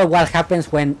tell what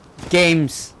happens when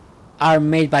games are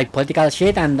made by political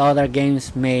shit and other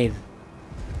games made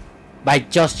by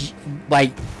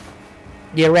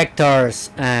directors'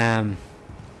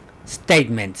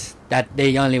 statements that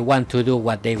they only want to do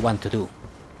what they want to do.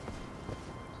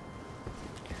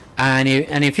 And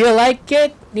if you like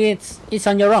it, it's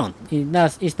on your own.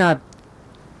 It's not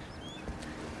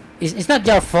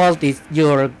your fault. It's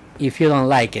if you don't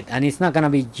like it, and it's not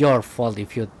gonna be your fault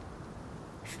if you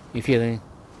feel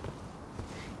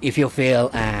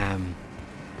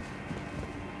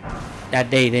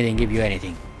that they didn't give you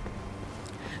anything.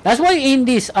 That's why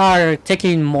indies are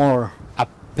taking more a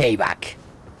payback.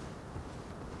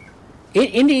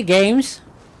 Indie games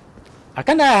are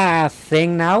kind of a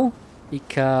thing now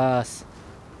because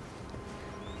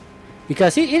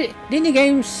indie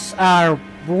games are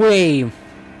way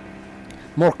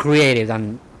more creative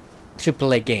than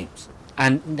AAA games,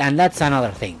 and that's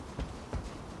another thing.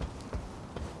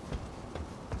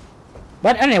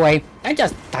 But anyway, I'm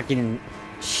just talking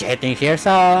shit in here,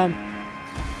 so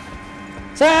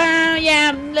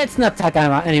yeah, let's not talk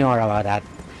anymore about that.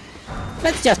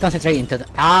 Let's just concentrate into the...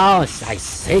 Oh, I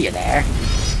see you there.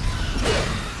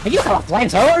 And you have a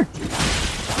flamethrower?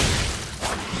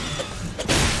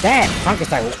 Damn,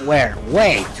 Frankenstein were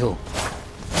way too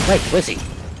busy.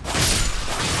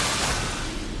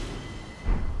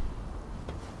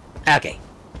 Okay.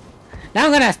 Now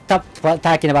I'm gonna stop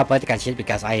talking about political shit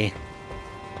because again,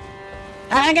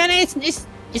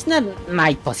 it's not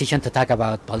my position to talk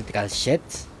about political shit.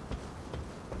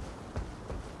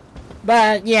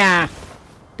 But yeah,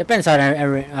 depends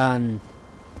on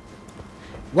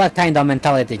what kind of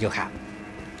mentality you have.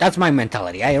 That's my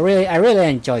mentality. I really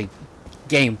enjoy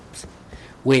games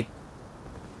with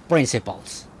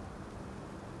principles.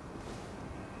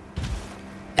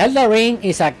 Elden Ring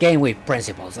is a game with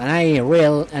principles,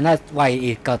 and that's why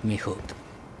it got me hooked.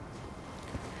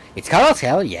 It's hard as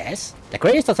hell, yes. The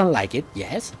critics doesn't like it,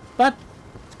 yes. But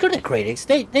screw the critics.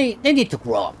 They need to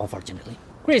grow up, unfortunately.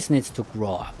 Critics needs to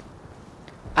grow up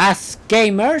as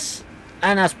gamers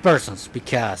and as persons,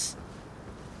 because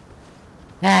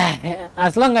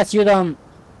as long as you don't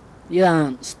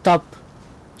stop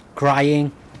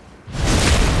crying,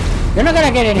 you're not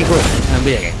gonna get any good in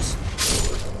video games.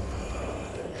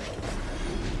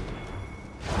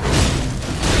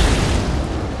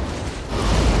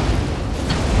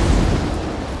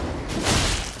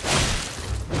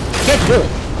 Get good,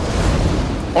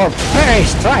 or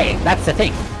perish trying. That's the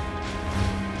thing.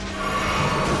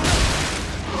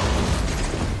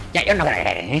 Yeah, you're not gonna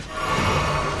get anything.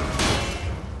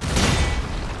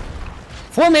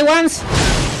 Fool me once,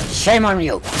 shame on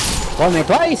you. Fool me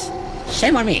twice,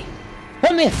 shame on me.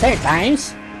 Fool me 3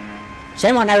 times,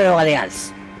 shame on everybody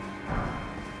else.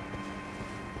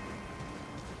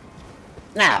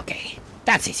 Okay,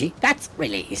 that's easy. That's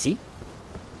really easy.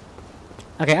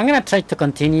 Okay, I'm gonna try to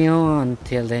continue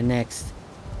until the next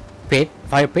pit,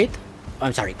 fire pit.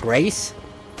 I'm sorry, grace.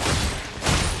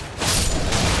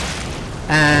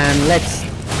 And let's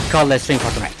call the stream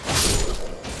for tonight.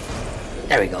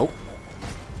 There we go.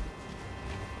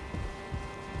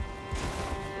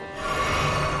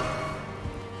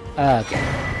 Okay,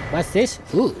 what's this?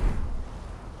 Ooh,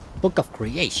 Book of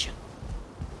Creation.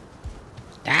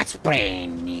 That's pretty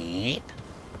neat.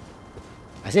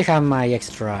 I still have my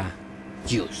extra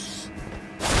juice.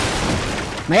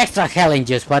 My extra healing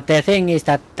juice, but the thing is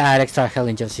that that extra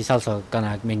healing juice is also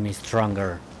gonna make me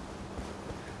stronger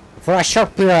for a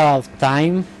short period of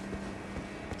time.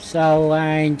 So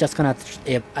I'm just gonna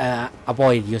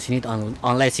avoid using it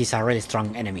unless it's a really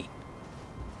strong enemy.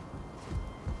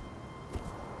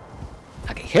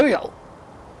 Okay, here we go.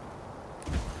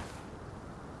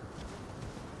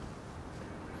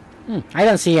 I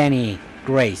don't see any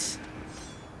grace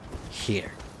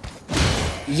here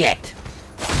yet.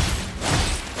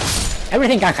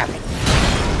 Everything can happen.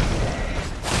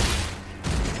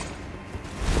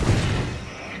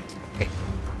 Okay.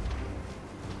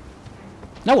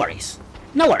 No worries.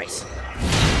 No worries.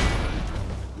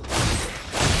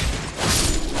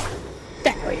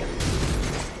 There we go.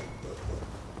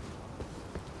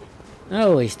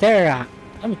 Oh, is there a...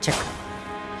 Let me check.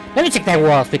 Let me check the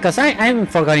walls, because I'm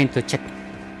forgetting to check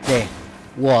the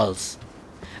walls.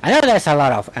 I know there's a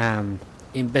lot of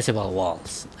invisible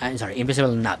walls. I'm sorry,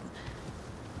 invisible not.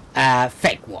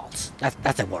 Fake walls.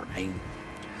 That's the word.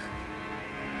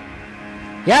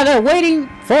 Yeah, they're waiting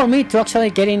for me to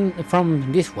actually get in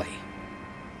from this way.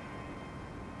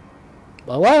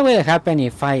 But what will happen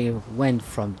if I went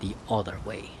from the other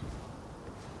way?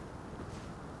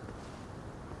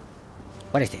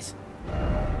 What is this?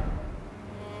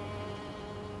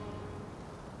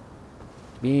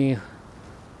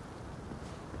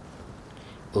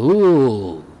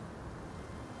 Ooh.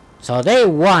 So they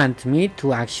want me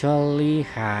to actually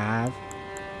have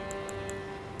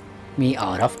me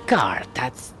out of guard.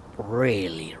 That's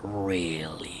really,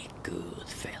 really good,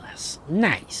 fellas.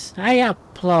 Nice. I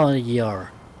applaud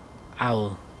your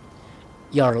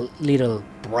little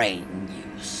brain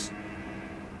use.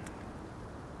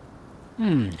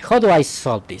 How do I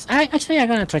solve this? I'm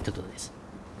gonna try to do this.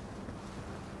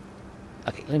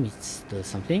 Okay, let me do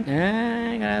something.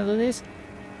 I'm gonna do this.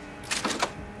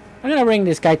 I'm gonna bring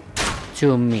this guy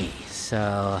to me,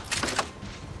 so...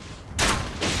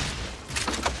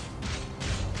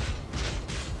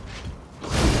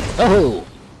 Oh!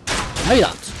 No you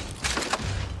don't.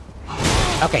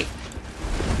 Okay.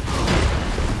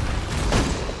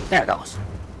 There it goes.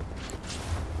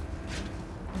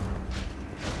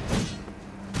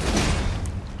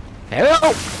 There we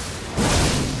go!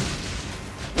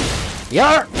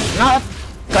 You're not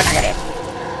gonna get it!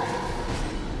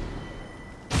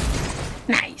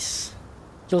 Nice!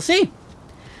 You'll see?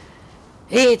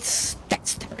 It's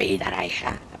dexterity that I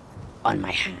have on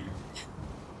my hand.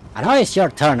 I know it's your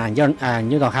turn and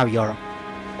you don't have your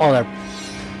other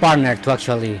partner to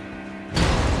actually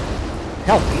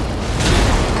help you.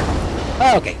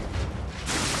 Okay.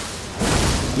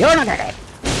 You're not gonna get it.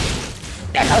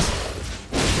 There goes.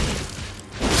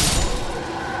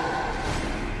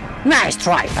 Nice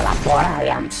try, fella, but I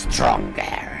am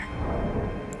stronger.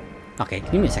 Okay,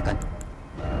 give me a second.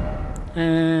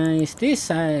 Is this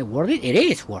worth it? It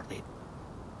is worth it.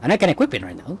 And I can equip it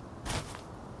right now.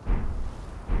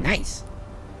 Nice.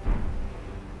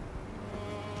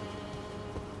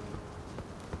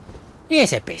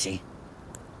 Easy peasy.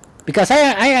 Because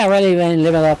I already been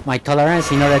leveled up my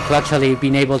tolerance in order to actually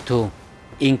being able to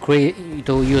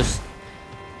use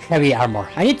heavy armor.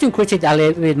 I need to increase it a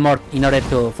little bit more in order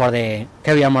for the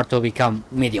heavy armor to become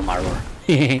medium armor.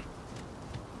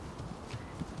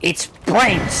 It's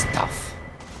brain stuff.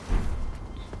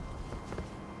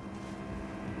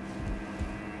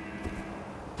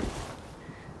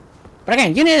 But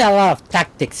again, you need a lot of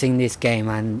tactics in this game,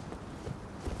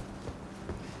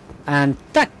 and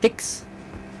tactics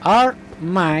are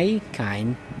my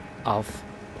kind of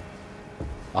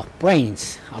brain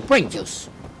juice.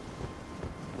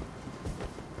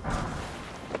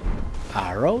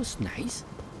 Arrows, nice.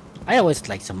 I always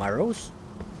like some arrows.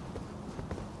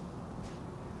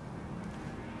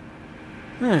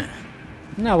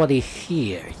 Nobody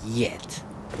here yet.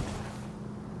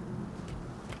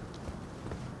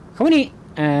 How many?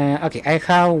 Okay, I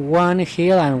have one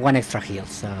heal and one extra heal,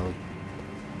 so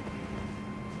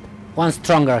one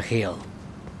stronger heal.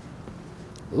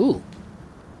 Ooh.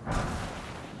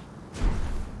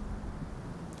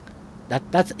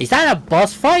 Is that a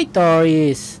boss fight or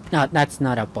is... No, that's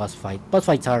not a boss fight. Boss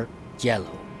fights are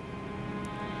yellow.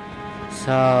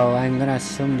 So I'm gonna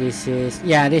assume this is...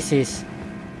 Yeah, this is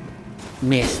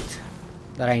mist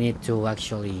that I need to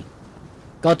actually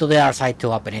go to the other side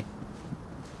to open it.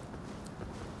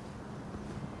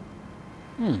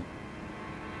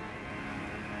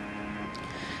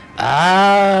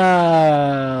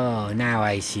 Oh, now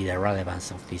I see the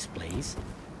relevance of this place.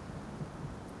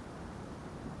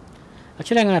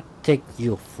 Actually, I'm gonna take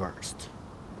you first.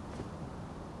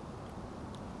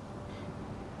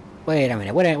 Wait a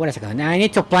minute, wait a second. I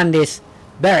need to plan this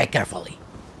very carefully.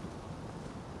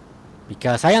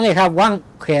 Because I only have 1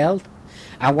 health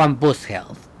and 1 boost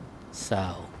health.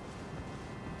 So...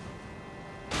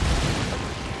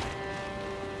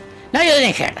 No, you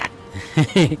didn't hear that.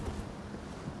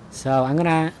 So I'm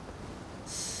gonna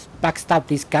backstab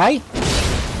this guy.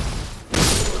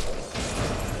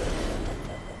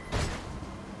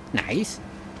 Nice.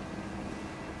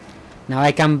 Now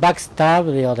I can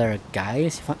backstab the other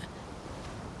guys. If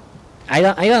I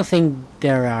don't think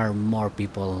there are more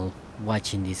people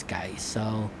watching this guy,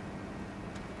 so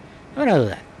I'm gonna do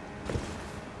that.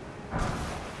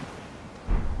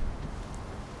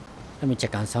 Let me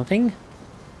check on something.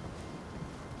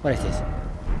 What is this?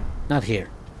 Not here.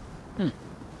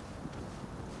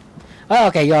 Oh,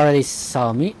 okay, you already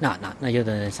saw me. No, you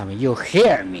didn't saw me. You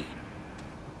hear me.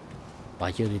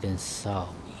 But you didn't saw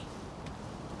me.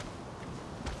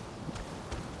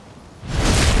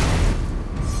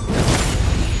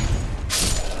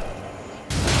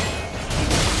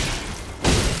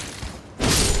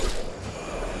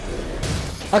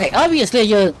 Okay, obviously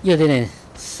you didn't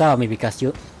saw me because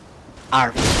you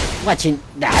are watching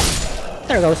that.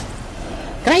 There it goes.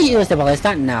 Can I use the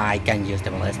ballista? No, I can't use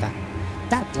the ballista.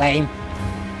 That's lame.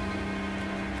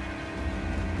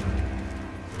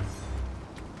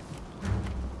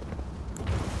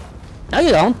 No,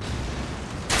 you don't.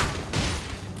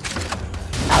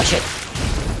 Oh shit.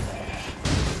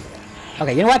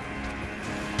 Okay, you know what?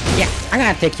 Yeah, I'm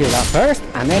gonna take you out first,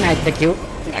 and then I take you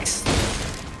next.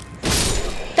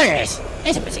 There it is.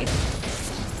 It's a busy.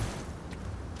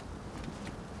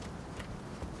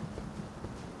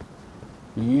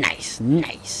 Nice,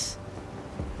 nice.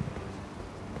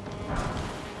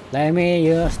 Let me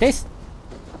use this.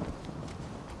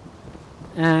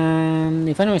 And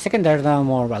if I'm not mistaken, there's no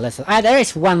more ballista. Ah, there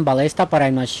is 1 ballista, but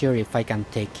I'm not sure if I can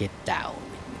take it down.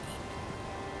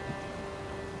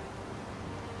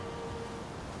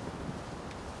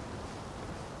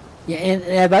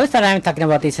 Yeah, the ballista that I'm talking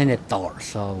about is in the door,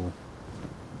 so...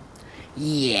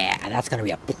 Yeah, that's gonna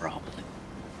be a problem.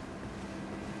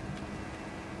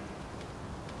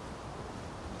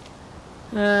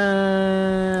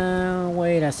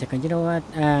 Wait a second, you know what?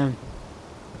 I'm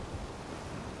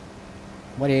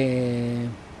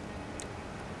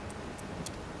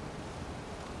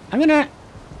gonna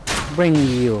bring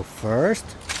you first.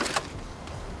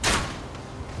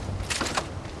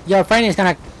 Your friend is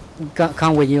gonna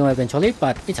come with you eventually,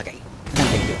 but it's okay. I can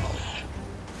take you home.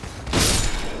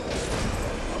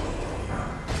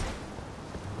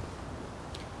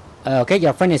 Okay,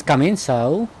 your friend is coming,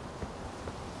 so...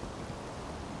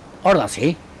 Or does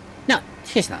he? No,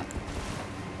 he's not.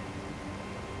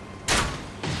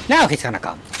 Now he's gonna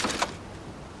come.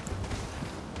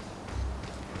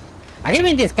 I'm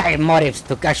giving this guy motives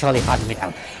to actually hunt me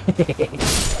down.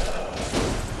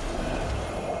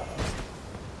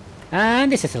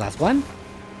 And this is the last one.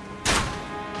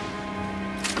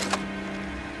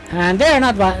 And they're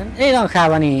not... They don't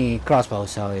have any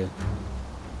crossbows, so...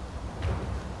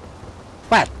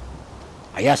 What?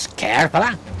 Are you scared,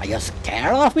 fella? Are you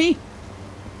scared of me?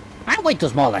 I'm way too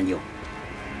small than you.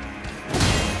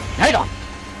 No, you don't.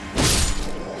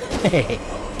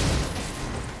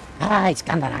 It's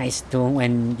kinda nice too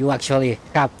when you actually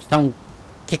have some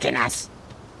kicking ass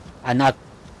and not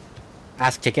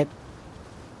ass kick it.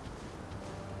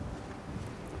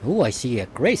 Ooh, I see a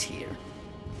grace here.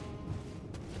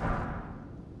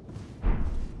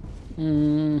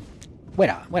 Wait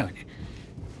a minute.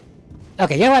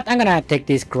 Okay, you know what? I'm gonna take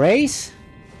this grace.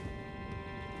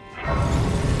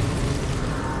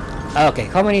 Okay,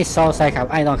 how many souls I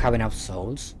have? I don't have enough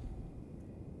souls.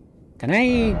 Can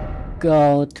I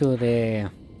go to the...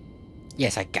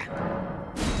 Yes, I can.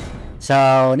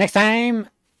 So next time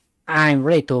I'm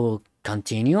ready to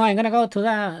continue. I'm gonna go to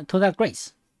that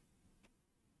grace.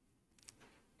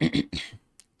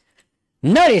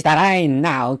 Notice that I'm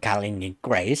now calling it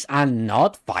grace and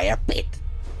not fire pit.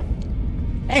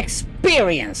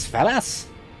 Experience, fellas.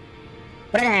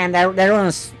 But again, the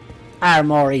runes are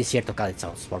more easier to call it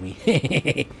souls for me.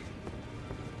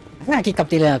 I'm gonna keep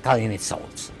calling it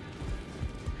souls.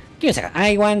 Give me a second.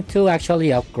 I want to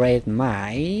actually upgrade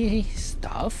my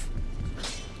stuff.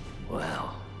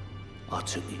 Well, I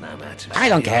took you no matter. I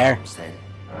don't care.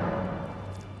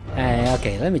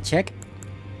 Okay, let me check.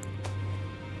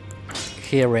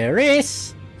 Here it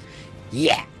is.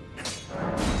 Yeah.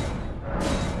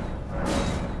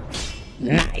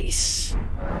 Nice.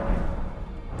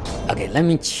 Okay, let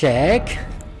me check.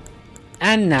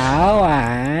 And now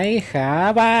I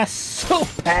have a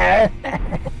super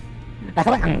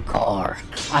anchor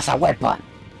as a weapon.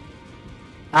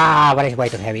 Ah, but it's way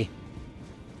too heavy.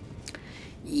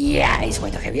 Yeah, it's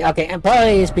way too heavy. Okay, and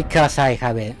probably it's because I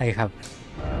have it.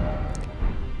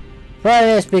 Probably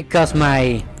it's because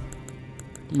my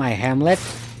hamlet.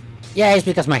 Yeah, it's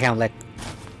because my hamlet.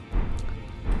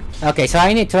 Okay, so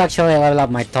I need to actually level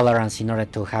up my tolerance in order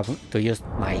to use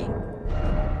my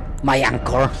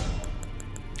anchor.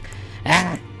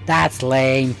 Ah, that's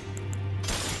lame.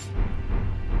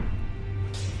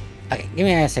 Okay, give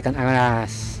me a second. I'm gonna.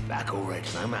 Back already,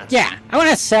 no matter. Yeah, I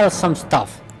wanna sell some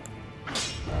stuff.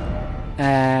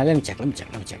 Let me check.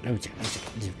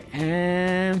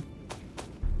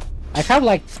 I have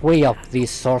like 3 of these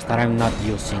swords that I'm not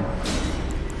using.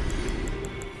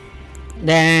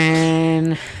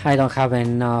 Then I don't have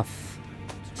enough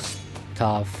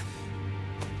stuff.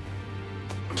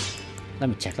 Let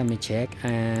me check.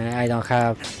 I don't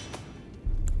have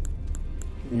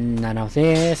none of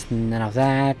this, none of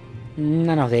that,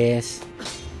 none of this,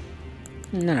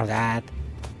 none of that.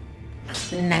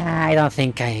 Nah, I don't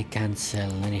think I can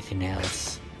sell anything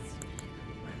else.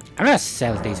 I'm gonna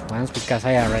sell these ones because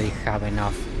I already have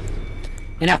enough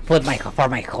food for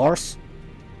my horse.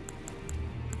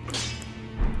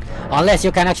 Unless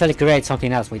you can actually create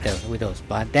something else with those,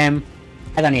 but then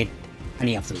I don't need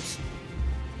any of those.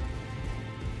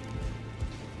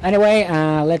 Anyway,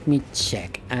 let me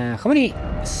check. How many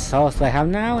souls do I have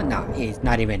now? No, it's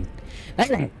not even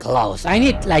close. I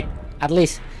need like at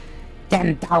least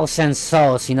 10,000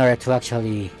 souls in order to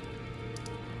actually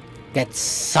get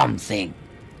something.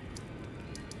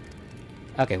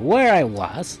 Okay, where I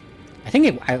was? I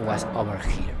think I was over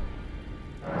here.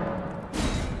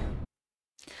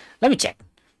 Let me check.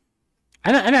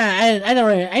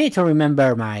 I need to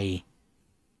remember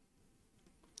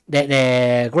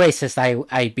the graces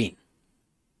I've been.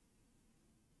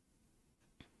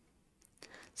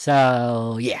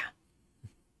 So yeah,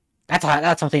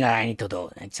 that's something that I need to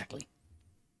do exactly.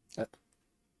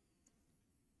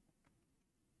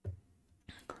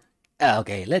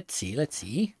 Okay, let's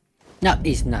see. No,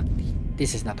 this is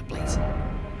not the place.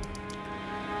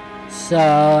 So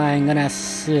I'm gonna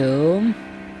assume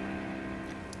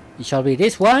it shall be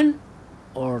this one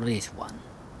or this one.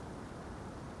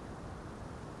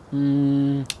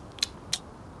 I'm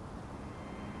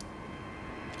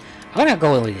gonna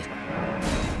go with this one.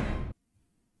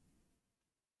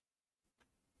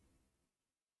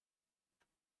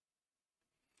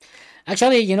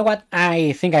 Actually, you know what?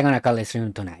 I think I'm gonna call the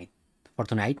stream for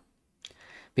tonight.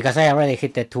 Because I already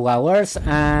hit the 2 hours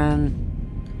and...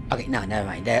 Okay, no, never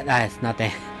mind. That's not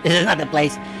the... This is not the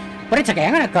place. But it's okay,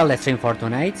 I'm gonna call the stream for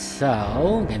tonight.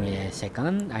 So, give me a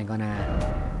second. I'm gonna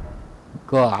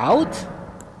go out.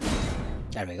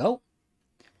 There we go.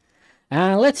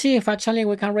 And let's see if actually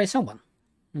we can raid someone.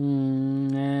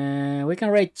 We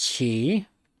can raid Chi.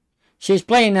 She's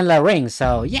playing in the ring,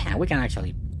 so yeah, we can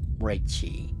actually raid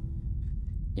Chi.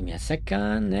 Give me a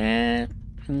second.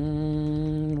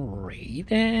 Raid.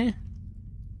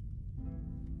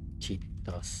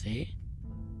 Chitose.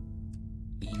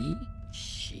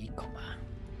 Ishikoma.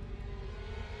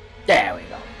 There we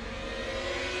go.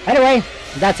 Anyway,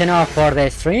 that's enough for the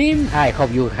stream. I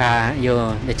hope the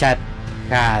chat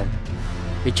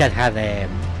had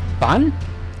fun.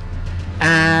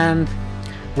 And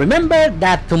remember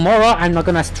that tomorrow I'm not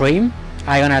gonna stream.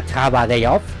 I'm gonna have a day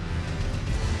off.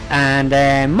 And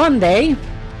Monday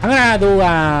I'm gonna do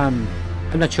I'm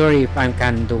not sure if I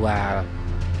can do a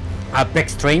big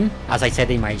stream as I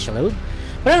said in my schedule,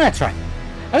 but I'm gonna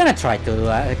try to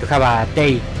have a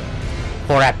day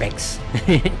for epics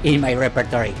in my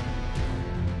repertoire.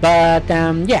 But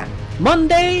yeah,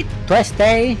 Monday,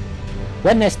 Tuesday,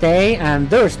 Wednesday and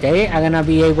Thursday I'm gonna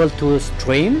be able to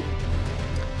stream.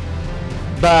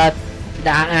 But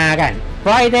again,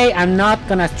 Friday I'm not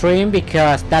gonna stream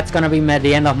because that's gonna be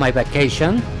the end of my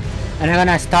vacation, and I'm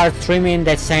gonna start streaming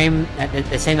the same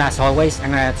as always.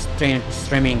 I'm gonna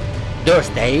streaming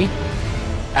Thursday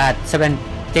at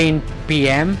 17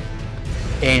 p.m.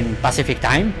 in Pacific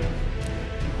time.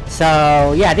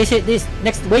 So yeah, this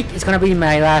next week is gonna be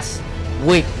my last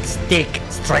week stick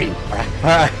stream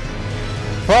for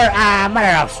a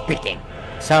matter of speaking.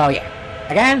 So yeah.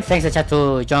 Again, thanks to chat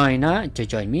to join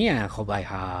me, and I hope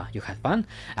you had fun.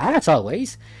 And as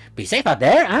always, be safe out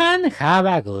there and have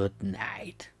a good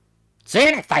night. See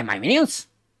you next time, my minions!